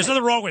second. There's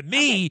nothing wrong with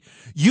me.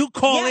 You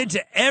call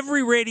into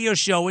every radio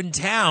show in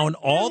town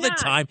all the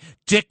time.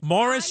 Dick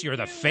Morris, you're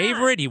the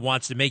favorite. He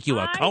wants to make you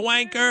a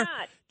co-anchor.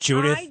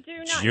 Judith, I do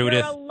not.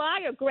 Judith. You're a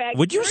liar, Greg.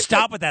 Would you You're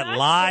stop with that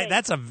lie?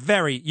 That's a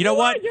very. You know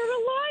what? You're a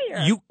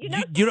liar. You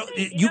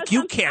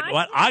can't.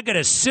 What? I'm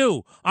gonna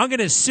sue. I'm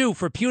gonna sue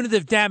for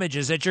punitive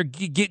damages that you're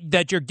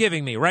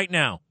giving me right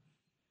now.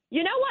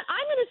 You know what?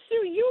 I'm going to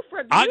sue you for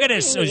abusing I'm gonna me.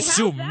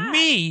 sue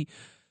me.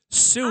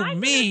 Sue I'm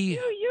me.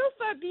 Gonna sue you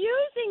for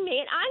abusing me,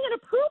 and I'm going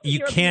to prove that You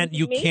you're can't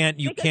abusing me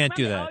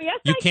do that. Oh, yes,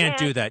 You I can't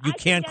can. do that. You I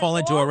can't can call get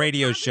into all a the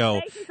radio show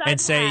conversations and I've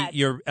say had.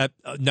 you're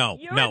no.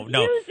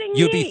 abusing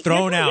You'd be me.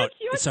 thrown You're out.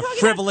 It's a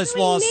frivolous suing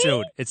me?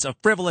 lawsuit. It's a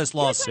frivolous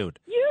lawsuit.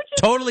 You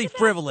just Totally talked about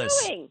frivolous.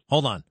 suing.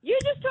 Hold on. You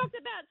just talked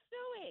about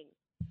suing.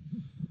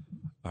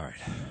 All right.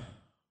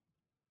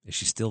 Is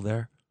she still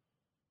there?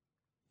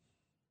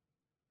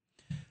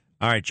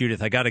 All right,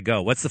 Judith, I got to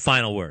go. What's the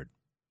final word?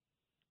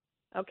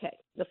 Okay.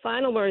 The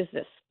final word is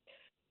this.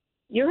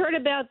 You heard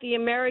about the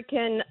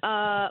American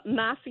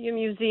Mafia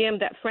Museum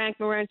that Frank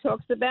Moran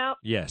talks about?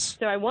 Yes.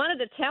 So I wanted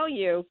to tell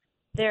you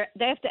they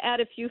have to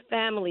add a few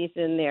families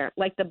in there,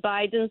 like the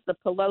Bidens, the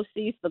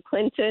Pelosi's, the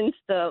Clintons,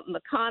 the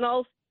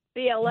McConnells,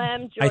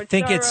 BLM, George I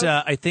think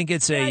Soros. I think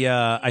it's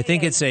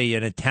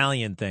an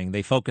Italian thing.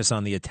 They focus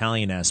on the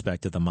Italian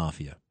aspect of the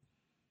mafia.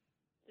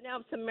 Now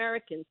it's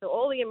American, so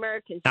all the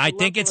Americans. I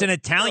think it's an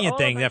Italian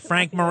thing. That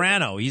Frank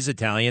Morano, he's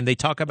Italian. They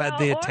talk about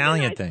the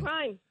Italian thing.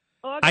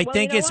 I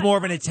think it's more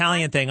of an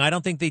Italian thing. I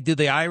don't think they do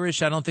the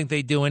Irish. I don't think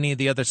they do any of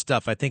the other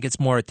stuff. I think it's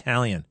more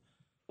Italian.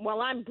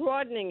 Well, I'm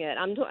broadening it.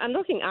 I'm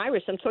looking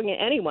Irish. I'm talking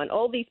anyone.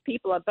 All these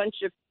people are a bunch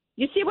of.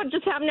 You see what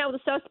just happened now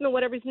with the Sussman,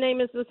 whatever his name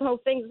is, this whole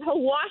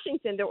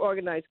Washington, they're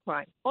organized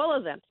crime. All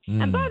of them.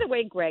 And by the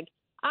way, Greg,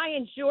 I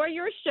enjoy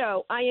your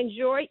show. I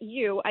enjoy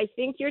you. I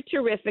think you're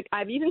terrific.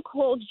 I've even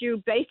called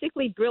you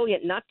basically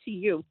brilliant, not to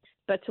you,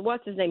 but to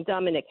what's his name,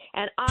 Dominic.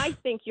 And I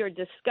think you're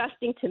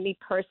disgusting to me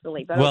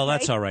personally. But Well, okay?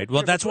 that's all right.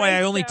 Well, that's why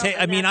I only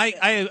take. I mean,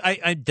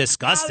 I'm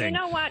disgusting. Oh,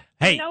 you know what?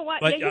 Hey, you know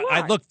what? but Yeah, you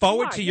I are. look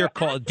forward to your You're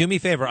call. Do me a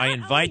favor. I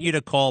invite you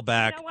to call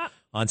back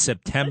on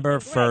September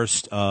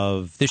 1st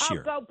of this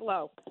year. Go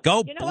blow.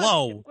 Go You know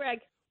blow. What, Greg?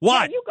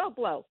 What? Yeah, you go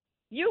blow.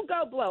 You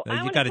go blow.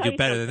 You got to do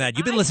better than that.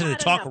 You've been listening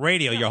to talk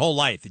radio your whole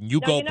life, and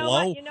you go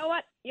blow. You know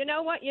what? You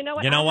know what?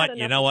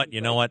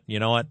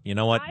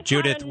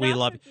 Judith, we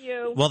love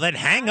you. Well, then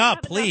hang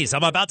up, please.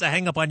 I'm about to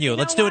hang up on you.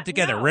 Let's do it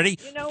together. Ready?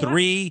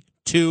 3,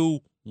 2,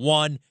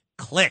 1,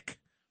 click.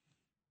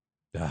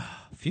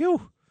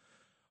 Phew.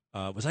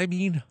 Was I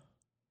mean?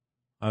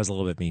 I was a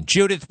little bit mean.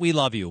 Judith, we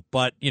love you,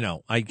 but,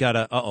 I got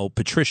to,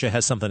 Patricia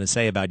has something to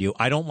say about you.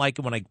 I don't like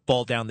it when I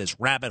fall down this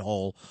rabbit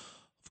hole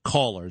of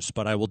callers,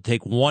 but I will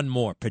take one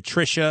more.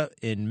 Patricia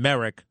in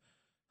Merrick.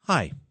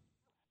 Hi.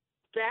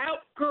 That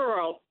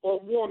girl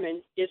or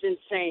woman is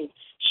insane.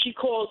 She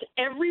calls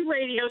every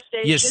radio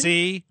station. You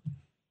see?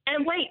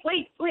 And wait.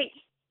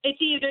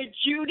 It's either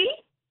Judy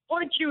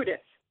or Judith.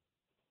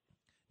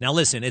 Now,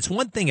 listen, it's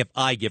one thing if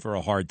I give her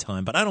a hard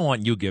time, but I don't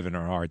want you giving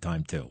her a hard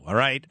time, too, all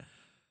right?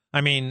 I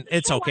mean,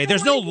 it's okay.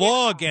 There's no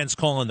law against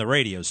calling the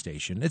radio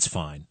station. It's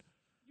fine.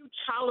 You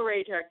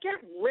tolerate her. Get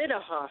rid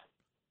of her.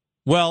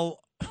 Well,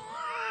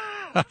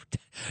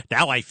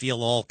 now I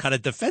feel all kind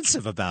of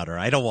defensive about her.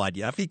 I don't want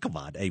you. I mean, come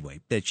on.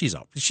 Anyway,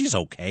 she's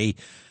okay.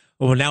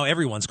 Well, now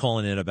everyone's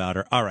calling in about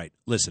her. All right,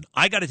 listen,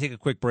 I got to take a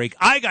quick break.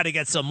 I got to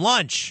get some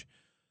lunch.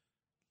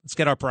 Let's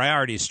get our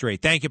priorities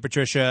straight. Thank you,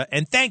 Patricia.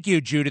 And thank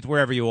you, Judith,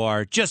 wherever you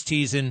are. Just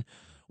teasing.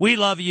 We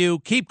love you.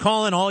 Keep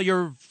calling all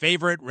your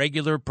favorite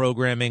regular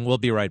programming. We'll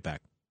be right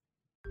back.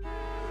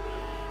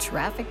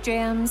 Traffic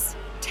jams,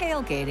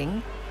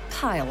 tailgating,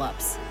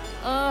 pile-ups.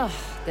 Ugh,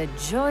 the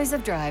joys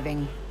of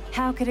driving.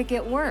 How could it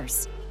get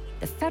worse?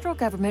 The federal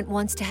government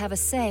wants to have a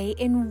say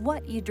in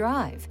what you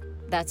drive.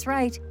 That's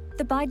right.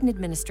 The Biden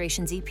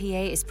administration's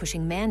EPA is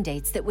pushing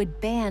mandates that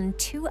would ban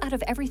 2 out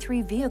of every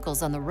 3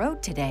 vehicles on the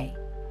road today.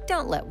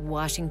 Don't let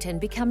Washington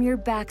become your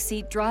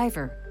backseat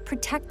driver.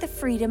 Protect the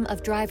freedom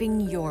of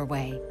driving your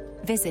way.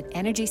 Visit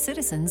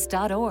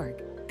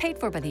EnergyCitizens.org. Paid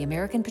for by the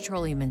American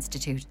Petroleum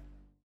Institute.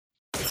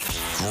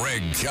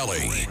 Greg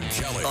Kelly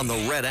on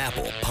the Red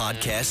Apple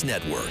Podcast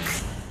Network.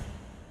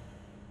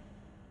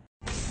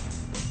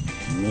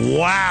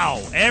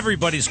 Wow.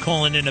 Everybody's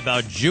calling in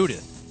about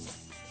Judith.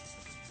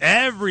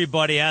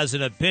 Everybody has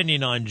an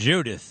opinion on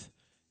Judith.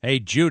 Hey,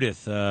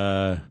 Judith,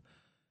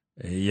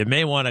 you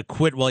may want to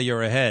quit while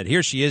you're ahead.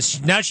 Here she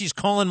is. Now she's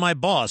calling my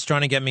boss,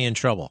 trying to get me in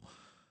trouble.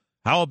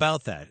 How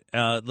about that?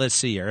 Let's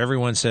see here.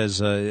 Everyone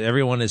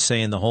is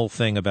saying the whole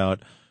thing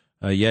about,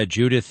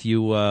 Judith,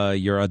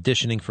 you're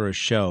auditioning for a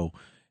show.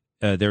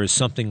 There is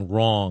something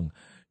wrong.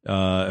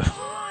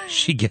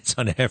 She gets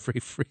on every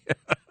free.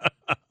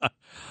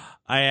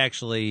 I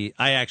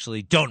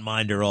actually don't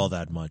mind her all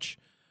that much.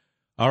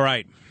 All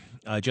right.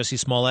 Jesse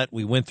Smollett,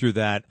 we went through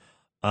that.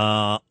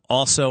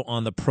 Also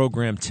on the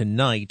program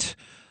tonight,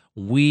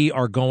 we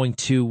are going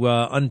to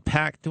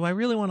unpack. Do I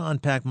really want to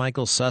unpack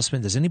Michael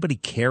Sussman? Does anybody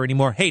care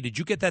anymore? Hey, did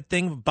you get that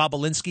thing,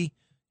 Bobolinsky?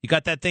 You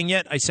got that thing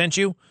yet? I sent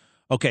you?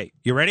 Okay,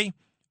 you ready?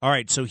 All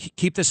right, so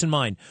keep this in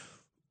mind.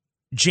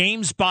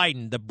 James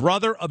Biden, the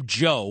brother of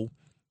Joe,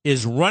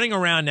 is running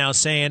around now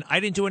saying, I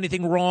didn't do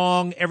anything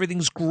wrong.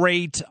 Everything's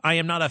great. I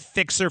am not a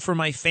fixer for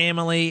my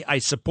family. I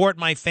support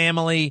my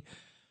family.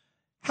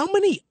 How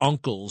many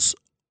uncles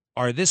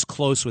are this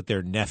close with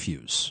their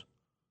nephews?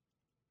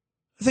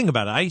 Think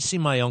about it. I see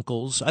my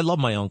uncles. I love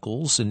my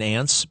uncles and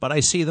aunts, but I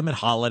see them at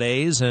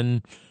holidays.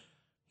 And,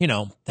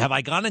 have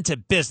I gone into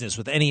business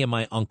with any of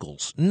my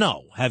uncles?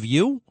 No. Have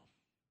you?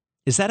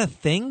 Is that a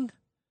thing?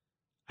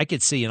 I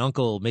could see an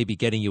uncle maybe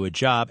getting you a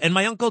job. And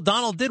my Uncle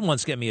Donald did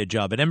once get me a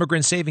job at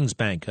Immigrant Savings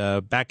Bank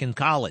back in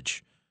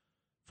college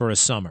for a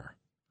summer.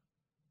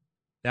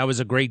 That was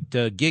a great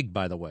gig,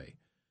 by the way.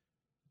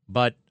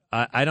 But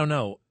I don't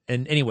know.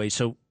 And anyway,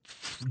 so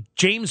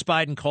James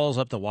Biden calls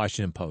up the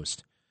Washington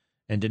Post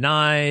and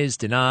denies.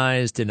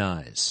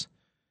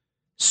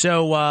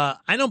 So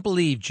I don't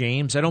believe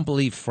James. I don't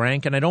believe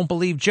Frank. And I don't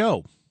believe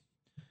Joe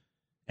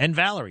and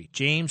Valerie.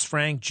 James,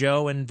 Frank,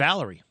 Joe, and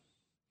Valerie.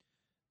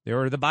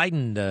 They're the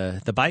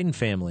Biden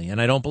family.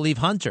 And I don't believe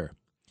Hunter.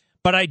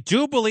 But I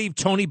do believe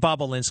Tony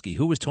Bobolinsky.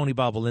 Who was Tony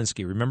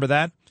Bobolinsky? Remember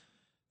that?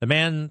 The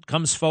man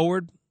comes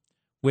forward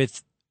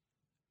with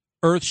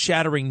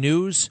earth-shattering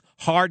news,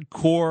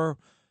 hardcore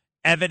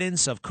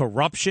evidence of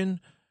corruption,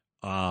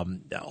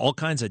 all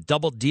kinds of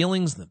double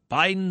dealings, the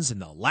Bidens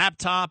and the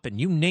laptop, and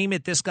you name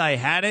it, this guy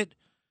had it,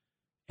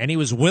 and he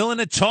was willing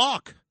to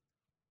talk.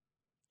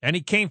 And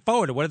he came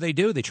forward. And what did they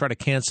do? They tried to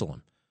cancel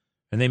him,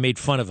 and they made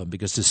fun of him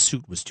because his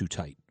suit was too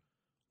tight.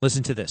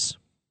 Listen to this.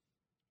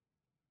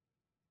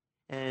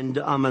 And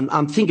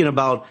I'm thinking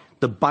about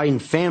the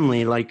Biden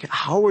family. Like,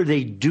 how are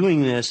they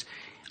doing this?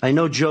 I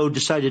know Joe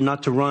decided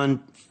not to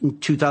run in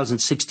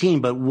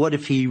 2016, but what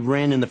if he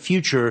ran in the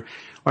future?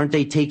 Aren't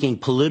they taking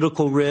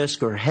political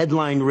risk or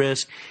headline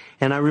risk?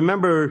 And I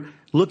remember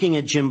looking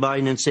at Jim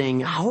Biden and saying,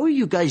 how are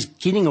you guys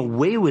getting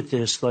away with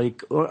this?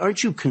 Like,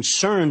 aren't you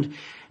concerned?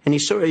 And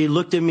he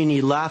looked at me and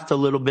he laughed a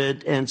little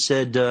bit and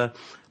said,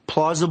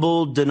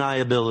 plausible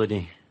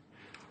deniability.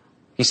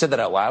 He said that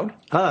out loud?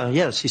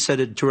 Yes, he said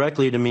it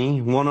directly to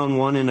me,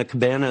 one-on-one in a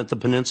cabana at the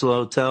Peninsula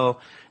Hotel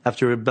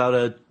after about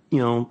a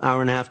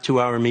hour and a half,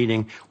 2 hour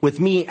meeting with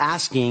me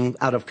asking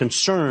out of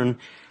concern,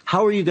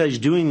 how are you guys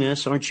doing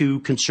this? Aren't you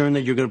concerned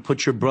that you're going to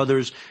put your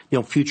brother's,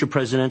 future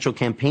presidential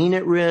campaign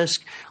at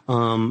risk?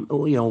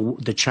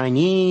 The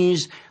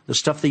Chinese, the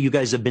stuff that you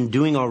guys have been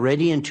doing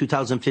already in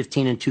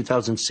 2015 and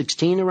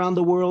 2016 around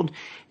the world.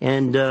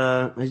 And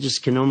I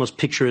just can almost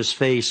picture his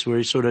face where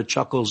he sort of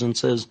chuckles and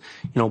says,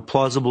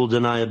 plausible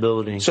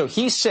deniability. So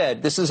he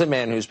said, this is a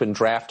man who's been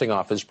drafting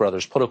off his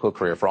brother's political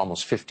career for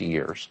almost 50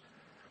 years.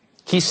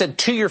 He said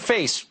to your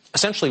face,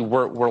 essentially,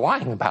 we're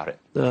lying about it.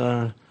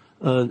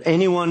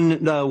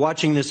 Anyone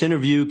watching this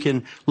interview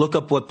can look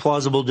up what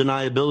plausible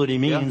deniability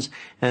means,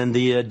 and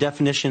the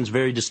definition is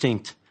very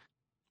distinct.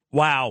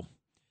 Wow.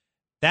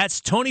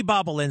 That's Tony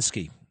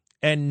Bobolinsky.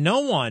 And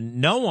no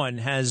one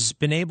has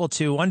been able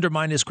to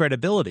undermine his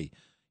credibility.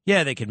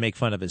 Yeah, they can make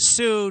fun of his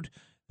suit.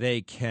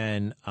 They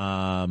can,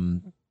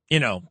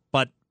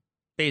 but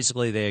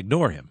basically they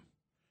ignore him.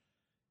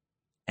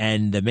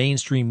 And the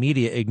mainstream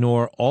media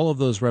ignore all of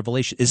those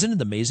revelations. Isn't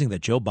it amazing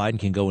that Joe Biden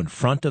can go in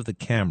front of the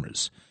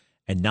cameras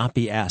and not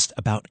be asked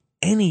about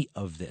any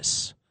of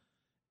this?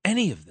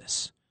 Any of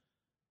this.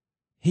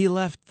 He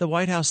left the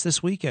White House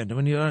this weekend. I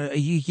mean,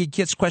 he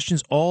gets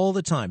questions all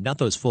the time. Not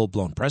those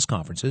full-blown press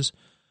conferences.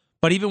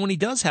 But even when he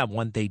does have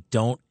one, they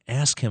don't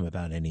ask him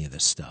about any of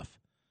this stuff.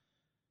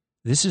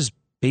 This is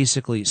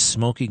basically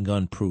smoking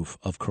gun proof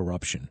of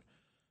corruption.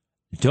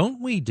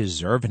 Don't we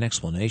deserve an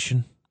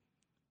explanation?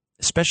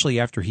 Especially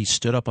after he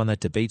stood up on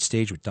that debate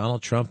stage with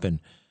Donald Trump and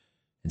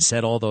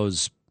said all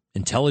those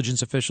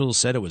intelligence officials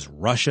said it was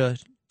Russia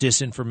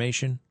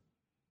disinformation.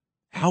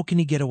 How can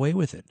he get away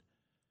with it?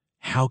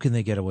 How can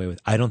they get away with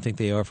it? I don't think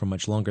they are for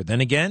much longer.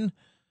 Then again,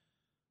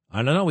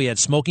 I don't know. We had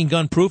smoking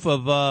gun proof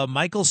of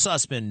Michael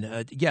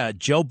Sussman.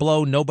 Joe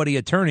Blow, nobody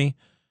attorney.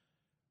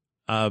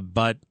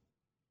 But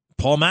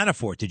Paul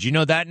Manafort, did you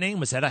know that name?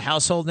 Was that a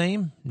household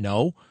name?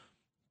 No,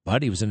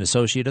 but he was an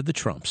associate of the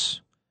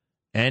Trumps.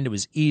 And it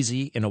was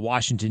easy in a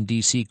Washington,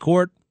 D.C.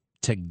 court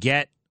to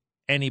get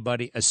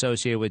anybody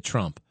associated with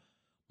Trump.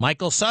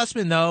 Michael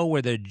Sussman, though,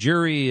 where the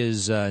jury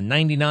is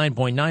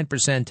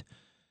 99.9%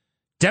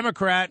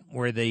 Democrat,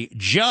 where the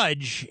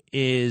judge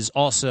is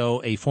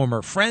also a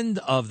former friend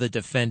of the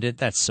defendant.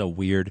 That's so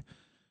weird.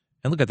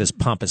 And look at this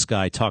pompous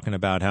guy talking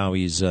about how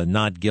he's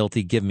not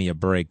guilty. Give me a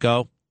break.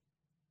 Go.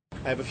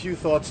 I have a few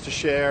thoughts to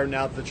share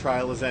now that the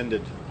trial has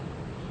ended.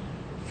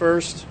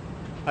 First,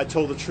 I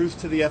told the truth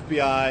to the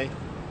FBI,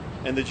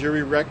 and the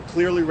jury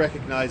clearly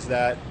recognized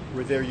that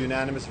with their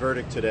unanimous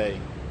verdict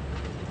today.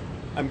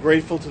 I'm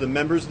grateful to the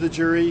members of the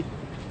jury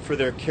for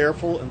their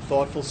careful and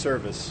thoughtful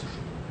service.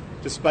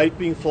 Despite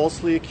being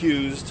falsely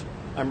accused,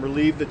 I'm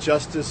relieved that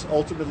justice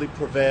ultimately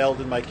prevailed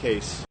in my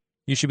case.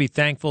 You should be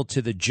thankful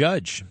to the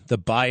judge, the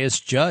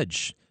biased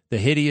judge, the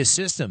hideous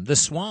system, the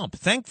swamp.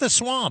 Thank the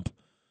swamp.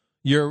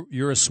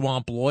 You're a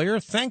swamp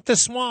lawyer. Thank the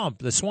swamp.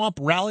 The swamp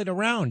rallied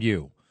around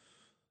you.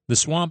 The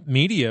swamp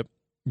media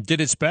did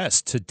its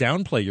best to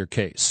downplay your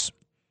case.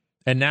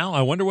 And now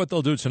I wonder what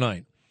they'll do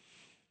tonight.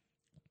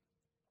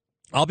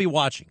 I'll be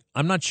watching.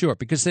 I'm not sure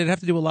because they'd have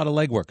to do a lot of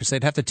legwork because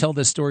they'd have to tell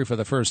this story for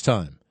the first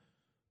time.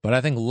 But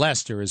I think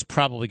Lester is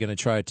probably going to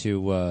try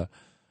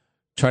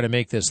to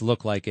make this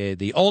look like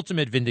the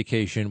ultimate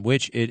vindication,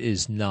 which it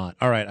is not.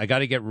 All right, I got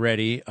to get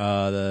ready.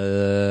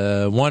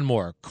 One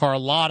more.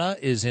 Carlotta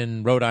is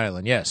in Rhode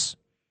Island. Yes.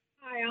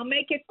 Hi, I'll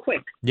make it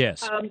quick.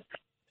 Yes.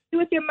 You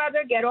with your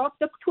mother, get off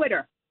the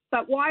Twitter.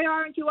 But why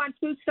aren't you on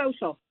Truth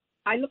Social?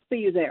 I look for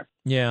you there.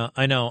 Yeah,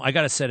 I know. I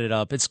got to set it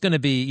up. It's going to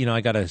be,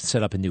 I got to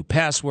set up a new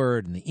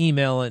password and the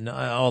email and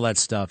all that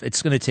stuff.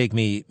 It's going to take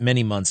me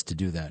many months to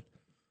do that.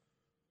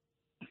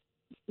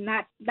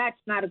 That's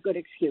not a good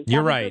excuse.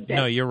 You're right.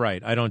 No, you're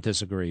right. I don't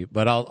disagree.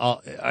 But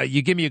I'll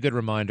you give me a good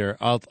reminder.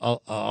 I'll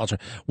try.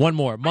 One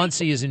more.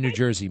 Muncie is in New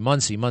Jersey.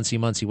 Muncie.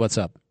 What's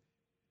up?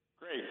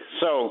 Great.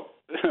 So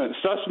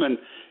Sussman,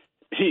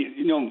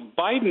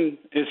 Biden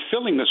is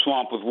filling the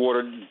swamp with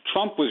water.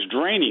 Trump was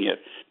draining it.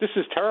 This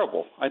is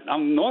terrible.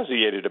 I'm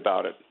nauseated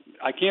about it.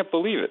 I can't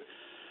believe it.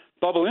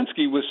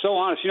 Bobulinski was so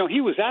honest.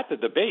 He was at the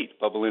debate,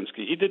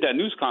 Bobulinski. He did that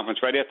news conference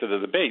right after the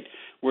debate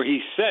where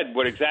he said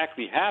what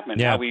exactly happened,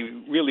 how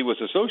he really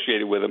was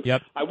associated with him.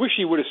 Yep. I wish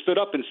he would have stood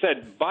up and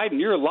said, Biden,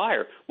 you're a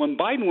liar. When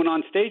Biden went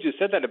on stage and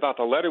said that about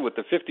the letter with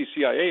the 50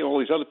 CIA and all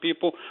these other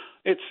people,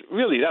 that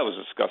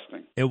was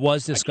disgusting. It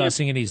was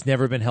disgusting, and he's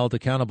never been held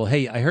accountable.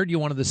 Hey, I heard you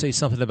wanted to say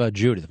something about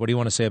Judith. What do you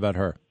want to say about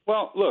her?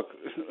 Well, look,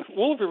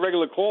 all of your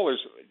regular callers,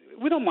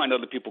 we don't mind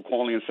other people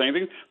calling and saying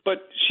things,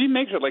 but she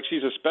makes it like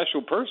she's a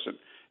special person.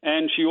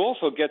 And she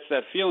also gets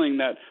that feeling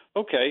that,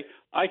 okay,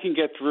 I can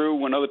get through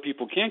when other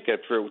people can't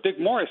get through. Dick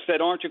Morris said,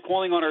 aren't you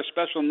calling on her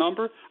special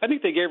number? I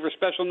think they gave her a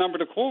special number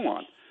to call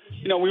on.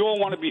 We all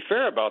want to be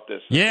fair about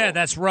this. Yeah,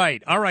 that's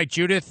right. All right,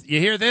 Judith, you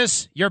hear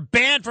this? You're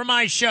banned from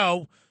my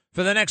show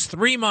for the next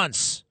 3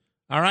 months.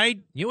 All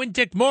right? You and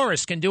Dick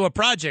Morris can do a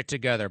project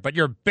together, but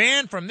you're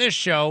banned from this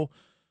show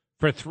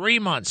for 3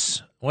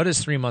 months. What is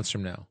 3 months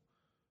from now?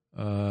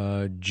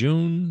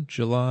 June,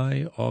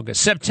 July,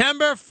 August.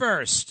 September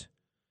 1st.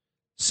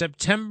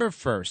 September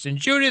 1st. And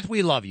Judith,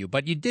 we love you,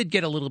 but you did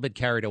get a little bit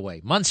carried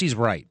away. Muncie's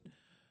right.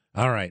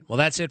 All right. Well,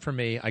 that's it for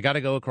me. I got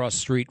to go across the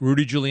street.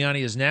 Rudy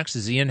Giuliani is next.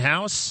 Is he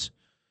in-house?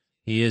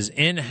 He is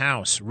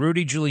in-house.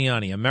 Rudy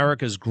Giuliani,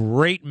 America's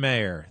great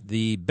mayor,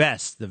 the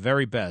best, the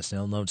very best.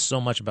 He'll know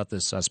so much about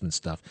this Sussman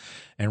stuff.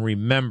 And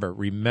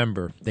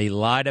remember, they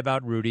lied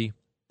about Rudy.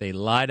 They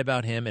lied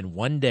about him. And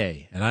one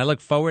day, and I look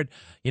forward,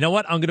 you know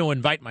what? I'm going to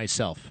invite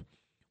myself.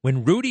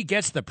 When Rudy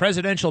gets the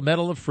Presidential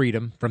Medal of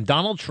Freedom from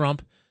Donald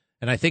Trump,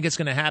 and I think it's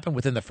going to happen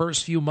within the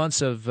first few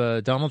months of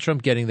Donald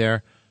Trump getting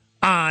there,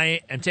 I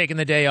am taking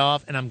the day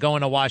off, and I'm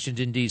going to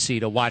Washington,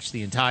 D.C. to watch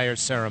the entire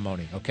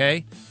ceremony,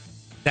 okay?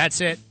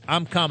 That's it.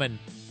 I'm coming,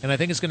 and I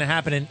think it's going to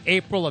happen in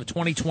April of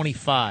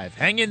 2025.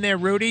 Hang in there,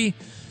 Rudy.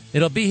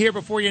 It'll be here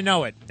before you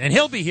know it, and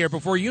he'll be here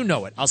before you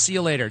know it. I'll see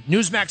you later.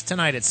 Newsmax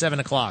tonight at 7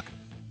 o'clock.